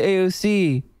talk to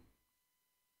AOC.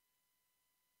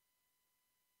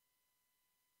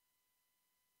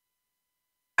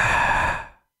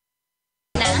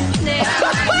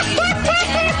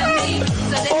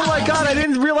 Oh my god, I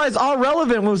didn't realize All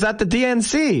Relevant was at the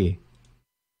DNC.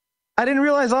 I didn't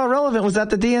realize All Relevant was at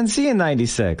the DNC in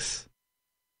 96.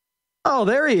 Oh,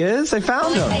 there he is. I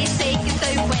found him.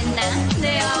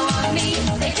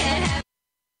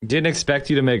 Didn't expect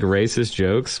you to make racist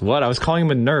jokes. What? I was calling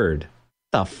him a nerd.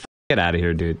 The f? Get out of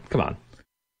here, dude. Come on.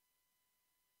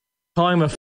 Calling him a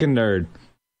fucking nerd.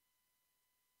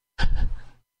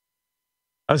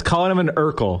 I was calling him an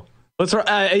Urkel. What's wrong?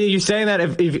 You saying that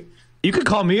if you could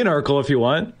call me an Urkel if you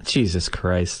want? Jesus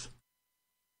Christ.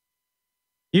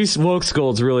 You woke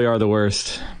scolds really are the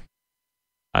worst.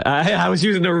 I was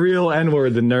using the real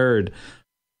N-word, the nerd.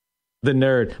 The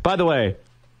nerd. By the way,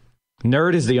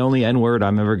 nerd is the only N-word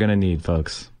I'm ever gonna need,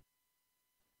 folks.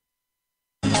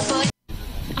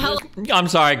 I'm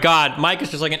sorry, God. Mike is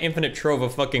just like an infinite trove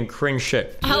of fucking cringe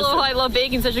shit. Hello, I love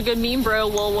baking. Such a good meme, bro.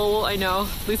 Whoa, whoa, whoa. I know.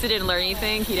 Lucid didn't learn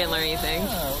anything. He didn't learn anything.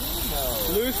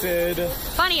 Lucid.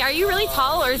 Funny, are you really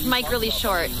tall or is Mike really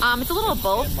short? It's a little of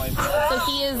both. So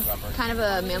he is kind of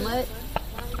a manlet,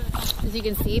 as you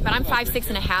can see, but I'm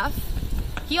 5'6.5".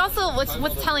 He also,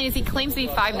 what's telling is he claims to be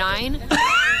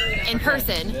 5'9" in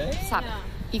person. Stop.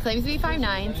 He claims to be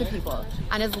 5'9" to people.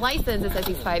 On his license, it says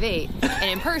he's 5'8", and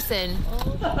in person,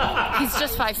 he's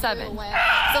just 5'7".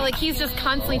 So like he's just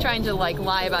constantly trying to like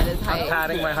lie about his height. I'm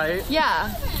padding my height. Yeah.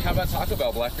 How about Taco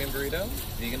Bell black bean burrito?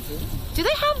 Vegan food? Do they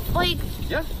have like?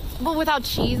 Yeah. Well, without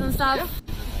cheese and stuff.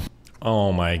 Yeah.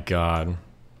 Oh my God.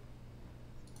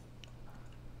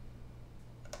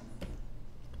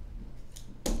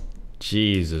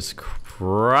 Jesus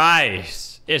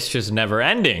Christ. It's just never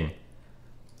ending.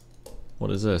 What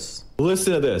is this?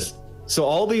 Listen to this. So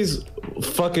all these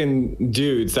fucking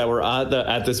dudes that were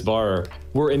at this bar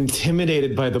were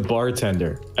intimidated by the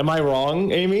bartender. Am I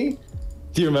wrong, Amy?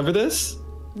 Do you remember this?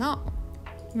 No.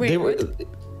 Wait. They were.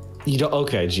 You don't.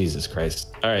 Okay, Jesus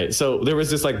Christ. All right. So there was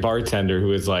this like bartender who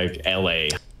was like LA.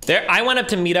 There, I went up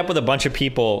to meet up with a bunch of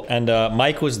people, and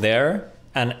Mike was there,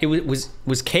 and it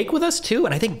was Cake with us too,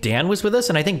 and I think Dan was with us,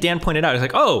 and I think Dan pointed out, he's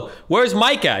like, "Oh, where's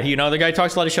Mike at?" You know, the guy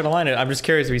talks a lot of shit online, and I'm just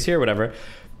curious if he's here or whatever.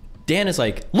 Dan is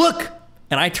like, "Look,"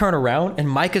 and I turn around, and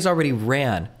Mike has already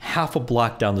ran half a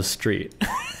block down the street.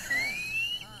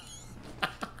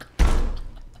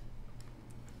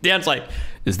 Dan's like,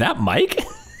 "Is that Mike?"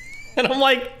 And I'm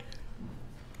like,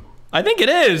 "I think it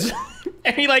is."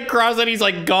 And he like crosses and he's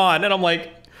like gone, and I'm like,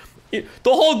 the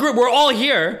whole group, we're all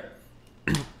here.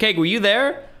 Cake, were you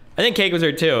there? I think Cake was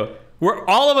there too. We're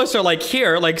all of us are like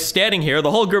here, like standing here. The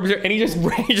whole group is here, and he just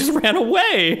ran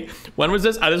away. When was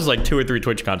this? This was like 2 or 3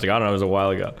 Twitch content. I don't know. It was a while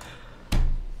ago.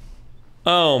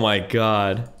 Oh my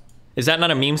God. Is that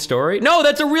not a meme story? No,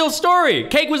 that's a real story.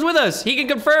 Cake was with us. He can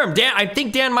confirm. Dan, I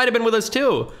think Dan might have been with us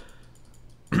too.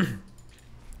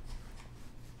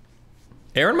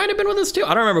 Aaron might have been with us too.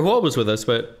 I don't remember who was with us,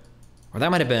 but or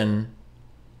that might have been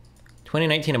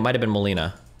 2019. It might have been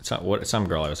Melina. It's not what some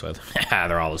girl I was with.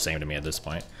 They're all the same to me at this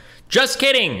point. Just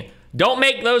kidding. Don't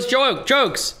make those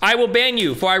jokes. I will ban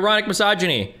you for ironic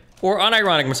misogyny or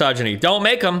unironic misogyny. Don't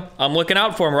make them. I'm looking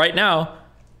out for them right now.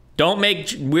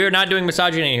 We're not doing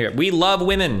misogyny here. We love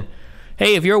women.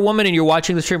 Hey, if you're a woman and you're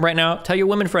watching the stream right now, tell your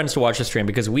women friends to watch the stream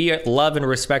because we love and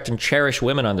respect and cherish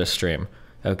women on this stream.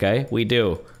 Okay? We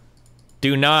do.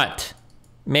 Do not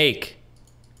make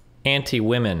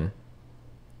anti-women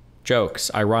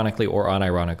jokes, ironically or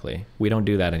unironically. We don't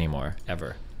do that anymore,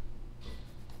 ever.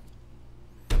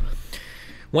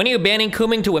 When are you banning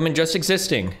cooming to women just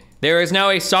existing? There is now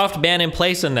a soft ban in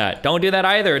place on that. Don't do that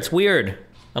either. It's weird.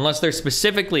 Unless they're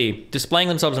specifically displaying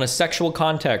themselves in a sexual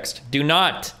context. Do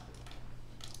not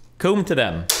coom to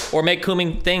them or make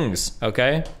cooming things,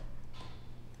 okay?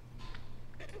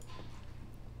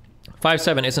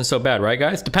 5'7" isn't so bad, right,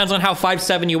 guys? Depends on how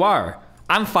 5'7" you are.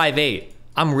 I'm 5'8".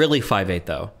 I'm really 5'8",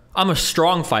 though. I'm a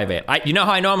strong 5'8". You know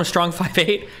how I know I'm a strong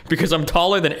 5'8"? Because I'm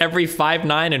taller than every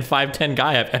 5'9" and 5'10"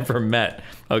 guy I've ever met,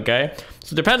 okay?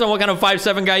 So it depends on what kind of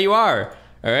 5'7" guy you are,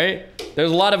 all right?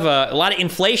 There's a lot of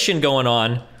inflation going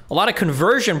on, a lot of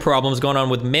conversion problems going on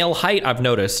with male height, I've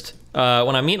noticed,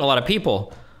 when I'm meeting a lot of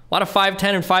people. A lot of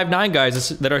 5'10" and 5'9" guys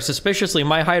that are suspiciously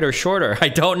my height or shorter. I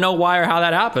don't know why or how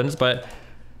that happens, but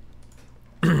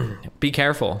be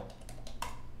careful.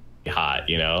 Hot,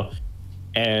 you know?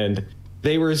 And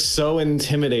they were so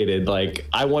intimidated. Like,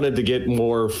 I wanted to get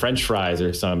more French fries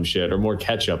or some shit or more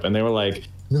ketchup. And they were like,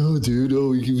 no, dude,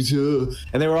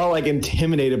 and they were all like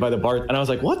intimidated by the bar. And I was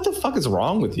like, what the fuck is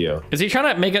wrong with you? Is he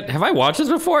trying to make it, have I watched this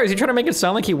before? Is he trying to make it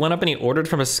sound like he went up and he ordered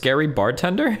from a scary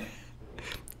bartender?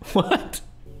 What?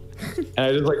 And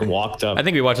I just like walked up. I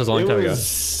think we watched this a long time ago.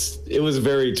 It was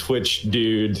very Twitch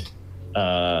dude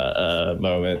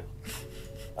moment.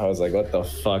 I was like, what the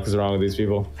fuck is wrong with these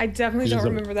people? I definitely don't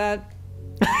remember that.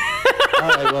 All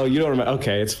right, well, you don't remember.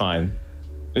 Okay, it's fine.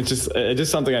 It's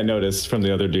just something I noticed from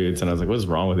the other dudes, and I was like, what is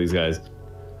wrong with these guys?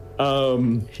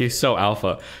 He's so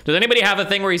alpha. Does anybody have a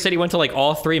thing where he said he went to like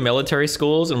all 3 military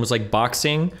schools and was like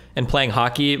boxing and playing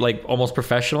hockey like almost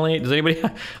professionally? Does anybody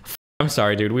I'm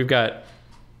sorry, dude. We've got...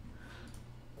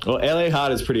 Well, LA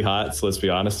Hot is pretty hot, so let's be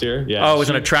honest here. Yeah. Oh, it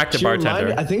was an attractive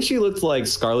bartender. I think she looked like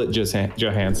Scarlett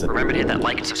Johansson. Remember to hit that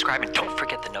like and subscribe, and don't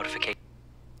forget the notification.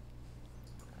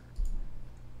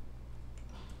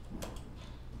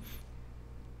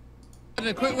 And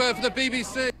a quick word for the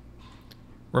BBC.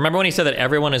 Remember when he said that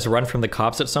everyone has run from the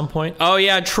cops at some point? Oh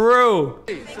yeah, true.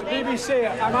 The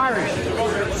BBC, I'm Irish.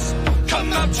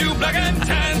 Come out, you black and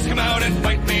tans, come out and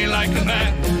fight me like a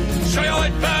man. Show your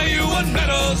white value and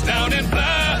medals down in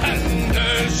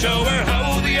Flanders. Show her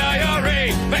how the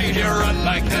IRA made you run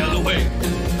like hell away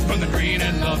from the green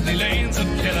and lovely lanes of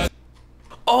killer.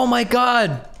 Oh my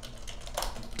god.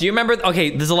 Do you remember?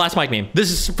 Okay, this is the last Mike meme.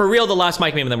 This is for real the last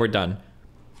Mike meme, and then we're done.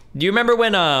 Do you remember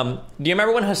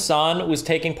when Hassan was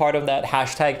taking part of that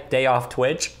hashtag day off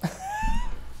Twitch?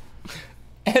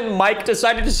 And Mike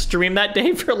decided to stream that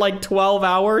day for like 12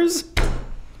 hours?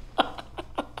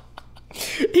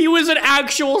 He was an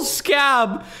actual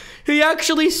scab. He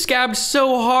actually scabbed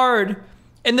so hard.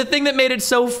 And the thing that made it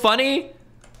so funny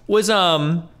was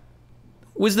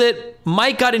that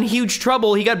Mike got in huge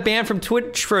trouble. He got banned from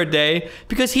Twitch for a day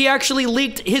because he actually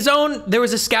leaked his own. There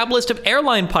was a scab list of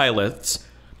airline pilots.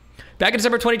 Back in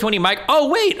December 2020, Mike,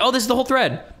 this is the whole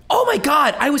thread. Oh my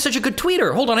God, I was such a good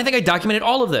tweeter. Hold on, I think I documented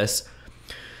all of this.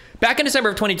 Back in December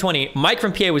of 2020, Mike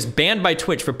from PA was banned by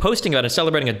Twitch for posting about and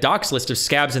celebrating a docs list of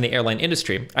scabs in the airline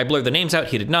industry. I blurred the names out,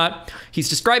 he did not. He's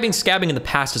describing scabbing in the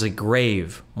past as a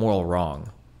grave moral wrong.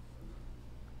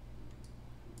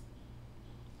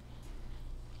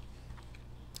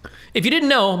 If you didn't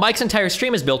know, Mike's entire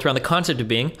stream is built around the concept of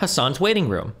being Hassan's waiting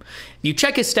room. If you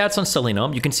check his stats on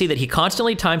Selenium, you can see that he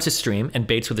constantly times his stream and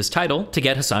baits with his title to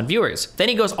get Hassan viewers. Then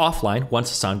he goes offline once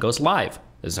Hassan goes live.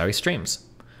 This is how he streams.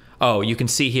 Oh, you can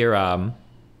see here,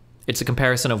 it's a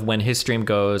comparison of when his stream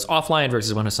goes offline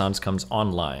versus when Hassan's comes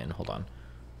online. Hold on.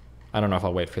 I don't know if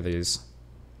I'll wait for these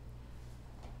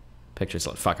pictures.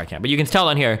 Fuck, I can't. But you can tell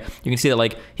on here, you can see that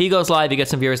like he goes live, he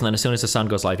gets some viewers, and then as soon as Hassan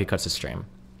goes live, he cuts his stream.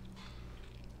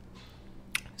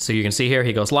 So you can see here,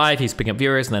 he goes live, he's picking up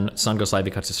viewers, and then Hassan goes live,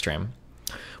 he cuts his stream.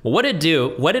 Well, what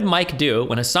did Mike do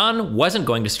when Hassan wasn't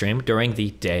going to stream during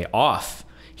the day off?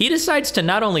 He decides to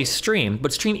not only stream,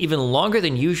 but stream even longer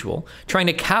than usual, trying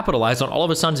to capitalize on all of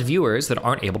Hassan's viewers that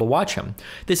aren't able to watch him.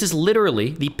 This is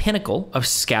literally the pinnacle of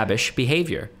scabbish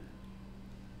behavior.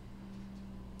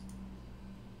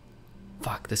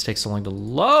 Fuck, this takes so long to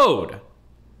load.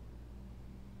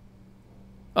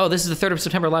 Oh, this is the 3rd of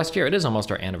September last year. It is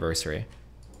almost our anniversary.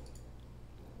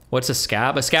 What's a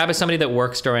scab? A scab is somebody that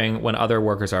works during when other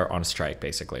workers are on strike,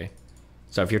 basically.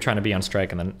 So if you're trying to be on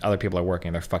strike and then other people are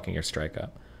working, they're fucking your strike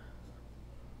up.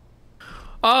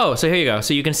 Oh, so here you go.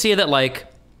 So you can see that, like,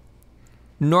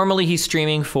 normally he's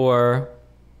streaming for...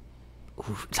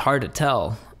 Ooh, it's hard to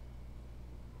tell.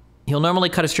 He'll normally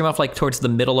cut his stream off, like, towards the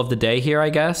middle of the day here, I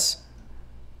guess.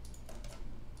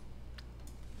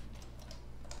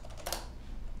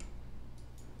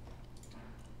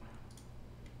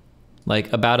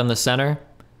 Like, about in the center.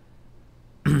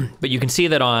 But you can see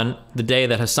that on the day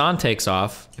that Hassan takes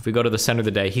off, if we go to the center of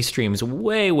the day, he streams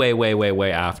way, way, way, way,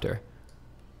 way after.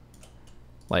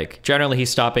 Like, generally he's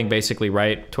stopping basically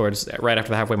right after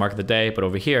the halfway mark of the day, but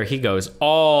over here he goes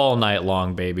all night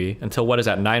long, baby. Until, what is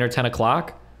that, 9 or 10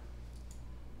 o'clock?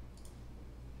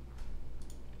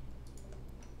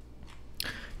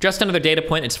 Just another data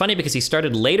point. It's funny because he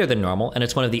started later than normal, and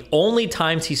it's one of the only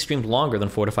times he streamed longer than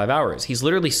 4 to 5 hours. He's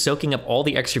literally soaking up all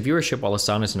the extra viewership while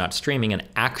Hassan is not streaming an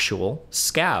actual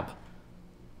scab.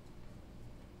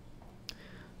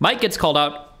 Mike gets called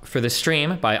out for this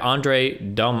stream by Andre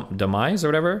Demise or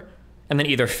whatever, and then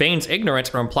either feigns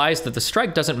ignorance or implies that the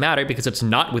strike doesn't matter because it's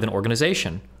not with an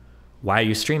organization. Why are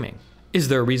you streaming? Is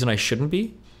there a reason I shouldn't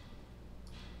be?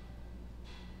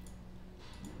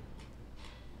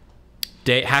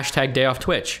 Hashtag day off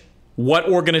Twitch. What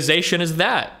organization is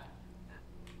that?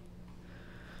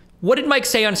 What did Mike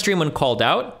say on stream when called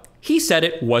out? He said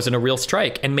it wasn't a real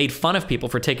strike and made fun of people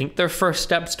for taking their first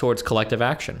steps towards collective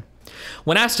action.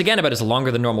 When asked again about his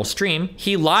longer than normal stream,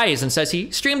 he lies and says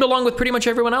he streamed along with pretty much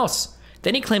everyone else.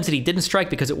 Then he claims that he didn't strike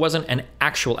because it wasn't an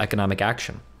actual economic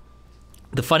action.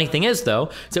 The funny thing is, though,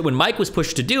 is that when Mike was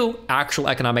pushed to do actual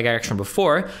economic action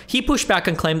before, he pushed back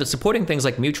and claimed that supporting things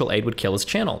like mutual aid would kill his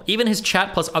channel. Even his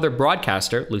chat plus other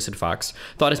broadcaster, Lucid Fox,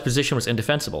 thought his position was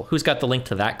indefensible. Who's got the link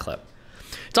to that clip?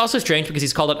 It's also strange because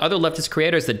he's called out other leftist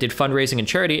creators that did fundraising and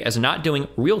charity as not doing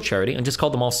real charity and just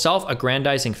called them all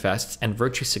self-aggrandizing fests and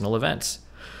virtue signal events.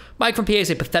 Mike from PA is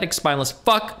a pathetic, spineless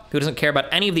fuck who doesn't care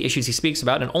about any of the issues he speaks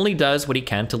about and only does what he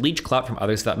can to leech clout from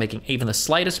others without making even the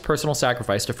slightest personal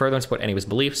sacrifice to further and support any of his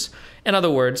beliefs. In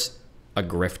other words, a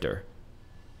grifter.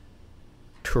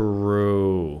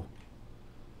 True.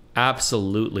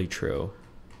 Absolutely true.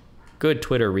 Good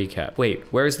Twitter recap. Wait,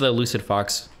 where's the Lucid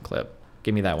Fox clip?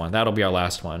 Give me that one. That'll be our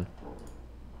last one.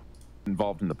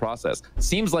 Involved in the process.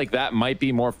 Seems like that might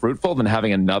be more fruitful than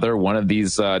having another one of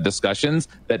these discussions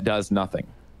that does nothing.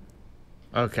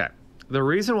 Okay. The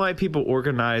reason why people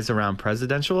organize around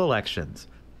presidential elections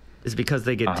is because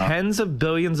they get tens of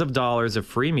billions of dollars of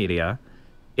free media.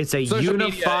 It's a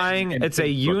unifying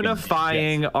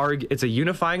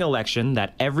election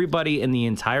that everybody in the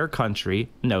entire country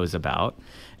knows about,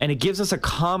 and it gives us a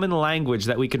common language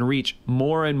that we can reach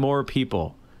more and more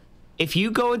people. If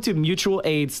you go into mutual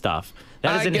aid stuff,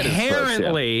 that is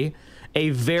inherently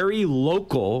a very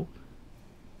local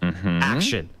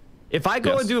action. If I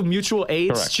go and do mutual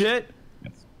aid shit,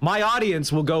 my audience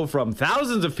will go from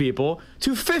thousands of people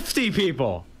to 50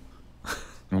 people.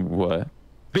 What?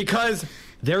 Because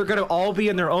they're going to all be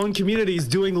in their own communities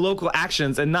doing local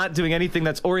actions and not doing anything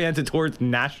that's oriented towards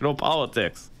national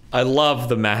politics. I love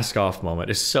the mask off moment.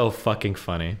 It's so fucking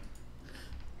funny.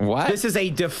 What? This is a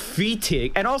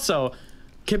defeating, and also,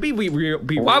 can be real.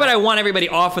 Why would I want everybody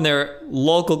off in their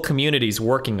local communities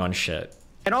working on shit?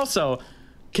 And also,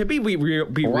 can be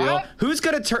real. Who's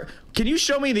gonna turn? Can you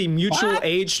show me the mutual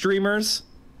aid streamers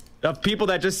of people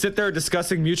that just sit there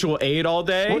discussing mutual aid all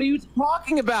day? What are you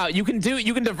talking about? You can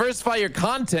diversify your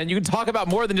content. You can talk about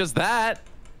more than just that.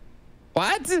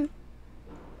 What?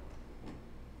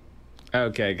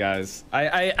 Okay, guys.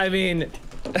 I mean,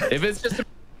 if it's just.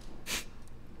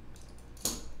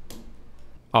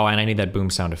 Oh, and I need that boom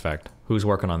sound effect. Who's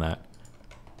working on that?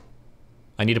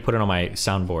 I need to put it on my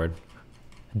soundboard.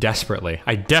 Desperately.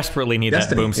 I desperately need that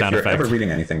boom sound effect. If you're ever reading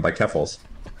anything by Keffels,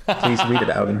 please read it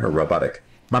out in her robotic,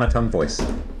 monotone voice.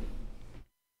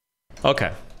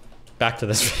 Okay. Back to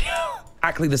this video.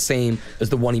 Exactly the same as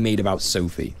the one he made about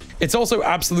Sophie. It's also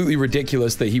absolutely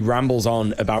ridiculous that he rambles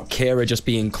on about Kira just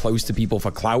being close to people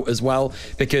for clout as well,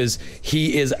 because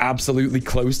he is absolutely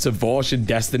close to Vorsh and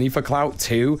Destiny for clout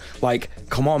too. Like,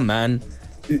 come on, man.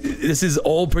 This is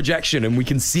all projection and we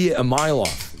can see it a mile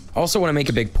off. I also want to make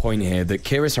a big point here that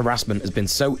Kira's harassment has been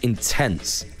so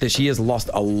intense that she has lost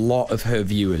a lot of her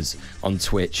viewers on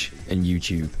Twitch and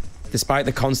YouTube. Despite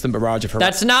the constant barrage of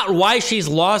harassment. That's not why she's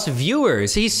lost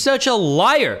viewers. He's such a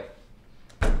liar.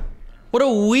 What a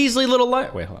Weasley little liar.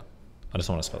 Wait, hold on. I just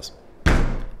want to spell this.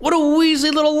 What a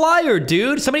Weasley little liar,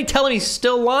 dude. Somebody tell him he's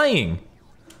still lying.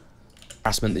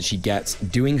 harassment that she gets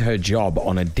doing her job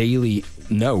on a daily,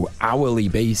 no, hourly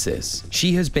basis.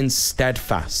 She has been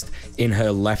steadfast in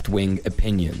her left-wing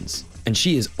opinions, and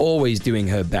she is always doing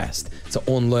her best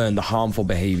to unlearn the harmful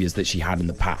behaviors that she had in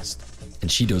the past.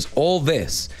 And she does all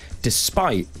this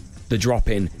despite the drop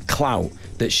in clout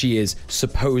that she is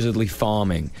supposedly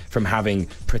farming from having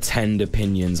pretend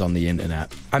opinions on the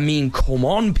internet. I mean, come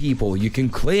on, people. You can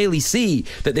clearly see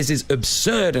that this is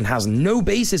absurd and has no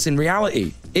basis in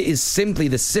reality. It is simply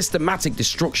the systematic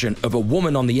destruction of a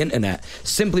woman on the internet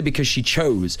simply because she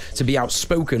chose to be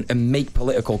outspoken and make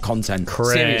political content.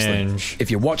 Cringe. Seriously, if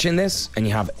you're watching this and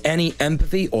you have any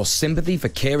empathy or sympathy for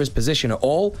Kira's position at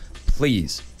all,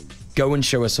 please go and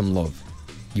show her some love.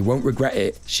 You won't regret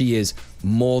it. She is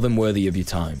more than worthy of your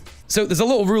time. So there's a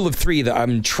little rule of 3 that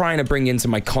I'm trying to bring into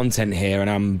my content here, and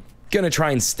I'm gonna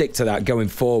try and stick to that going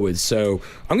forward. So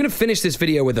I'm gonna finish this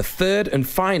video with a third and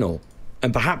final,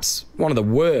 and perhaps one of the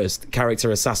worst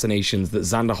character assassinations that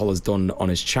Xanderhal has done on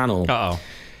his channel. Uh-oh.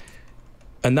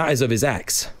 And that is of his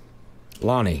ex,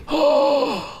 Lani.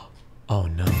 Oh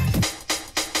no.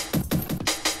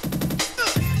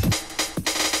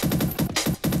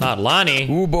 Not Lani.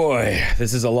 Oh boy,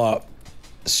 this is a lot.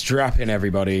 Strap in,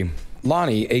 everybody.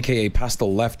 Lani, aka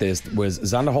Pastel Leftist, was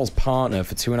Xanderhal's partner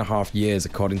for 2.5 years,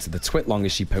 according to the twitlonger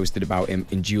she posted about him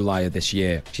in July of this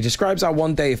year. She describes how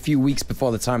one day, a few weeks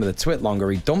before the time of the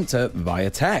twitlonger, he dumped her via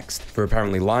text for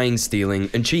apparently lying, stealing,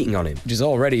 and cheating on him, which is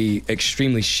already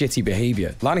extremely shitty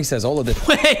behavior. Lani says all of this—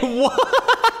 Wait, what?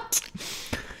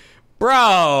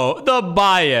 Bro, the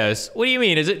bias. What do you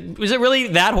mean? Is it really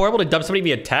that horrible to dump somebody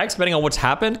via text, depending on what's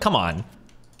happened? Come on.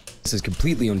 This is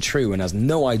completely untrue and has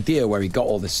no idea where he got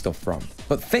all this stuff from,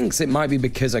 but thinks it might be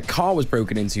because a car was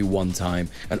broken into one time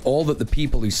and all that the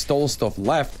people who stole stuff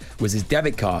left was his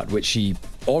debit card, which she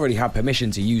already had permission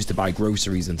to use to buy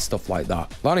groceries and stuff like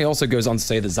that. Lani also goes on to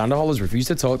say that Xanderhal has refused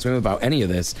to talk to him about any of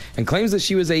this and claims that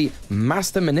she was a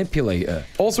master manipulator,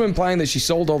 also implying that she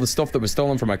sold all the stuff that was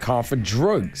stolen from her car for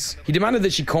drugs. He demanded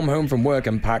that she come home from work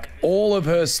and pack all of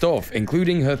her stuff,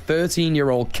 including her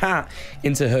 13-year-old cat,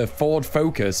 into her Ford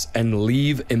Focus and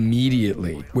leave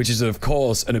immediately, which is of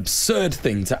course an absurd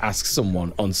thing to ask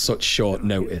someone on such short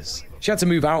notice. She had to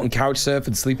move out and couch surf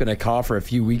and sleep in her car for a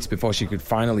few weeks before she could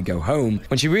finally go home,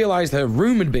 when she realized her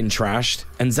room had been trashed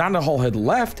and Xanderhal had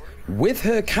left with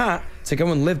her cat to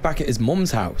go and live back at his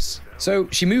mum's house. So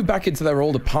she moved back into their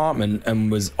old apartment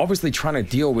and was obviously trying to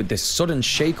deal with this sudden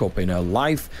shakeup in her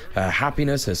life, her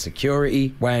happiness, her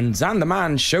security, when Xan the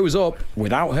man shows up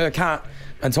without her cat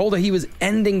and told her he was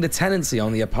ending the tenancy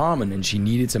on the apartment and she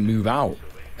needed to move out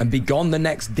and be gone the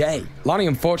next day. Lani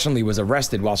unfortunately was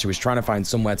arrested while she was trying to find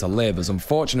somewhere to live, as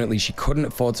unfortunately she couldn't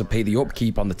afford to pay the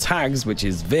upkeep on the tags, which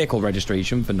is vehicle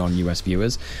registration for non-US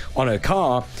viewers, on her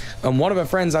car, and one of her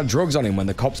friends had drugs on him when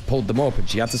the cops pulled them up and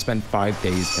she had to spend 5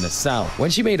 days in a cell. When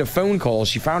she made a phone call,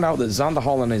 she found out that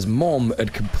Xanderhal and his mum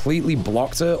had completely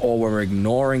blocked her or were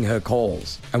ignoring her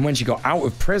calls. And when she got out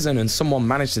of prison and someone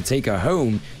managed to take her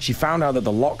home, she found out that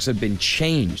the locks had been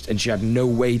changed and she had no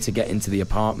way to get into the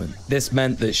apartment. This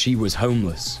meant that she was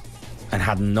homeless and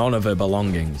had none of her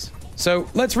belongings. So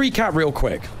let's recap real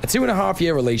quick. A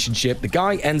 2.5-year relationship, the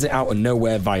guy ends it out of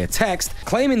nowhere via text,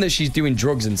 claiming that she's doing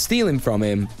drugs and stealing from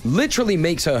him, literally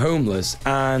makes her homeless,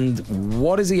 and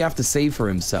what does he have to say for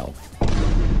himself?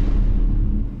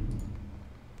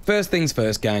 First things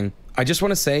first, gang. I just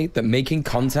want to say that making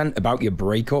content about your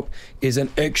breakup is an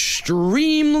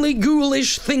extremely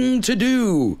ghoulish thing to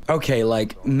do. Okay,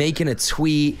 like making a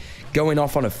tweet, going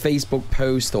off on a Facebook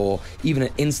post, or even an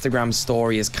Instagram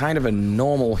story is kind of a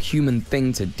normal human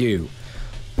thing to do.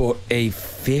 But a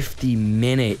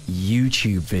 50-minute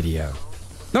YouTube video.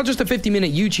 Not just a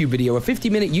 50-minute YouTube video, a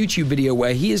 50-minute YouTube video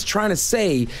where he is trying to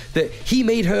say that he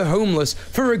made her homeless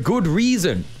for a good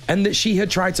reason, and that she had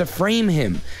tried to frame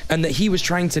him, and that he was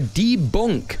trying to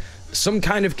debunk some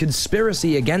kind of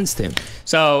conspiracy against him.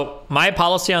 So my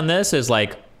policy on this is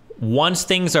like, once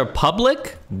things are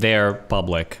public, they're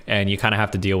public, and you kind of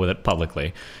have to deal with it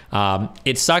publicly.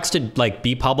 It sucks to like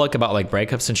be public about like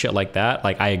breakups and shit like that.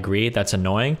 Like I agree, that's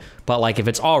annoying, but like if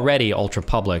it's already ultra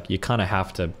public, you kind of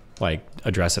have to like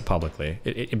address it publicly.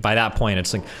 By that point,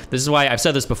 it's like, this is why I've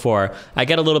said this before. I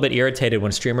get a little bit irritated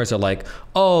when streamers are like,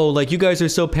 oh, like you guys are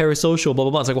so parasocial, blah, blah,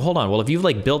 blah. It's like, well, hold on. Well, if you've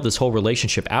like built this whole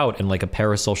relationship out in like a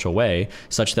parasocial way,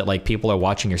 such that like people are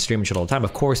watching your stream shit all the time,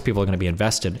 of course, people are going to be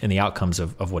invested in the outcomes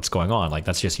of what's going on. Like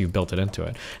that's just, you've built it into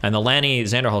it. And the Lani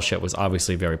Xanderhal shit was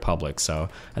obviously very public. So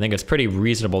I think it's pretty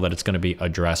reasonable that it's going to be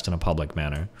addressed in a public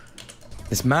manner.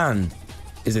 This man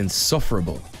is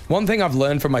insufferable. One thing I've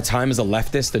learned from my time as a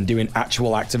leftist and doing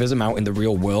actual activism out in the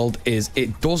real world is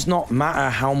it does not matter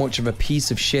how much of a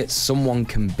piece of shit someone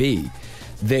can be.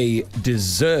 They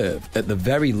deserve, at the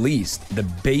very least, the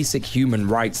basic human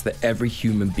rights that every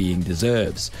human being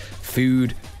deserves.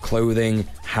 Food, clothing,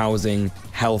 housing,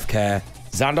 healthcare.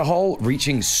 Xanderhal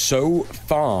reaching so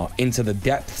far into the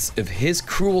depths of his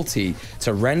cruelty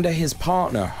to render his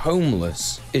partner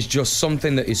homeless is just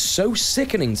something that is so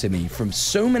sickening to me from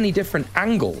so many different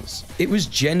angles. It was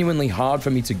genuinely hard for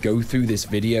me to go through this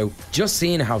video, just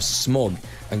seeing how smug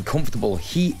and comfortable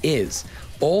he is,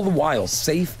 all the while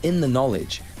safe in the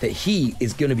knowledge that he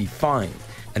is going to be fine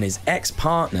and his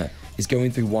ex-partner is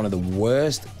going through one of the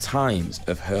worst times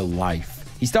of her life.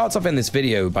 He starts off in this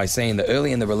video by saying that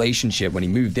early in the relationship, when he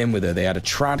moved in with her, they had a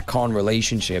trad-con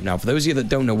relationship. Now, for those of you that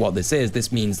don't know what this is,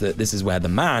 this means that this is where the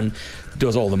man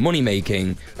does all the money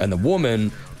making and the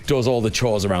woman does all the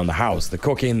chores around the house, the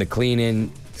cooking, the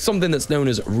cleaning, something that's known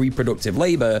as reproductive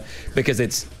labor, because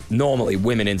it's normally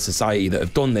women in society that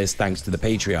have done this thanks to the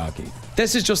patriarchy.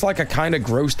 This is just like a kind of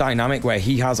gross dynamic where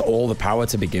he has all the power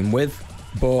to begin with.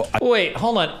 But wait,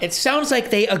 hold on. It sounds like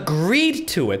they agreed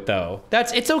to it, though.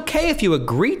 It's okay if you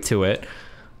agreed to it.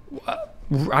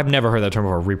 I've never heard that term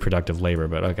before, reproductive labor,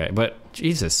 but okay. But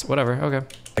Jesus, whatever. Okay.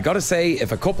 I gotta say,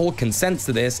 if a couple consents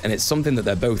to this and it's something that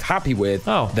they're both happy with,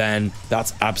 then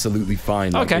that's absolutely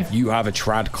fine. Like, if you have a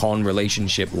trad-con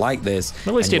relationship like this,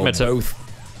 at least and admits you're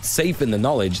both safe in the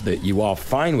knowledge that you are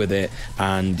fine with it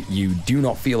and you do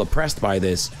not feel oppressed by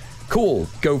this, cool,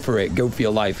 go for it, go for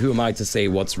your life. Who am I to say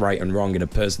what's right and wrong in a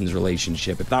person's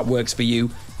relationship? If that works for you,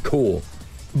 cool.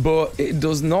 But it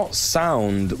does not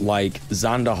sound like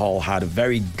Xanderhal had a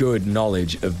very good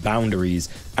knowledge of boundaries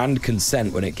and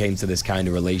consent when it came to this kind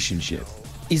of relationship.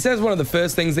 He says one of the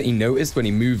first things that he noticed when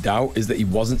he moved out is that he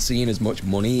wasn't seeing as much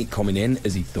money coming in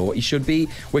as he thought he should be,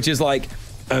 which is like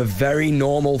a very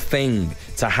normal thing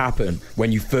to happen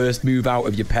when you first move out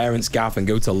of your parents' gaff and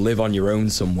go to live on your own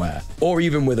somewhere, or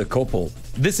even with a couple.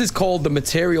 This is called the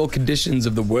material conditions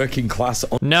of the working class.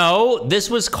 No, this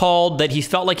was called that he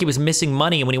felt like he was missing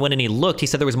money, and when he went and he looked, he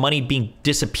said there was money being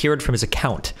disappeared from his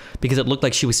account because it looked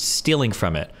like she was stealing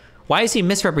from it. Why is he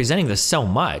misrepresenting this so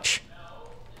much?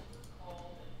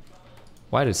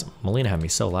 Why does Melina have me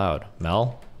so loud?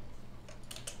 Mel?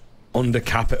 Under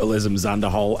capitalism,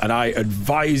 Xanderhal, and I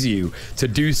advise you to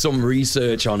do some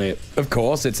research on it. Of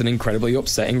course, it's an incredibly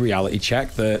upsetting reality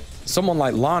check that someone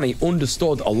like Lani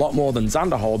understood a lot more than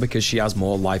Xanderhal because she has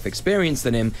more life experience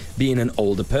than him, being an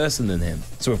older person than him.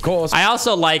 So of course, I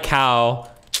also like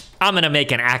how I'm gonna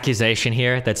make an accusation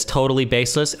here that's totally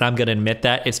baseless, and I'm gonna admit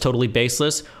that it's totally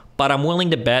baseless. But I'm willing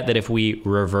to bet that if we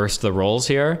reverse the roles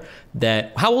here,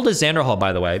 that... How old is Xanderhal,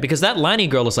 by the way? Because that Lani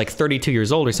girl is like 32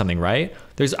 years old or something, right?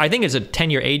 I think there's a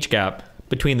 10-year age gap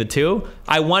between the two.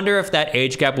 I wonder if that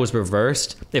age gap was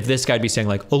reversed, if this guy'd be saying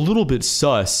like, a little bit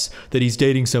sus that he's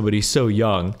dating somebody so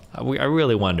young. I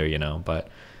really wonder, you know, but...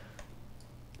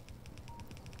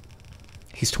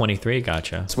 He's 23,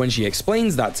 gotcha. So when she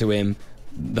explains that to him,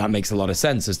 that makes a lot of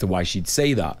sense as to why she'd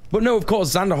say that. But no, of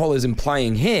course, Xanderhal is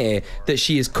implying here that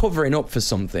she is covering up for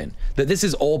something, that this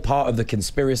is all part of the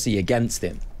conspiracy against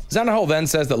him. Xanderhal then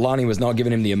says that Lani was not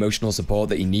giving him the emotional support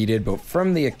that he needed, but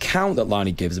from the account that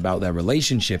Lani gives about their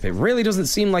relationship, it really doesn't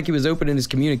seem like he was open in his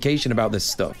communication about this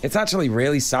stuff. It's actually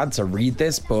really sad to read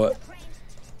this, but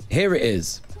here it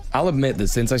is. I'll admit that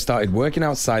since I started working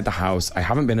outside the house, I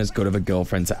haven't been as good of a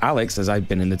girlfriend to Alex as I'd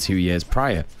been in the 2 years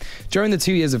prior. During the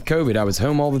 2 years of COVID, I was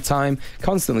home all the time,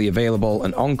 constantly available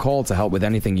and on call to help with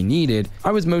anything he needed.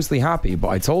 I was mostly happy, but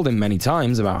I told him many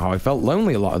times about how I felt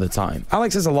lonely a lot of the time.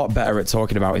 Alex is a lot better at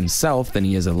talking about himself than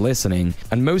he is at listening,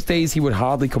 and most days he would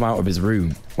hardly come out of his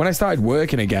room. When I started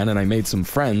working again and I made some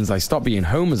friends, I stopped being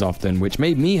home as often, which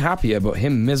made me happier but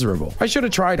him miserable. I should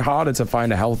have tried harder to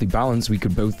find a healthy balance we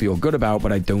could both feel good about,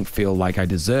 but I don't feel like I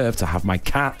deserve to have my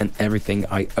cat and everything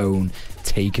I own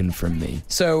taken from me.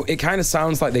 So it kind of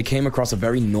sounds like they came across a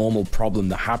very normal problem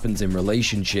that happens in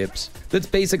relationships that's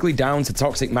basically down to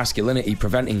toxic masculinity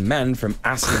preventing men from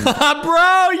asking.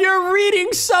 Bro, you're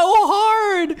reading so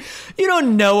hard. You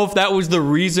don't know if that was the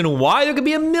reason why. There could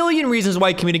be a million reasons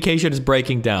why communication is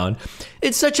breaking down.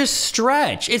 It's such a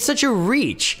stretch. It's such a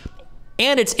reach.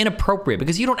 And it's inappropriate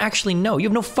because you don't actually know. You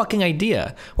have no fucking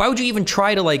idea. Why would you even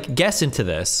try to like guess into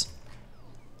this?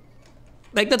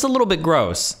 Like, that's a little bit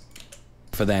gross.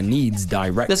 for their needs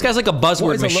directly. This guy's like a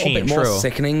buzzword machine. What is a little bit more true.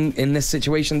 sickening in this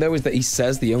situation, though, is that he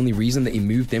says the only reason that he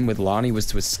moved in with Lani was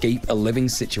to escape a living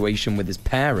situation with his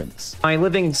parents. My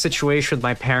living situation with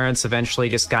my parents eventually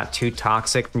just got too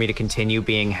toxic for me to continue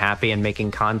being happy and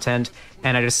making content,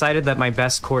 and I decided that my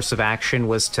best course of action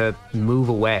was to move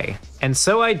away. And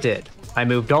so I did. I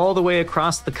moved all the way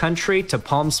across the country to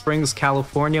Palm Springs,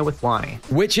 California with Lani.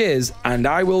 Which is, and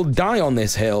I will die on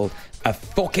this hill, a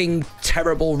fucking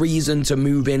terrible reason to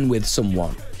move in with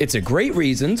someone. It's a great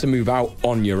reason to move out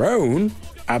on your own,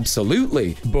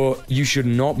 absolutely, but you should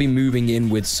not be moving in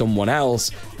with someone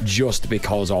else just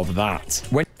because of that.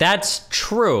 That's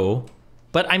true,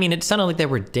 but I mean, it sounded like they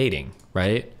were dating,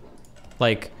 right?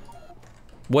 Like,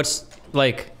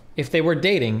 if they were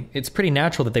dating, it's pretty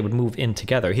natural that they would move in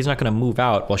together. He's not gonna move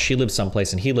out while she lives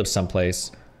someplace and he lives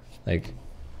someplace. Like,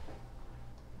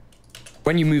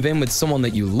 when you move in with someone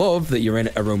that you love, that you're in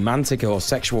a romantic or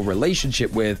sexual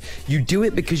relationship with, you do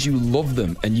it because you love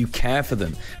them and you care for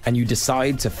them and you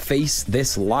decide to face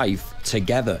this life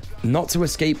together, not to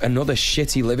escape another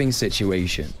shitty living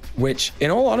situation, which in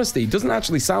all honesty doesn't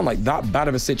actually sound like that bad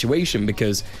of a situation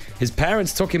because his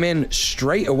parents took him in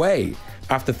straight away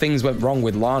after things went wrong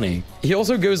with Lani. He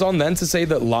also goes on then to say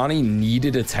that Lani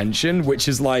needed attention, which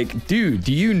is like, dude,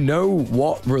 do you know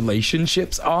what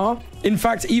relationships are? In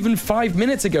fact, even 5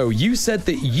 minutes ago, you said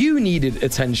that you needed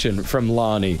attention from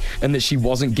Lani and that she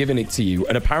wasn't giving it to you.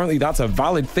 And apparently that's a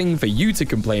valid thing for you to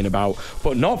complain about,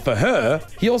 but not for her.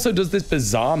 He also does this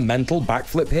bizarre mental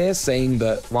backflip here saying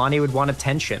that Lani would want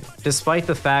attention, despite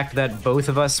the fact that both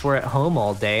of us were at home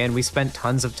all day and we spent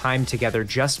tons of time together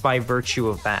just by virtue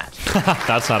of that.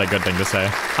 That's not a good thing to say.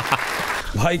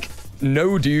 Like,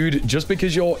 no, dude, just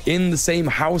because you're in the same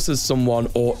house as someone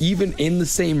or even in the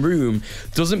same room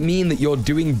doesn't mean that you're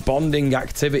doing bonding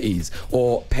activities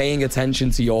or paying attention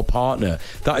to your partner.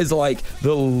 That is like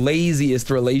the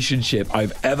laziest relationship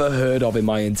I've ever heard of in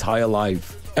my entire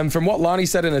life. And from what Lani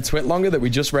said in a twit longer that we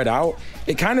just read out,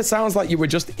 it kind of sounds like you were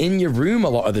just in your room a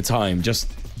lot of the time,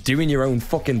 just doing your own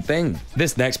fucking thing.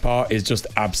 This next part is just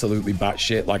absolutely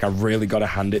batshit. Like, I really gotta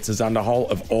hand it to Xanderhal.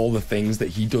 Of all the things that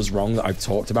he does wrong that I've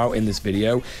talked about in this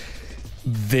video,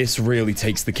 this really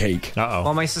takes the cake.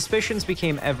 While my suspicions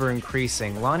became ever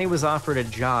increasing, Lani was offered a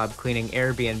job cleaning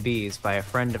Airbnbs by a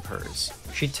friend of hers.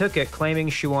 She took it, claiming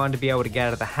she wanted to be able to get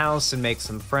out of the house and make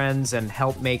some friends and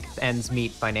help make ends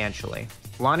meet financially.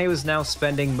 Lani was now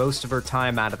spending most of her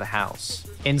time out of the house.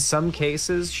 In some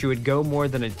cases, she would go more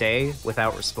than a day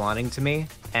without responding to me,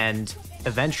 and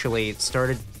eventually it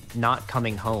started not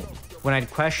coming home. When I'd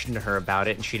questioned her about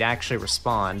it and she'd actually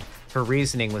respond, her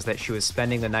reasoning was that she was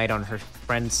spending the night on her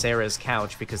friend Sarah's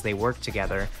couch because they worked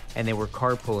together and they were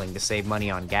carpooling to save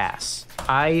money on gas.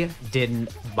 I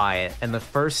didn't buy it, and the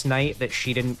first night that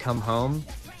she didn't come home,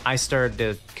 I started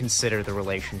to consider the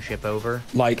relationship over.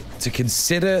 Like, to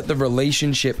consider the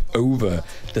relationship over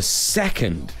the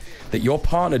second that your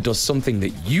partner does something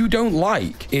that you don't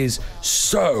like is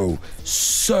so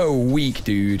weak,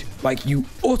 dude. Like, you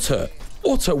utter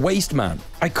waste man.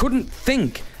 I couldn't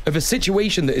think of a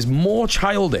situation that is more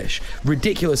childish,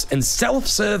 ridiculous, and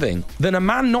self-serving than a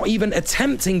man not even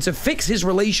attempting to fix his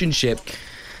relationship.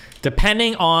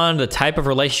 Depending on the type of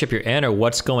relationship you're in or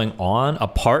what's going on, a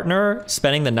partner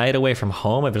spending the night away from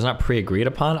home, if it's not pre-agreed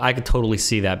upon, I could totally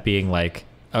see that being like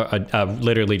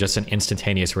literally just an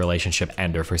instantaneous relationship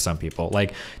ender for some people.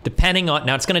 Like, depending on,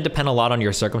 now it's going to depend a lot on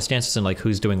your circumstances and like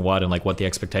who's doing what and like what the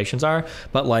expectations are,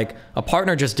 but like a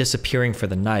partner just disappearing for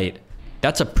the night,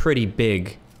 that's like a pretty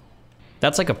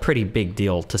big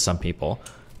deal to some people.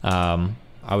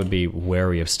 I would be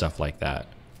wary of stuff like that.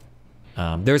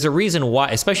 There's a reason why,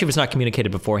 especially if it's not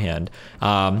communicated beforehand.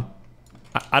 I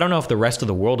don't know if the rest of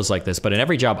the world is like this, but in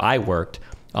every job I worked,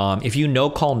 if you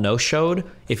no-call, no-showed,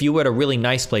 if you were at a really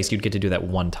nice place, you'd get to do that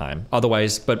one time.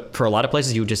 Otherwise, but for a lot of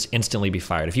places, you would just instantly be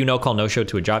fired. If you no-call, no-showed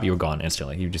to a job, you were gone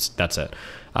instantly. That's it.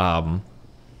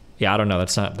 Yeah, I don't know.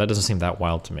 That doesn't seem that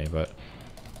wild to me, but.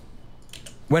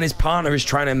 When his partner is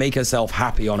trying to make herself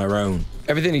happy on her own.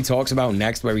 Everything he talks about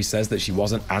next, where he says that she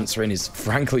wasn't answering his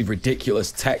frankly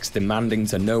ridiculous text demanding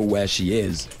to know where she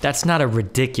is. That's not a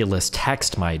ridiculous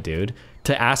text, my dude.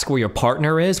 To ask where your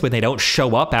partner is when they don't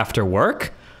show up after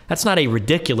work? That's not a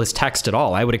ridiculous text at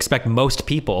all. I would expect most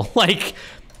people, to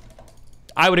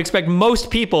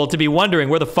be wondering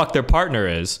where the fuck their partner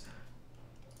is.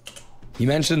 He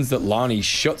mentions that Lani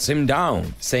shuts him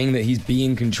down, saying that he's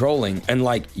being controlling. And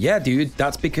like, yeah, dude,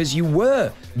 that's because you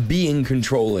were being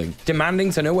controlling. Demanding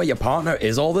to know where your partner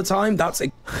is all the time, that's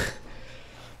a...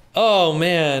 Oh,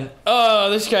 man.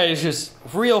 Oh, this guy is just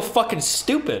real fucking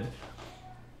stupid.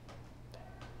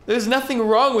 There's nothing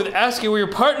wrong with asking where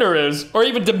your partner is or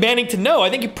even demanding to know. I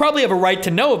think you probably have a right to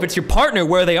know if it's your partner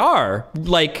where they are.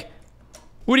 Like,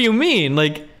 what do you mean?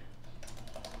 Like,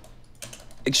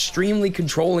 extremely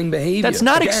controlling behavior. That's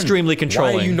not extremely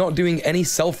controlling. Why are you not doing any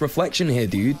self-reflection here,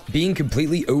 dude? Being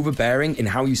completely overbearing in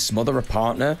how you smother a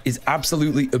partner is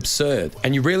absolutely absurd.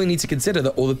 And you really need to consider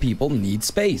that other people need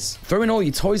space. Throwing all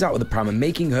your toys out of the pram and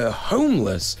making her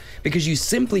homeless because you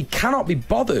simply cannot be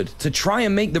bothered to try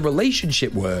and make the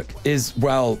relationship work is,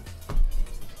 well,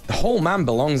 the whole man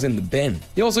belongs in the bin.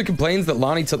 He also complains that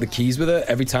Lani took the keys with her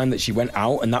every time that she went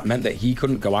out, and that meant that he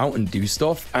couldn't go out and do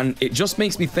stuff. And it just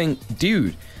makes me think,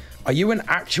 dude, are you an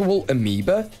actual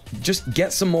amoeba? Just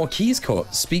get some more keys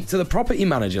cut. Speak to the property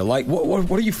manager. Like, what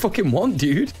do you fucking want,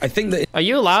 dude? I think that... Are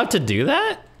you allowed to do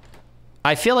that?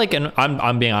 I feel like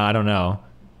I'm being, I don't know.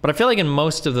 But I feel like in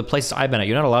most of the places I've been at,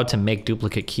 you're not allowed to make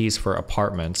duplicate keys for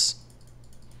apartments.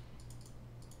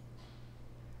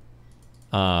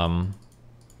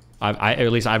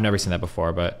 At least I've never seen that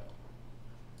before, but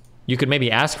you could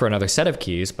maybe ask for another set of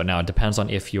keys, but now it depends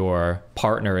on if your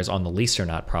partner is on the lease or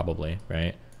not, probably,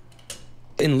 right?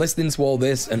 In listening to all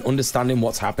this and understanding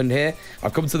what's happened here,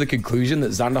 I've come to the conclusion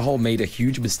that Xanderhal made a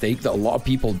huge mistake that a lot of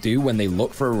people do when they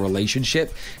look for a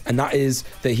relationship, and that is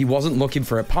that he wasn't looking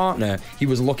for a partner, he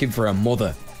was looking for a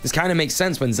mother. This kind of makes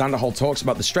sense when Xanderhal talks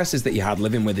about the stresses that he had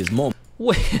living with his mum.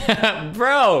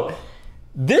 Bro,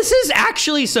 this is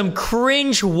actually some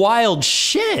cringe wild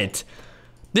shit.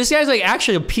 This guy's like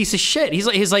actually a piece of shit. He's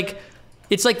like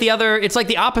it's like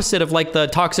the opposite of like the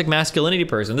toxic masculinity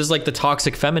person. This is like the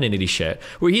toxic femininity shit,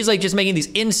 where he's like just making these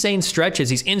insane stretches,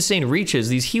 these insane reaches,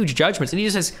 these huge judgments, and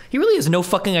he really has no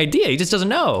fucking idea. He just doesn't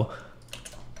know.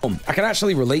 I can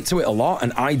actually relate to it a lot,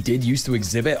 and I did used to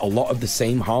exhibit a lot of the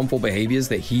same harmful behaviors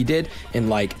that he did in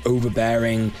like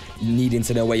overbearing, needing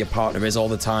to know where your partner is all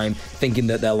the time, thinking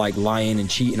that they're like lying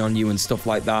and cheating on you and stuff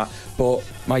like that. But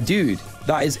my dude,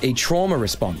 that is a trauma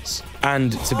response.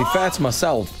 And to be fair to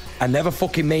myself, I never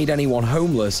fucking made anyone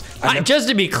homeless. Just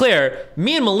to be clear,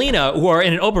 me and Melina, who are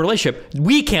in an open relationship,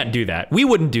 we can't do that. We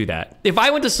wouldn't do that. If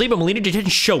I went to sleep and Melina didn't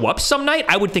show up some night,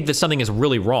 I would think that something is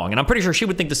really wrong. And I'm pretty sure she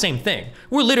would think the same thing.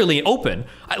 We're literally open.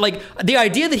 Like, the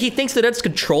idea that he thinks that it's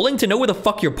controlling to know where the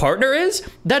fuck your partner is,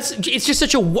 it's just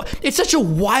such a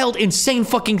wild, insane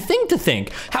fucking thing to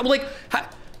think.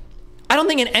 I don't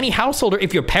think in any household, or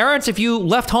if your parents, if you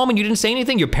left home and you didn't say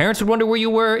anything, your parents would wonder where you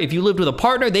were. If you lived with a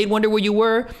partner, they'd wonder where you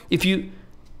were. If you...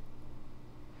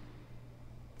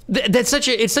 it's such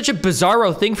a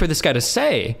bizarro thing for this guy to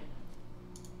say.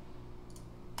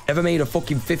 Ever made a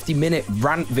fucking 50-minute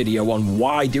rant video on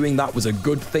why doing that was a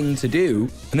good thing to do.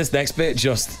 And this next bit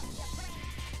just...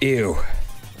 ew.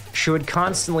 She would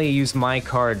constantly use my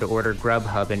card to order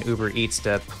Grubhub and Uber Eats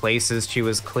to places she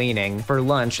was cleaning for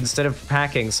lunch instead of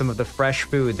packing some of the fresh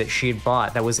food that she had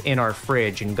bought that was in our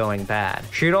fridge and going bad.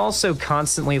 She would also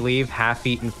constantly leave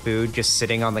half-eaten food just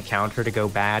sitting on the counter to go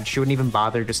bad. She wouldn't even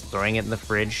bother just throwing it in the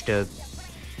fridge to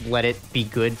let it be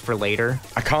good for later.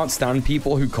 I can't stand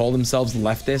people who call themselves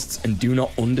leftists and do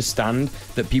not understand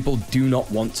that people do not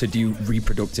want to do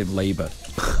reproductive labor.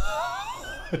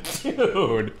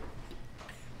 Dude.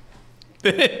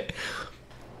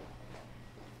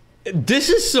 This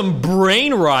is some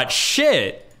brain rot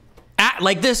shit.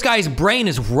 Like, this guy's brain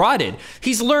is rotted.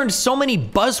 He's learned so many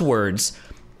buzzwords.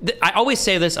 I always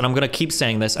say this, and I'm gonna keep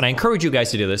saying this, and I encourage you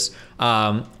guys to do this.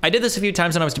 I did this a few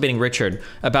times when I was debating Richard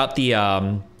about the,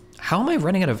 how am I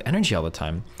running out of energy all the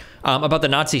time? About the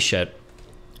Nazi shit.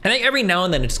 And every now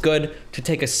and then it's good to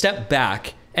take a step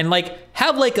back and like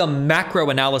have like a macro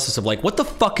analysis of like what the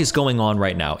fuck is going on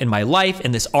right now in my life,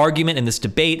 in this argument, in this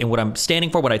debate, and what I'm standing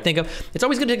for, what I think of. It's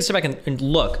always gonna take a step back and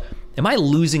look, am I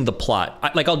losing the plot?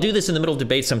 I'll do this in the middle of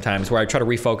debates sometimes where I try to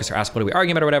refocus or ask what are we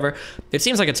arguing about or whatever. It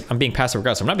seems like I'm being passive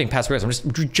aggressive. I'm not being passive aggressive.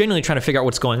 I'm just genuinely trying to figure out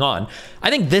what's going on. I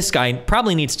think this guy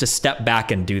probably needs to step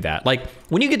back and do that. Like,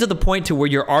 when you get to the point to where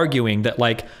you're arguing that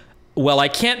like, well, I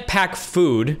can't pack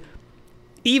food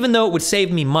even though it would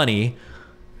save me money,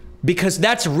 because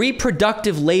that's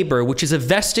reproductive labor, which is a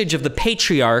vestige of the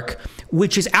patriarch,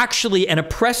 which is actually an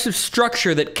oppressive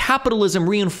structure that capitalism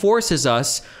reinforces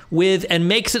us with and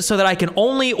makes it so that I can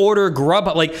only order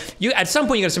Grubhub. Like, you, at some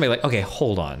point you gotta say like, okay,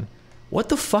 hold on. What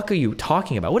the fuck are you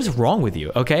talking about? What is wrong with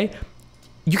you, okay?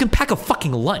 You can pack a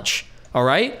fucking lunch, all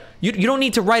right? You don't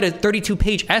need to write a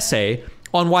 32-page essay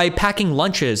on why packing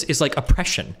lunches is like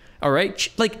oppression, all right?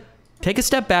 Like, take a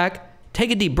step back,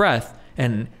 take a deep breath,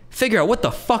 and figure out what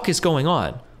the fuck is going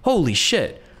on. Holy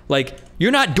shit. Like,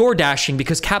 you're not door dashing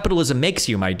because capitalism makes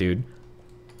you, my dude.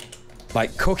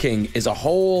 Like, cooking is a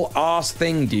whole ass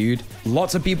thing, dude.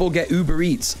 Lots of people get Uber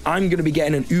Eats. I'm gonna be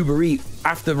getting an Uber Eat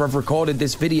after I've recorded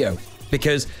this video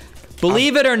because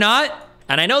believe it or not,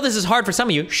 and I know this is hard for some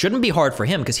of you, shouldn't be hard for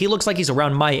him because he looks like he's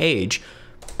around my age.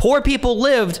 Poor people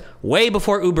lived way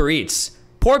before Uber Eats.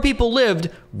 Poor people lived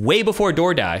way before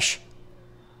DoorDash.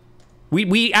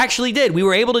 We actually did. We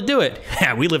were able to do it.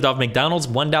 We lived off McDonald's,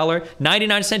 $1,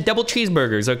 99-cent double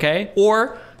cheeseburgers, okay?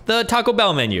 Or the Taco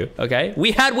Bell menu, okay?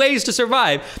 We had ways to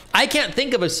survive. I can't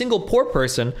think of a single poor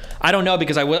person. I don't know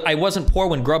because I wasn't poor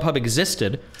when Grubhub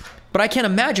existed, but I can't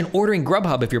imagine ordering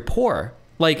Grubhub if you're poor.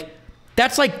 Like,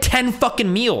 that's like 10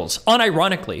 fucking meals,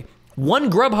 unironically.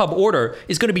 One Grubhub order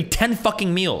is gonna be 10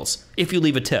 fucking meals if you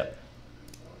leave a tip.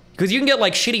 Because you can get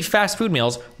like shitty fast food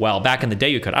meals. Well, back in the day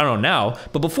you could, I don't know now,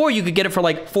 but before you could get it for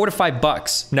like $4 to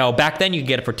 $5. No, back then you could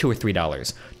get it for $2 or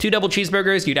 $3. 2 double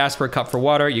cheeseburgers, you'd ask for a cup for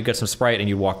water, you'd get some Sprite and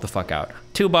you'd walk the fuck out.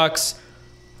 $2.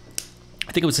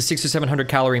 I think it was a 600 or 700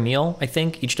 calorie meal, I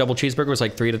think. Each double cheeseburger was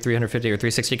like 300 to 350 or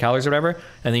 360 calories or whatever,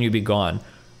 and then you'd be gone.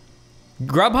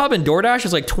 Grubhub and DoorDash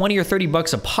is like 20 or 30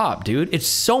 bucks a pop, dude. It's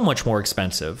so much more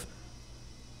expensive.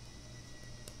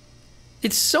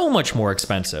 It's so much more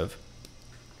expensive.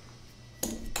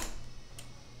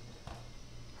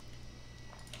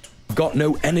 Got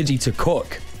no energy to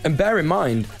cook. And bear in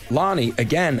mind, Lani,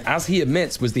 again, as he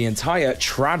admits, was the entire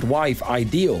trad wife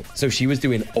ideal. So she was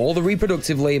doing all the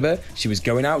reproductive labor, she was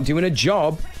going out doing a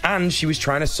job, and she was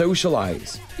trying to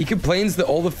socialize. He complains that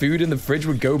all the food in the fridge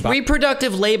would go back.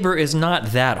 Reproductive labor is not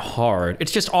that hard.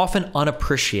 It's just often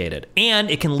unappreciated. And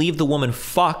it can leave the woman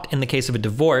fucked in the case of a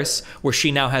divorce where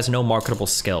she now has no marketable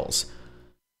skills.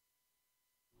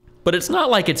 But it's not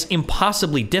like it's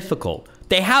impossibly difficult.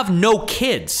 They have no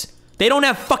kids. They don't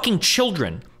have fucking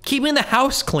children. Keeping the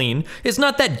house clean is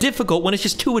not that difficult when it's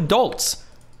just 2 adults.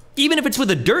 Even if it's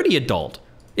with a dirty adult.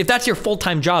 If that's your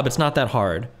full-time job, it's not that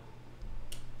hard.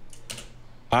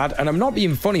 And I'm not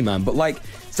being funny, man, but like,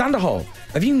 Xanderhal,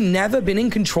 have you never been in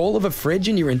control of a fridge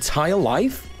in your entire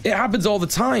life? It happens all the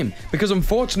time because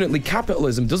unfortunately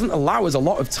capitalism doesn't allow us a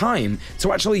lot of time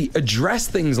to actually address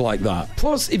things like that.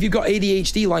 Plus, if you've got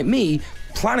ADHD like me,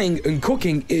 planning and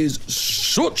cooking is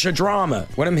such a drama.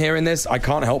 When I'm hearing this, I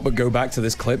can't help but go back to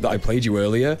this clip that I played you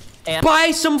earlier.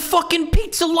 Buy some fucking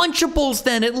pizza Lunchables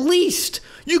then, at least.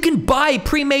 You can buy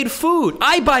pre-made food.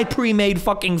 I buy pre-made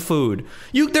fucking food.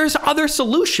 There's other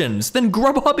solutions than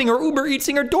Grubhubbing or Uber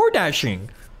Eatsing or DoorDashing.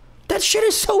 That shit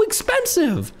is so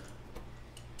expensive.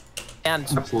 And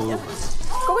absolutely.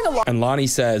 Going along. And Lani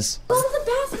says, Go to the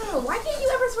bathroom. Why can't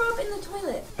you ever throw up in the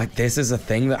toilet? like, this is a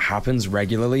thing that happens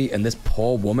regularly, and this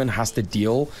poor woman has to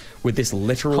deal with this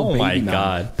literal baby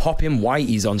man popping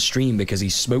whiteys on stream because he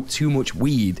smoked too much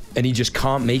weed and he just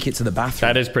can't make it to the bathroom.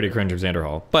 That is pretty cringe of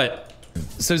Xanderhal, but...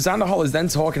 So Xanderhal is then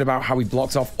talking about how he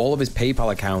blocked off all of his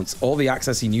PayPal accounts, all the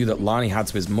access he knew that Lani had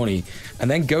to his money, and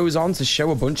then goes on to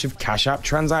show a bunch of Cash App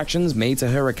transactions made to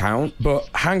her account. But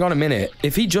hang on a minute,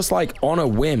 if he just like on a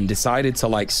whim decided to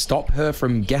like stop her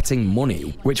from getting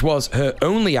money, which was her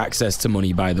only access to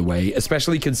money, by the way,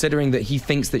 especially considering that he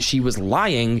thinks that she was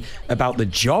lying about the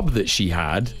job that she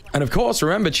had. And of course,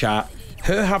 remember chat,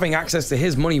 her having access to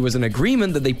his money was an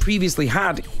agreement that they previously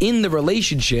had in the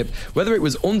relationship, whether it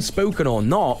was unspoken or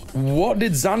not. What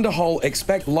did Xanderhal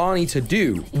expect Lani to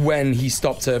do when he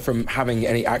stopped her from having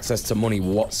any access to money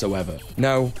whatsoever?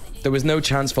 No, there was no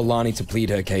chance for Lani to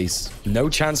plead her case. No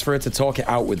chance for her to talk it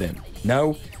out with him.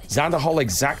 No, Xanderhal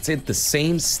exacted the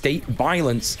same state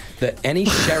violence that any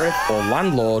sheriff or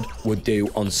landlord would do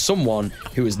on someone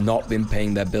who has not been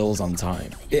paying their bills on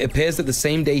time. It appears that the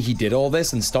same day he did all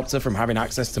this and stopped her from having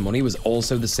access to money was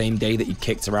also the same day that he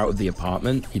kicked her out of the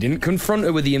apartment. He didn't confront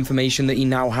her with the information that he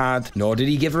now had, nor did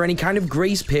he give her any kind of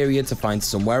grace period to find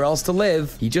somewhere else to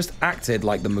live. He just acted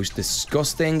like the most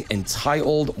disgusting,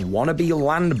 entitled, wannabe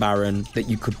land baron that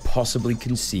you could possibly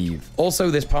conceive. Also,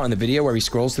 this part in the video where he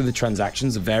scrolls through the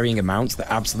transactions of varying amounts that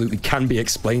absolutely can be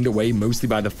explained away mostly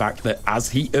by the fact that, as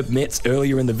he admits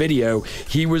earlier in the video,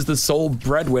 he was the sole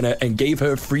breadwinner and gave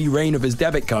her free reign of his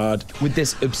debit card with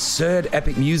this absurd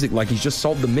epic music like he's just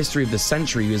solved the mystery of the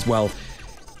century as well.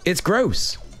 It's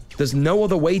gross. There's no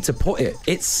other way to put it.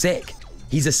 It's sick.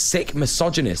 He's a sick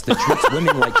misogynist that treats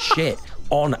women like shit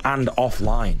on and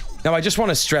offline. Now, I just want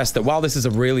to stress that while this is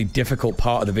a really difficult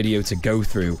part of the video to go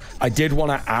through, I did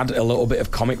want to add a little bit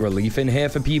of comic relief in here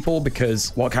for people,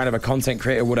 because what kind of a content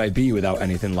creator would I be without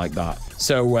anything like that?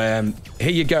 So,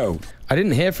 here you go. I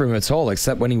didn't hear from him at all,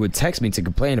 except when he would text me to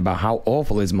complain about how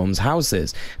awful his mum's house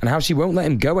is, and how she won't let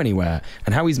him go anywhere,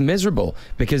 and how he's miserable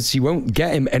because she won't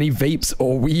get him any vapes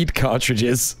or weed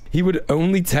cartridges. He would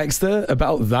only text her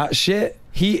about that shit.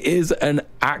 He is an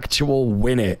actual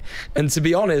winner. And to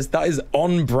be honest, that is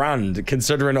on brand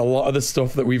considering a lot of the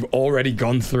stuff that we've already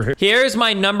gone through. Here's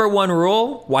my #1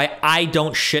 rule why I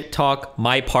don't shit talk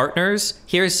my partners.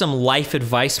 Here's some life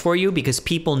advice for you because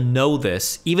people know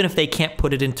this, even if they can't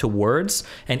put it into words,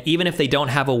 and even if they don't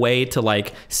have a way to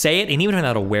like say it, and even if they're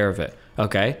not aware of it,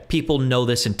 okay? People know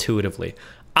this intuitively.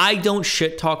 I don't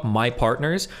shit talk my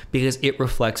partners because it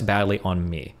reflects badly on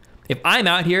me. If I'm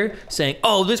out here saying,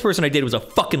 oh, this person I dated was a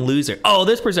fucking loser. Oh,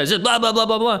 this person is just blah, blah, blah,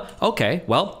 blah, blah. Okay,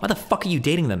 well, why the fuck are you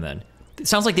dating them then? It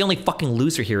sounds like the only fucking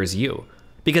loser here is you.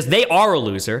 Because they are a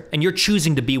loser and you're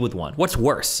choosing to be with one. What's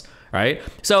worse, right?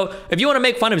 So if you want to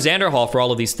make fun of Xanderhal for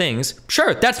all of these things,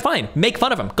 sure, that's fine. Make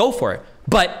fun of him, go for it.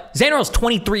 But Xanderhal's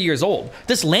 23 years old.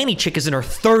 This Lanny chick is in her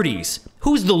 30s.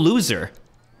 Who's the loser?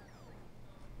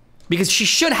 Because she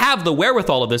should have the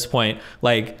wherewithal at this point,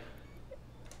 like,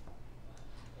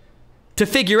 to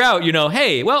figure out, you know,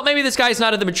 hey, well, maybe this guy's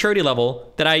not at the maturity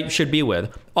level that I should be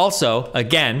with. Also,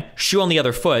 again, shoe on the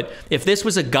other foot, if this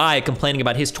was a guy complaining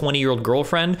about his 20-year-old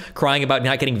girlfriend crying about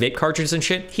not getting vape cartridges and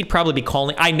shit, he'd probably be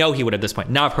calling, I know he would at this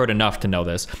point. Now I've heard enough to know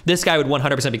this. This guy would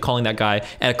 100% be calling that guy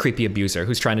a creepy abuser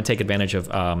who's trying to take advantage of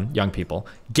young people.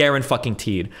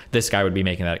 Guaranteed, this guy would be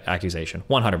making that accusation,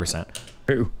 100%.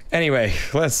 Anyway,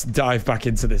 let's dive back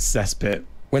into this cesspit.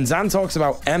 When Zan talks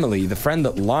about Emily, the friend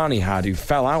that Lani had who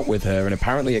fell out with her and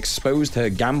apparently exposed her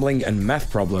gambling and meth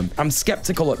problem, I'm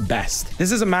skeptical at best.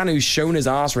 This is a man who's shown his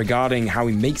ass regarding how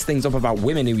he makes things up about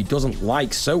women who he doesn't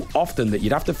like so often that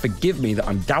you'd have to forgive me that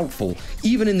I'm doubtful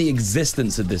even in the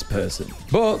existence of this person.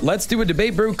 But let's do a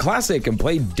Debate Brew classic and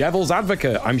play devil's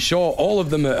advocate. I'm sure all of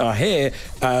them are here.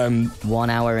 1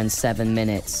 hour and 7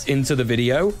 minutes into the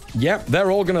video. Yep, they're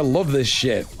all gonna love this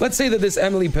shit. Let's say that this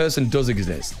Emily person does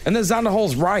exist and that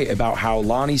Xanderhal's right about how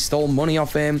Lani stole money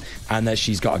off him and that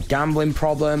she's got a gambling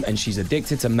problem and she's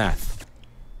addicted to meth.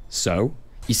 So,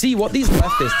 you see what these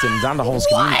leftists in Xanderhal's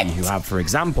community who have, for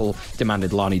example,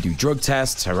 demanded Lani do drug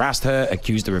tests, harassed her,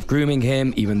 accused her of grooming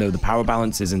him, even though the power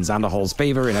balance is in Xanderhal's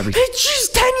favor and everything. She's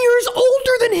 10 years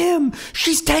older than him.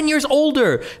 She's 10 years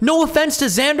older. No offense to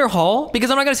Xanderhal,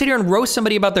 because I'm not gonna sit here and roast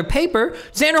somebody about their paper.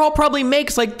 Xanderhal probably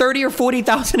makes like 30 or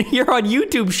 40,000 a year on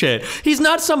YouTube shit. He's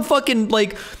not some fucking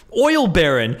like oil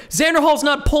baron. Xanderhal's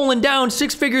not pulling down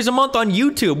 6 figures a month on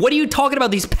YouTube. What are you talking about,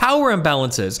 these power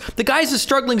imbalances? The guy's a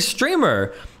struggling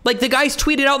streamer. Like, the guy's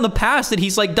tweeted out in the past that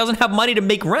he's like doesn't have money to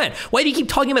make rent. Why do you keep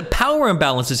talking about power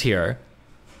imbalances here?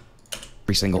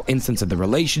 Every single instance of the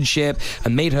relationship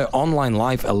and made her online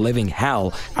life a living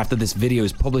hell after this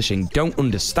video's publishing don't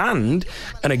understand.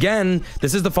 And again,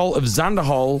 this is the fault of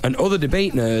Xanderhal and other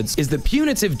debate nerds, is that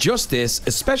punitive justice,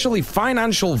 especially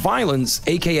financial violence,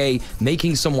 aka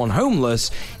making someone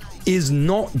homeless, is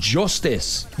not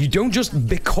justice. You don't just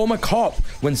become a cop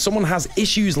when someone has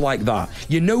issues like that.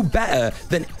 You know better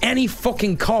than any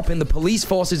fucking cop in the police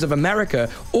forces of America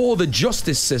or the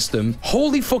justice system.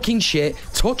 Holy fucking shit,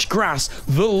 touch grass,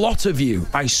 the lot of you.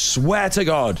 I swear to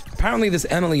God. Apparently this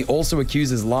Emily also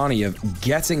accuses Lani of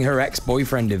getting her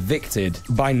ex-boyfriend evicted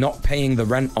by not paying the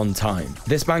rent on time.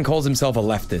 This man calls himself a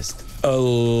leftist. A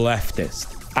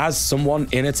leftist. As someone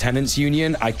in a tenants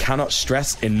union, I cannot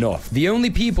stress enough. The only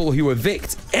people who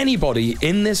evict anybody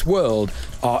in this world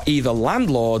are either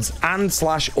landlords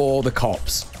and/or the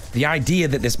cops. The idea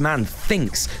that this man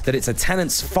thinks that it's a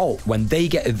tenant's fault when they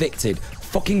get evicted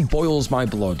fucking boils my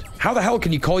blood. How the hell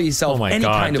can you call yourself kind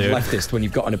of leftist when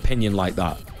you've got an opinion like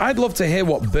that? I'd love to hear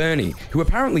what Bernie, who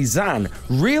apparently Zan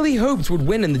really hoped would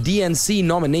win in the DNC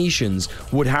nominations,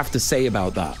 would have to say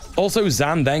about that. Also,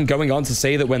 Zan then going on to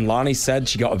say that when Lani said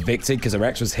she got evicted because her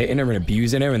ex was hitting her and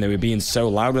abusing her and they were being so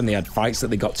loud when they had fights that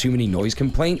they got too many noise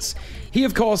complaints, he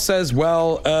of course says,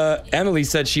 well, Emily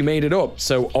said she made it up,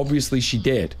 so obviously she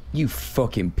did. You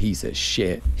fucking piece of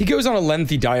shit. He goes on a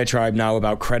lengthy diatribe now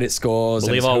about credit scores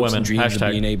and his hopes and dreams of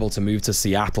being able to move to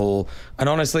Seattle. And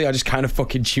honestly, I just kind of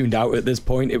fucking tuned out at this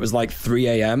point. It was like 3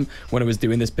 a.m. when I was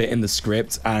doing this bit in the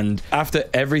script. And after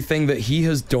everything that he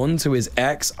has done to his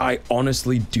ex, I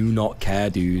honestly do not care,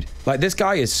 dude. Like, this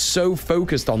guy is so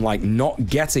focused on like not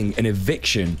getting an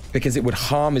eviction because it would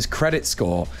harm his credit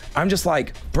score. I'm just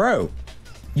like, bro,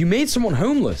 you made someone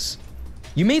homeless.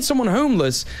 You made someone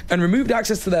homeless and removed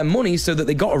access to their money so that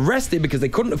they got arrested because they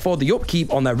couldn't afford the upkeep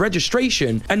on their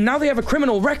registration, and now they have a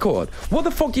criminal record. What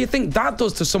the fuck do you think that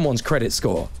does to someone's credit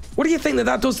score? What do you think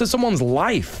that does to someone's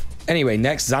life? Anyway,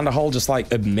 next, Xanderhal just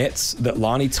like admits that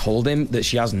Lani told him that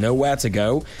she has nowhere to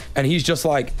go. And he's just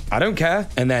like, I don't care.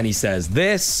 And then he says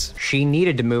this. She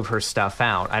needed to move her stuff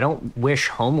out. I don't wish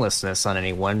homelessness on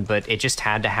anyone, but it just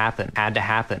had to happen. Had to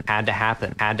happen. Had to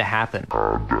happen. Had to happen.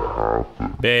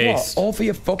 What, all for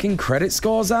your fucking credit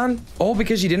score, Zan? All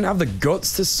because you didn't have the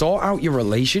guts to sort out your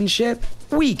relationship?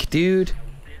 Weak, dude.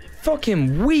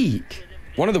 Fucking weak.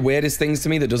 One of the weirdest things to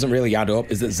me that doesn't really add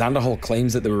up is that Xanderhal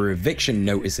claims that there were eviction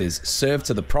notices served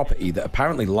to the property that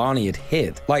apparently Lani had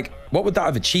hid. Like, what would that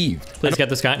have achieved? Please get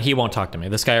this guy. He won't talk to me.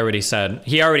 This guy already said,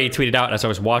 he already tweeted out as I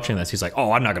was watching this. He's like,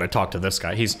 oh, I'm not going to talk to this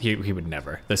guy. He would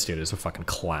never. This dude is a fucking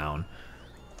clown.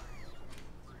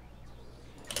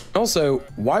 Also,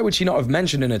 why would she not have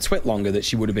mentioned in her twit longer that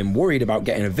she would have been worried about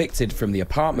getting evicted from the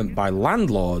apartment by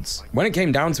landlords? When it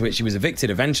came down to it, she was evicted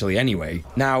eventually anyway.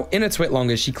 Now, in her twit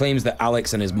longer, she claims that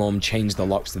Alex and his mom changed the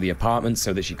locks to the apartment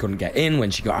so that she couldn't get in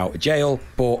when she got out of jail.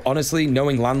 But honestly,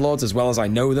 knowing landlords as well as I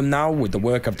know them now with the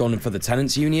work I've done for the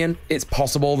tenants union, it's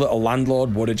possible that a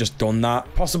landlord would have just done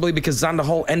that. Possibly because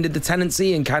Xanderhal ended the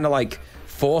tenancy and kind of like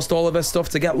forced all of her stuff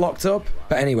to get locked up.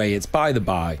 But anyway, it's by the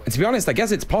by. And to be honest, I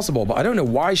guess it's possible, but I don't know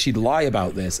why she'd lie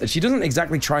about this. And she doesn't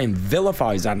exactly try and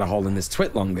vilify Xanderhal in this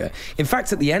twit longer. In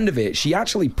fact, at the end of it, she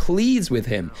actually pleads with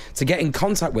him to get in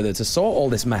contact with her to sort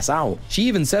all this mess out. She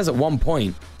even says at one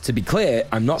point, to be clear,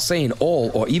 I'm not saying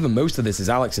all or even most of this is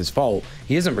Alex's fault.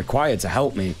 He isn't required to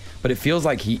help me, but it feels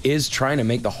like he is trying to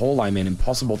make the hole I'm in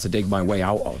impossible to dig my way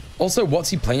out of. Also, what's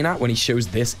he playing at when he shows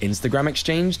this Instagram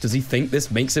exchange? Does he think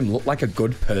this makes him look like a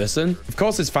good person? Of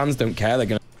course his fans don't care, they're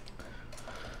gonna...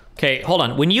 Okay, hold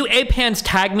on. When you ape hands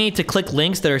tag me to click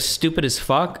links that are stupid as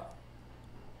fuck,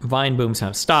 Vine booms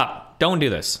him. Stop. Don't do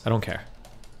this. I don't care.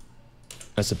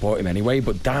 I support him anyway,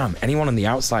 but damn, anyone on the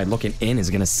outside looking in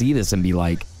is gonna see this and be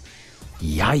like,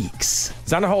 yikes.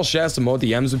 Xanderhal shares some more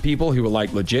DMs with people who were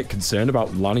like legit concerned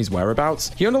about Lani's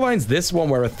whereabouts. He underlines this one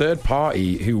where a third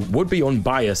party who would be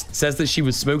unbiased says that she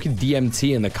was smoking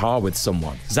DMT in the car with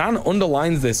someone. Zan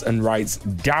underlines this and writes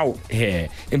doubt here,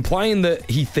 implying that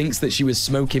he thinks that she was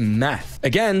smoking meth.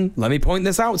 Again, let me point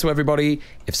this out to everybody.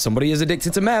 If somebody is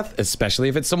addicted to meth, especially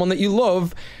if it's someone that you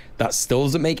love, that still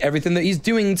doesn't make everything that he's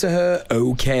doing to her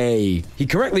okay. He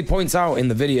correctly points out in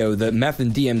the video that meth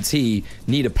and DMT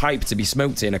need a pipe to be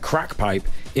smoked in, a crack pipe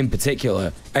in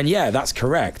particular. And yeah, that's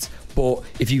correct. But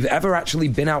if you've ever actually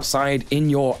been outside in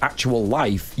your actual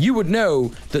life, you would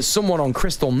know that someone on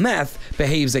crystal meth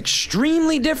behaves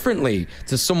extremely differently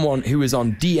to someone who is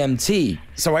on DMT.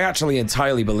 So I actually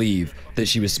entirely believe that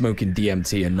she was smoking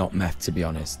DMT and not meth, to be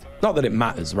honest. Not that it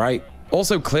matters, right?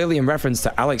 Also, clearly in reference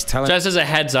to Alex telling... Just as a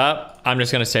heads up, I'm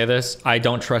just going to say this. I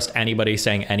don't trust anybody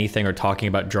saying anything or talking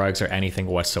about drugs or anything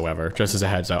whatsoever. Just as a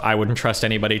heads up. I wouldn't trust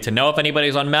anybody to know if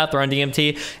anybody's on meth or on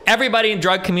DMT. Everybody in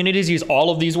drug communities use all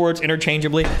of these words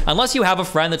interchangeably. Unless you have a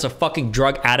friend that's a fucking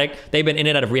drug addict, they've been in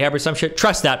and out of rehab or some shit,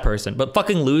 trust that person. But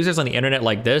fucking losers on the internet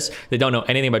like this, they don't know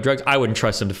anything about drugs, I wouldn't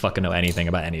trust them to fucking know anything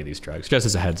about any of these drugs. Just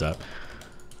as a heads up.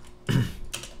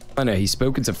 He's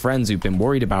spoken to friends who've been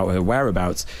worried about her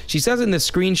whereabouts. She says in this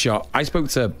screenshot, I spoke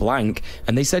to blank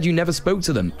and they said you never spoke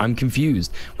to them. I'm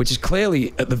confused, which is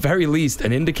clearly at the very least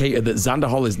an indicator that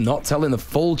Xanderhal is not telling the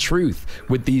full truth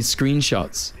with these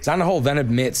screenshots. Xanderhal then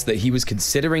admits that he was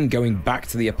considering going back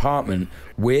to the apartment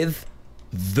with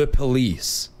the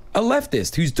police. A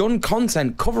leftist who's done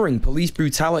content covering police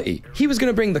brutality. He was going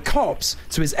to bring the cops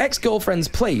to his ex-girlfriend's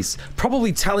place,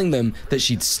 probably telling them that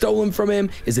she'd stolen from him,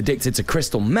 is addicted to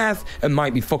crystal meth, and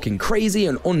might be fucking crazy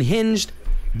and unhinged.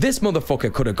 This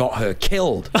motherfucker could have got her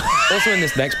killed. Also in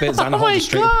this next bit, Xanderhal just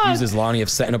straight up accuses Lani of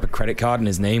setting up a credit card in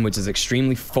his name, which is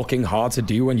extremely fucking hard to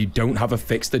do when you don't have a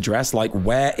fixed address. Like,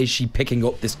 where is she picking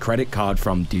up this credit card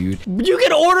from, dude? You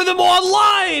can order them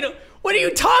online! What are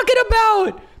you talking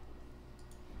about?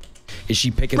 Is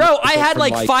she picking Bro, I had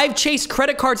like 5 Chase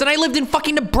credit cards and I lived in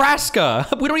fucking Nebraska.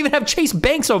 We don't even have Chase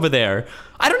banks over there.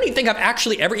 I don't even think I've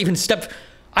actually ever even stepped...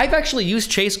 I've actually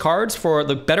used Chase cards for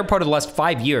the better part of the last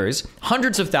 5 years.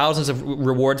 Hundreds of thousands of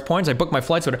rewards points. I booked my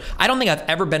flights. I don't think I've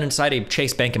ever been inside a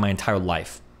Chase bank in my entire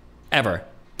life. Ever.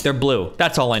 They're blue.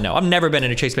 That's all I know. I've never been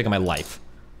in a Chase bank in my life.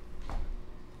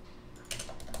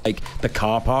 Like the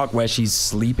car park where she's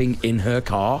sleeping in her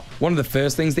car. One of the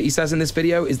first things that he says in this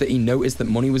video is that he noticed that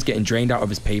money was getting drained out of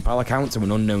his PayPal account to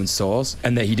an unknown source,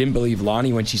 and that he didn't believe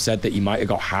Lani when she said that he might have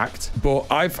got hacked. But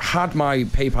I've had my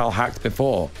PayPal hacked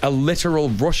before. A literal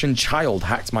Russian child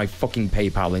hacked my fucking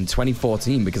PayPal in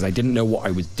 2014 because I didn't know what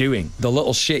I was doing. The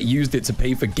little shit used it to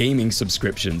pay for gaming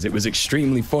subscriptions. It was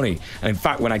extremely funny. And in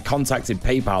fact, when I contacted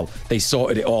PayPal, they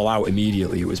sorted it all out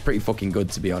immediately. It was pretty fucking good,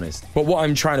 to be honest. But what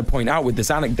I'm trying to point out with this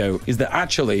anecdote anecdote is that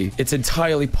actually it's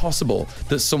entirely possible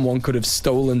that someone could have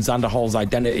stolen Xanderhal's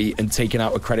identity and taken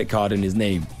out a credit card in his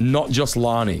name, not just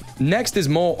Lani. Next is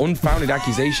more unfounded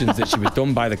accusations that she was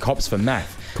done by the cops for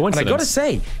meth. And I gotta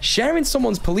say, sharing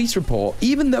someone's police report,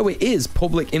 even though it is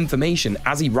public information,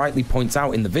 as he rightly points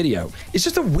out in the video, is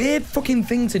just a weird fucking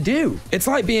thing to do. It's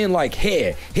like being like,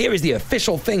 here is the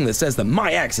official thing that says that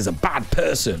my ex is a bad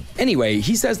person. Anyway,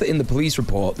 he says that in the police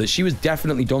report that she was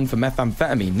definitely done for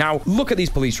methamphetamine. Now, look at these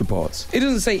police reports. It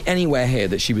doesn't say anywhere here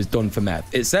that she was done for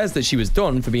meth. It says that she was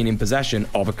done for being in possession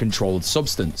of a controlled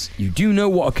substance. You do know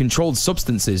what a controlled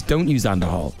substance is, don't you,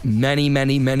 Xanderhal? Many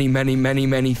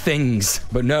things.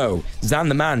 But no, Xan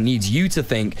the man needs you to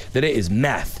think that it is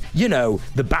meth. You know,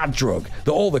 the bad drug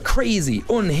that all the crazy,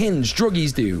 unhinged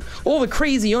druggies do. All the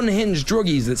crazy, unhinged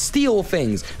druggies that steal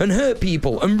things and hurt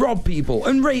people and rob people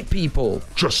and rape people.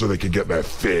 Just so they can get their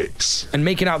fix. And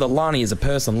making out that Lani is a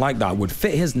person like that would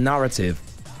fit his narrative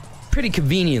pretty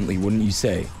conveniently, wouldn't you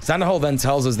say? Xanderhal then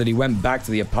tells us that he went back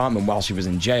to the apartment while she was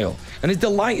in jail and is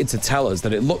delighted to tell us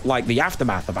that it looked like the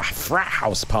aftermath of a frat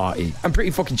house party. I'm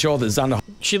pretty fucking sure that Xanderhal...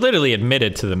 She literally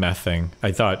admitted to the meth thing,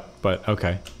 I thought, but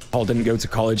okay. Paul didn't go to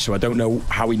college, so I don't know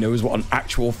how he knows what an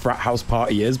actual frat house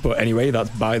party is, but anyway, that's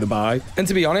by the by. And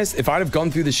to be honest, if I'd have gone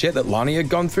through the shit that Lani had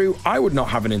gone through, I would not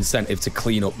have an incentive to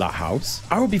clean up that house.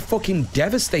 I would be fucking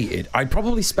devastated. I'd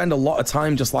probably spend a lot of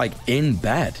time just like in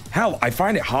bed. Hell, I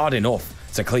find it hard enough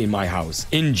to clean my house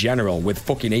in general with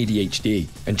fucking ADHD.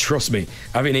 And trust me,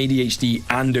 having ADHD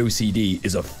and OCD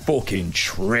is a fucking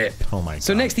trip. Oh my God.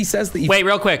 So next he says that he... Wait,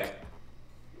 real quick.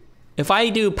 If I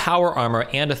do power armor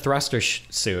and a thruster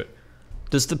suit,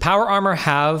 does the power armor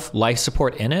have life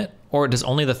support in it? Or does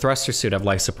only the thruster suit have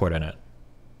life support in it?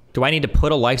 Do I need to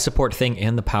put a life support thing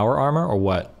in the power armor or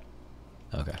what?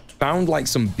 Okay. Found like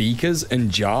some beakers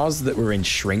and jars that were in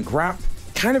shrink wrap,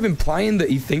 kind of implying that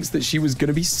he thinks that she was going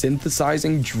to be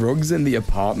synthesizing drugs in the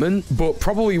apartment, but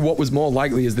probably what was more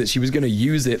likely is that she was going to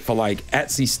use it for like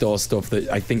Etsy store stuff that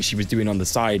I think she was doing on the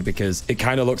side, because it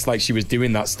kind of looks like she was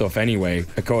doing that stuff anyway,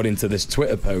 according to this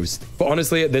Twitter post. But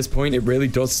honestly, at this point, it really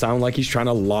does sound like he's trying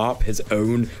to LARP his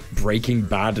own Breaking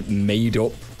Bad made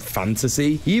up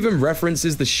fantasy. He even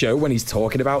references the show when he's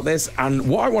talking about this, and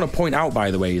what I want to point out, by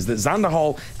the way, is that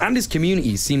Xanderhal and his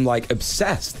community seem like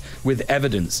obsessed with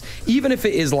evidence, even if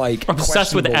it is like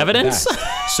obsessed with evidence.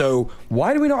 So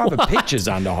why do we not have a picture,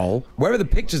 Xanderhal? Where are the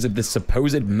pictures of this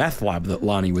supposed meth lab that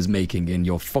Lani was making in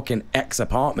your fucking ex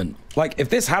apartment? Like, if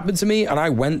this happened to me and I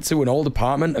went to an old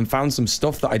apartment and found some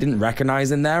stuff that I didn't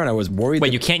recognize in there and I was worried...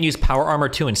 Wait, you can't use power armor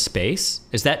 2 in space?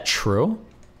 Is that true?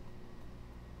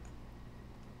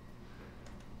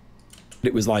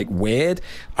 It was like weird,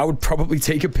 I would probably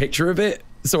take a picture of it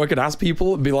so I could ask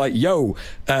people and be like, yo,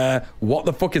 what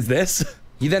the fuck is this?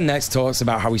 He then next talks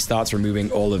about how he starts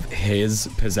removing all of his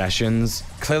possessions,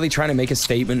 clearly trying to make a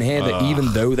statement here that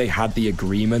even though they had the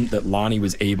agreement that Lani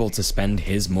was able to spend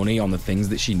his money on the things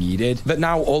that she needed, that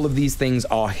now all of these things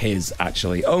are his,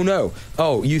 actually. Oh no,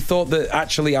 oh, you thought that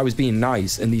actually I was being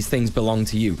nice and these things belong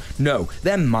to you. No,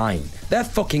 they're mine. They're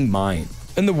fucking mine.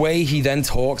 And the way he then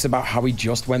talks about how he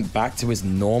just went back to his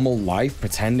normal life,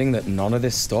 pretending that none of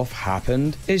this stuff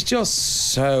happened, is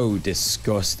just so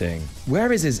disgusting.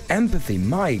 Where is his empathy?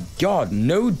 My God,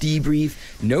 no debrief,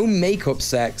 no makeup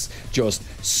sex, just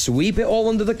sweep it all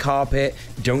under the carpet.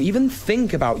 Don't even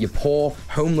think about your poor,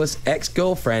 homeless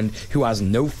ex-girlfriend who has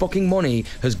no fucking money,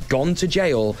 has gone to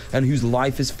jail, and whose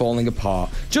life is falling apart.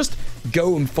 Just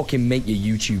go and fucking make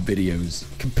your YouTube videos.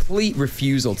 Complete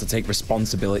refusal to take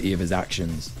responsibility of his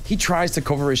actions. He tries to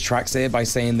cover his tracks here by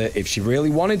saying that if she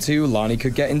really wanted to, Lani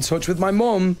could get in touch with my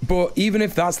mum. But even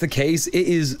if that's the case, it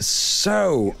is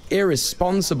so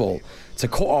irresponsible to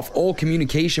cut off all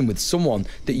communication with someone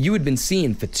that you had been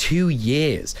seeing for 2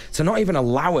 years, to not even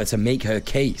allow her to make her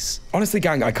case. Honestly,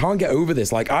 gang, I can't get over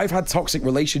this. Like, I've had toxic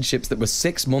relationships that were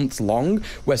 6 months long,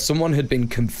 where someone had been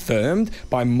confirmed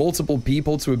by multiple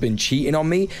people to have been cheating on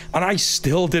me, and I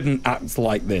still didn't act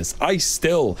like this. I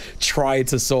still tried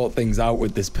to sort things out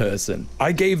with this person.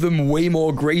 I gave them way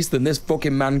more grace than this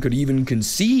fucking man could even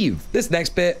conceive. This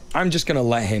next bit, I'm just gonna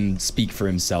let him speak for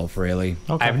himself, really.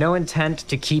 Okay. I have no intent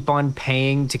to keep on paying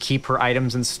to keep her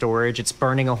items in storage. It's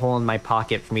burning a hole in my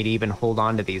pocket for me to even hold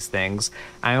on to these things.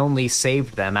 I only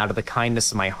saved them out of the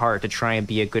kindness of my heart to try and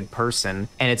be a good person,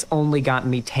 and it's only gotten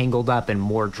me tangled up in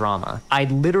more drama.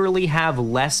 I'd literally have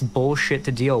less bullshit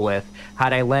to deal with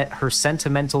had I let her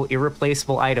sentimental,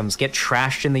 irreplaceable items get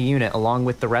trashed in the unit along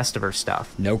with the rest of her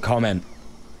stuff. No comment.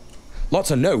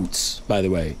 Lots of notes, by the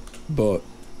way, but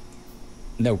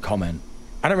no comment.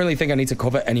 I don't really think I need to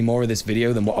cover any more of this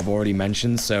video than what I've already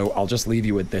mentioned, so I'll just leave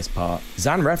you with this part.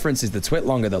 Xan references the twit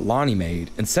longer that Lani made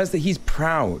and says that he's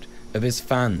proud of his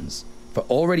fans for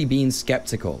already being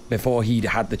skeptical before he'd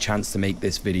had the chance to make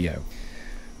this video.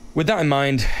 With that in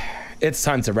mind, it's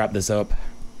time to wrap this up.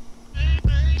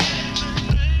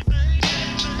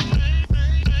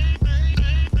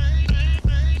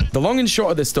 The long and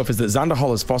short of this stuff is that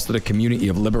Xanderhal has fostered a community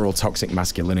of liberal toxic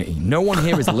masculinity. No one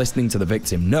here is listening to the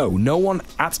victim. No one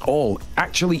at all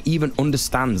actually even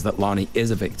understands that Lani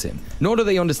is a victim. Nor do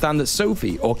they understand that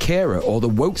Sophie or Kira or the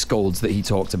woke scolds that he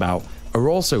talked about are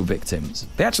also victims.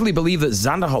 They actually believe that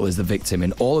Xanderhal is the victim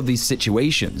in all of these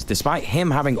situations, despite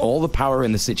him having all the power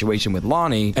in the situation with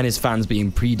Lani and his fans being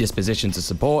predispositioned to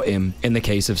support him in the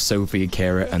case of Sophie,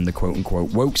 Kira, and the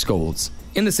quote-unquote woke scolds.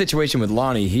 In the situation with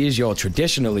Lani, he is your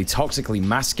traditionally toxically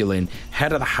masculine,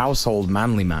 head of the household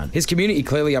manly man. His community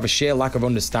clearly have a sheer lack of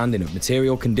understanding of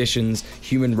material conditions,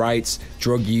 human rights,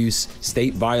 drug use,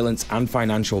 state violence, and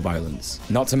financial violence.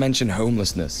 Not to mention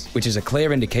homelessness, which is a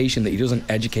clear indication that he doesn't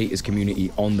educate his community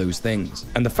on those things.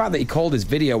 And the fact that he called his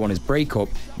video on his breakup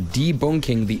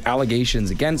debunking the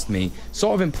allegations against me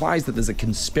sort of implies that there's a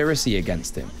conspiracy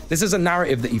against him. This is a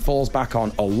narrative that he falls back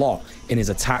on a lot in his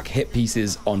attack hit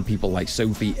pieces on people like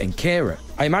Sophie and Kira.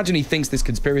 I imagine he thinks this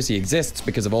conspiracy exists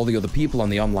because of all the other people on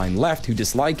the online left who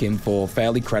dislike him for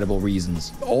fairly credible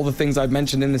reasons. All the things I've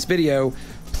mentioned in this video,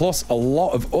 plus a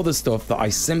lot of other stuff that I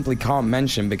simply can't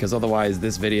mention because otherwise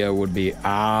this video would be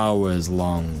hours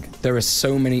long. There are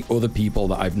so many other people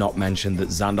that I've not mentioned that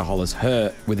Xanderhal has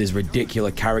hurt with his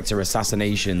ridiculous character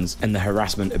assassinations and the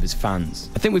harassment of his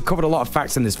fans. I think we've covered a lot of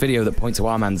facts in this video that point to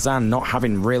our man Xan not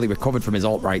having really recovered from his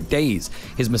alt-right days.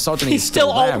 His misogyny is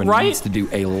still there and he needs to do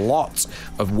a lot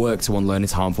of work to unlearn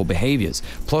his harmful behaviors,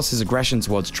 plus his aggression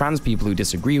towards trans people who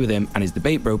disagree with him and his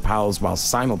debate bro pals, while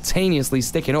simultaneously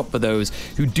sticking up for those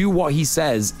who do what he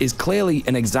says is clearly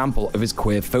an example of his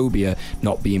queer phobia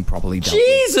not being properly dealt with.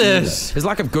 Jesus! His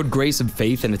lack of good grace and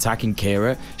faith in attacking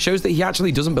Kira shows that he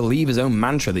actually doesn't believe his own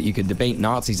mantra that you can debate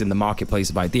Nazis in the marketplace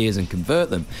of ideas and convert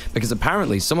them, because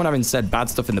apparently someone having said bad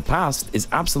stuff in the past is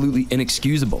absolutely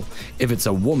inexcusable if it's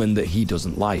a woman that he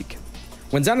doesn't like.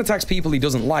 When Xan attacks people he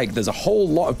doesn't like, there's a whole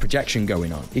lot of projection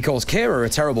going on. He calls Kira a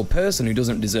terrible person who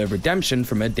doesn't deserve redemption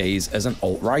from her days as an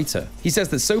alt-writer. He says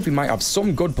that Sophie might have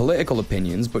some good political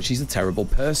opinions, but she's a terrible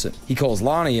person. He calls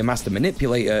Lani a master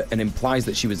manipulator and implies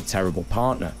that she was a terrible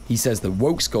partner. He says that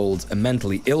woke scolds are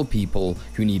mentally ill people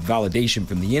who need validation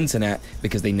from the internet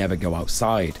because they never go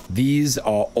outside. These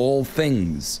are all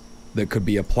things that could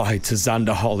be applied to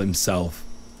Xanderhal himself.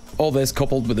 All this,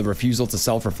 coupled with a refusal to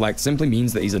self-reflect, simply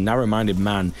means that he's a narrow-minded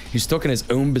man who's stuck in his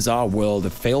own bizarre world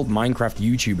of failed Minecraft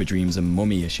YouTuber dreams and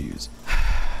mummy issues.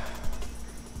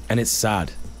 And it's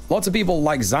sad. Lots of people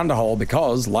like Xanderhal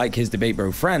because, like his debate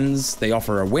bro friends, they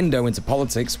offer a window into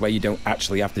politics where you don't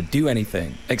actually have to do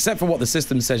anything, except for what the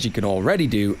system says you can already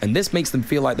do, and this makes them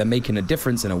feel like they're making a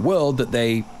difference in a world that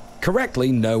they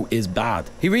correctly know is bad.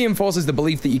 He reinforces the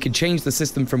belief that you can change the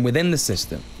system from within the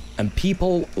system. And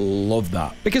people love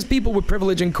that. Because people with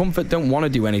privilege and comfort don't want to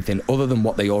do anything other than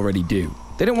what they already do.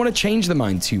 They don't want to change their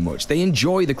mind too much. They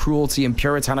enjoy the cruelty and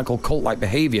puritanical cult-like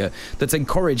behavior that's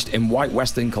encouraged in white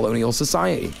Western colonial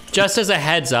society. Just as a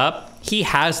heads up, he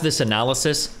has this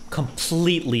analysis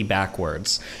completely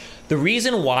backwards. The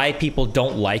reason why people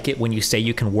don't like it when you say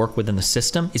you can work within the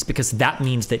system is because that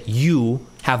means that you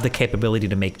have the capability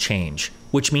to make change,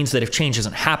 which means that if change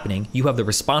isn't happening, you have the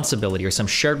responsibility or some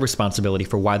shared responsibility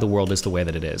for why the world is the way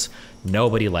that it is.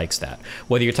 Nobody likes that.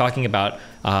 Whether you're talking about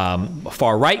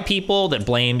far right people that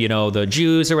blame, you know, the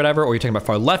Jews or whatever, or you're talking about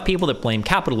far left people that blame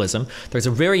capitalism, there's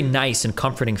a very nice and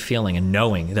comforting feeling in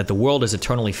knowing that the world is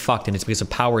eternally fucked, and it's because of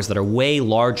powers that are way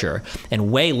larger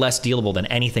and way less dealable than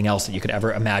anything else that you could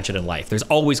ever imagine in life. There's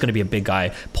always going to be a big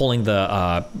guy pulling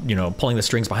the, pulling the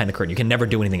strings behind the curtain. You can never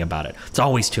do anything about it. It's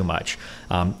always too much.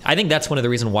 I think that's one of the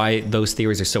reasons why those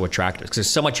theories are so attractive, because there's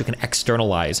so much you can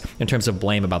externalize in terms of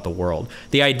blame about the world.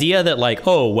 The idea that like,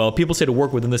 oh, well, people say to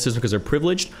work within the system because they're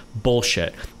privileged,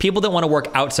 bullshit. People that want to work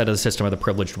outside of the system are the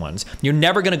privileged ones. You're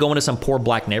never going to go into some poor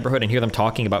black neighborhood and hear them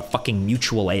talking about fucking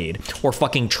mutual aid or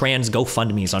fucking trans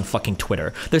GoFundMes on fucking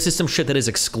Twitter. This is some shit that is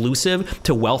exclusive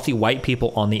to wealthy white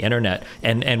people on the internet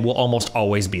and will almost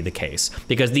always be the case,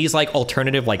 because these like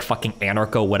alternative like fucking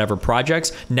anarcho whatever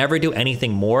projects never do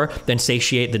anything more than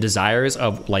satiate the desires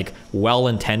of like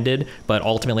well-intended but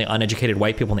ultimately uneducated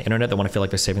white people on the internet that want to feel like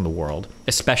they're saving the world,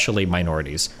 especially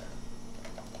minorities.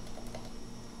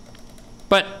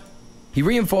 But He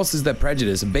reinforces their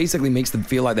prejudice and basically makes them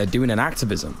feel like they're doing an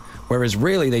activism, whereas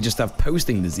really they just have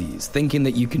posting disease, thinking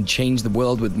that you can change the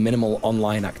world with minimal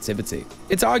online activity.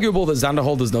 It's arguable that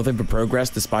Xanderhal does nothing for progress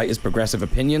despite his progressive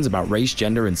opinions about race,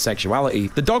 gender, and sexuality.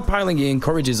 The dogpiling he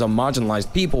encourages on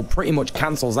marginalized people pretty much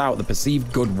cancels out the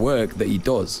perceived good work that he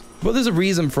does. But there's a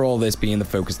reason for all this being the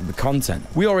focus of the content.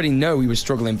 We already know he was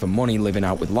struggling for money living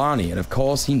out with Lani, and of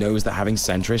course he knows that having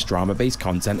centrist drama-based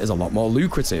content is a lot more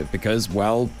lucrative because,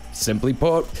 well, simply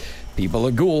put, people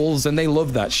are ghouls and they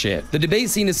love that shit. The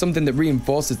debate scene is something that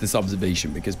reinforces this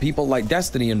observation because people like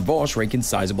Destiny and Vosh rake in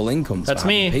sizable incomes. That's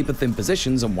me. Paper-thin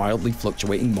positions and wildly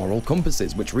fluctuating moral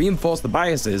compasses, which reinforce the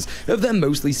biases of their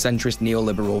mostly centrist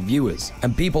neoliberal viewers.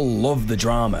 And people love the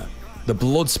drama, the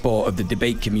blood sport of the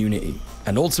debate community.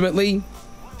 And ultimately,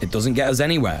 it doesn't get us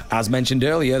anywhere. As mentioned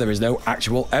earlier, there is no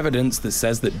actual evidence that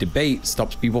says that debate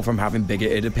stops people from having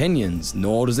bigoted opinions,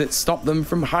 nor does it stop them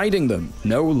from hiding them.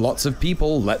 No, lots of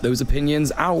people let those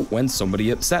opinions out when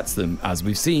somebody upsets them, as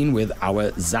we've seen with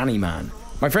our Zanny man.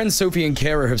 My friends Sophie and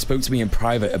Kara have spoke to me in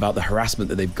private about the harassment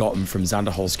that they've gotten from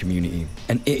Xanderhal's community,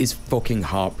 and it is fucking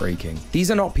heartbreaking. These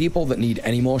are not people that need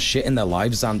any more shit in their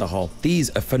lives, Xanderhal.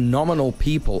 These are phenomenal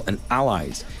people and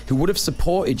allies who would have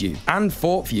supported you and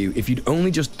fought for you if you'd only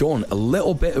just done a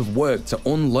little bit of work to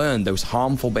unlearn those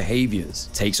harmful behaviors,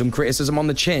 take some criticism on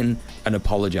the chin, and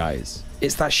apologize.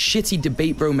 It's that shitty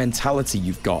debate bro mentality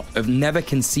you've got of never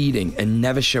conceding and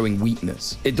never showing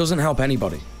weakness. It doesn't help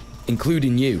anybody,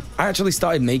 including you. I actually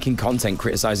started making content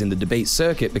criticizing the debate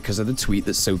circuit because of the tweet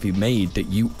that Sophie made that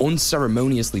you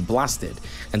unceremoniously blasted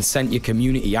and sent your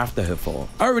community after her for.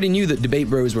 I already knew that debate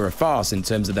bros were a farce in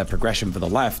terms of their progression for the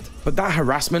left, but that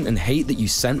harassment and hate that you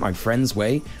sent my friend's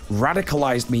way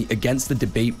radicalized me against the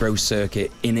debate bro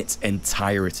circuit in its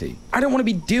entirety. I don't want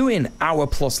to be doing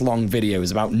hour-plus long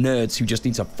videos about nerds who just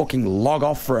need to fucking log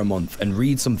off for a month and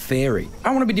read some theory. I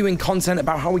want to be doing content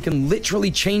about how we can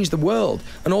literally change the world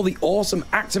and all the awesome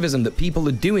activism that people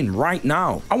are doing right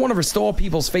now. I want to restore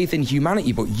people's faith in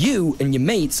humanity, but you and your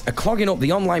mates are clogging up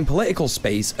the online political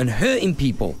space and hurting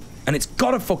people, and it's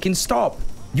gotta fucking stop.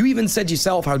 You even said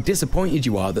yourself how disappointed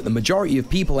you are that the majority of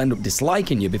people end up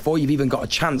disliking you before you've even got a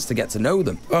chance to get to know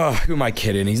them. Ugh, who am I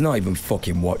kidding? He's not even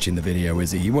fucking watching the video,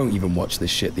 is he? He won't even watch this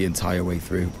shit the entire way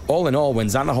through. All in all, when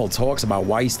Xanderhal talks about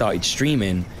why he started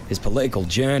streaming, his political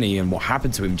journey, and what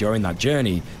happened to him during that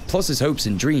journey, plus his hopes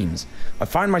and dreams, I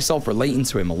find myself relating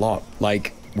to him a lot.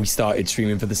 Like, we started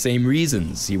streaming for the same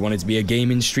reasons. He wanted to be a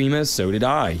gaming streamer, so did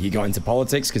I. He got into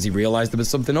politics because he realized there was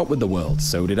something up with the world,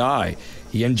 so did I.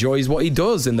 He enjoys what he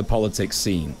does in the politics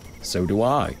scene, so do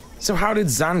I. So how did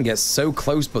Xan get so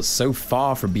close but so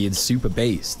far from being super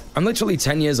based? I'm literally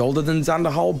 10 years older than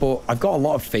Xanderhal, but I've got a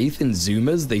lot of faith in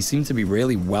Zoomers. They seem to be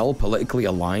really well politically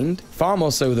aligned, far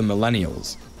more so than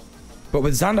millennials. But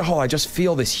with Xanderhal, I just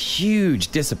feel this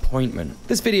huge disappointment.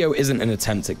 This video isn't an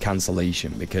attempt at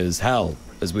cancellation because, hell,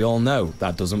 as we all know,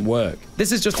 that doesn't work.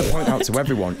 This is just to point out to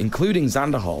everyone, including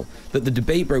Xanderhal, that the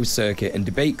debate bro circuit and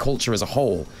debate culture as a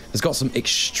whole has got some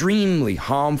extremely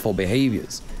harmful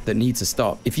behaviors that need to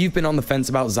stop. If you've been on the fence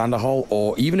about Xanderhal,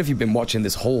 or even if you've been watching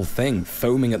this whole thing,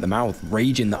 foaming at the mouth,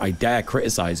 raging that I dare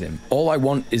criticize him, all I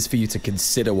want is for you to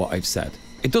consider what I've said.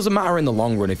 It doesn't matter in the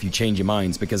long run if you change your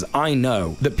minds, because I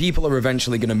know that people are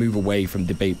eventually going to move away from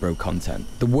debate bro content.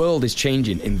 The world is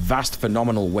changing in vast,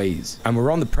 phenomenal ways, and we're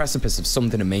on the precipice of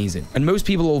something amazing. And most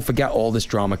people will forget all this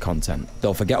drama content.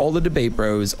 They'll forget all the debate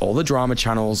bros, all the drama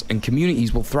channels, and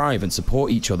communities will thrive and support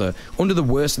each other under the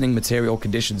worsening material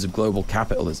conditions of global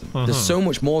capitalism. There's so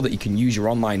much more that you can use your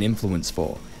online influence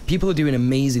for. People are doing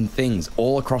amazing things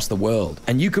all across the world,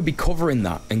 and you could be covering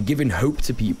that and giving hope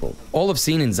to people. All I've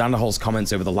seen in Xanderhal's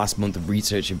comments over the last month of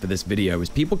researching for this video is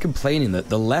people complaining that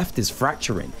the left is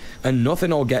fracturing and nothing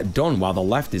will get done while the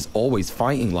left is always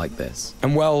fighting like this.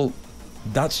 And well,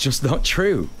 that's just not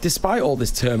true. Despite all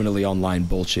this terminally online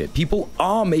bullshit, people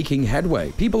are making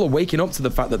headway. People are waking up to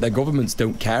the fact that their governments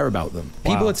don't care about them.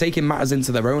 People are taking matters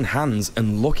into their own hands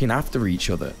and looking after each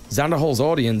other. Xanderhal's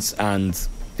audience and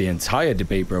the entire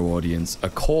debate bro audience are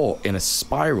caught in a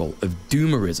spiral of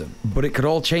doomerism, but it could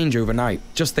all change overnight.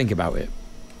 Just think about it.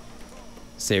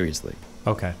 Seriously.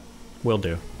 Okay, will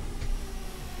do.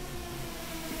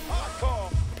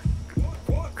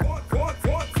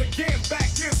 Once again,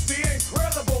 back is the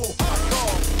incredible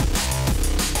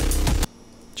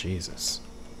Jesus.